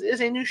Mondays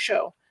is a new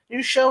show.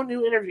 New show,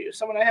 new interview,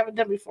 someone I haven't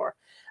done before.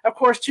 Of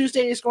course,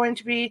 Tuesday is going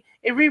to be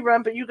a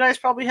rerun, but you guys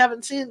probably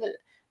haven't seen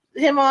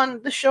him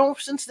on the show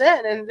since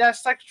then, and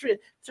that's like, in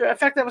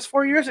fact, that was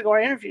 4 years ago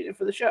I interviewed him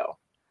for the show.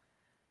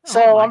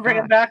 So I'm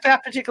bringing back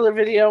that particular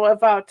video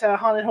about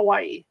Haunted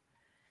Hawaii.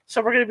 So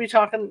we're going to be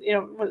talking,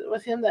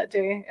 with him that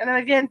day. And then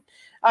again,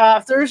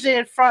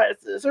 Wednesday,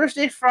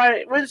 Thursday.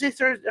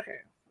 Okay.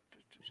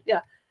 Yeah.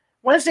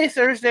 Wednesday,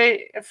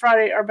 Thursday, and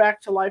Friday are back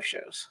to live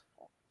shows.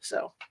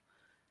 So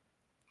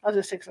I'll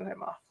just take some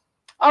time off.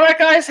 All right,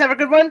 guys. Have a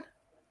good one.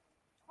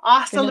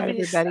 Hasta la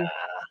vista.